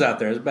 There's tons out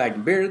there. There's Bagged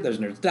and Bearded, there's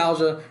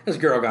Nostalgia, there's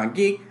Girl Gone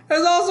Geek,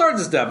 there's all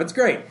sorts of stuff. It's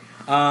great.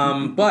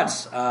 But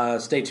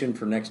stay tuned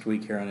for next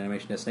week here on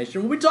Animation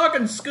Destination. We'll be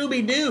talking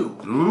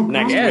Scooby-Doo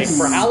next week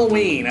for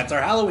Halloween. That's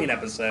our Halloween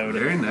episode.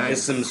 Very nice.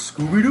 It's some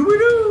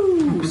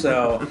Scooby-Doo.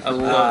 So I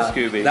love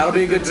Scooby. That'll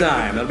be a good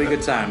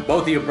time.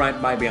 Both of you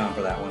might be on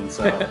for that one.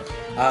 So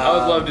I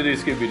would love to do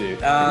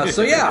Scooby-Doo.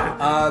 So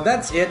yeah,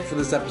 that's it for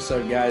this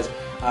episode, guys.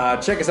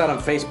 Check us out on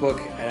Facebook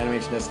at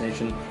Animation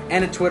Destination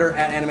and at Twitter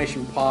at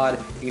Animation Pod.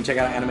 You can check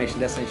out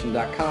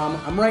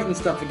AnimationDestination.com. I'm writing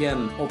stuff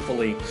again,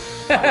 hopefully,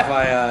 if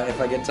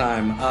I get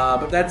time.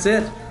 But that's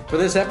it for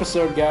this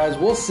episode, guys.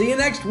 We'll see you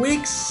next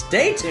week.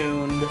 Stay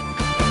tuned.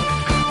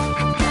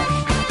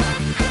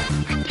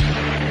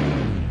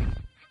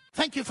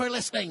 Thank you for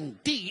listening,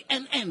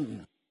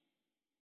 DNN.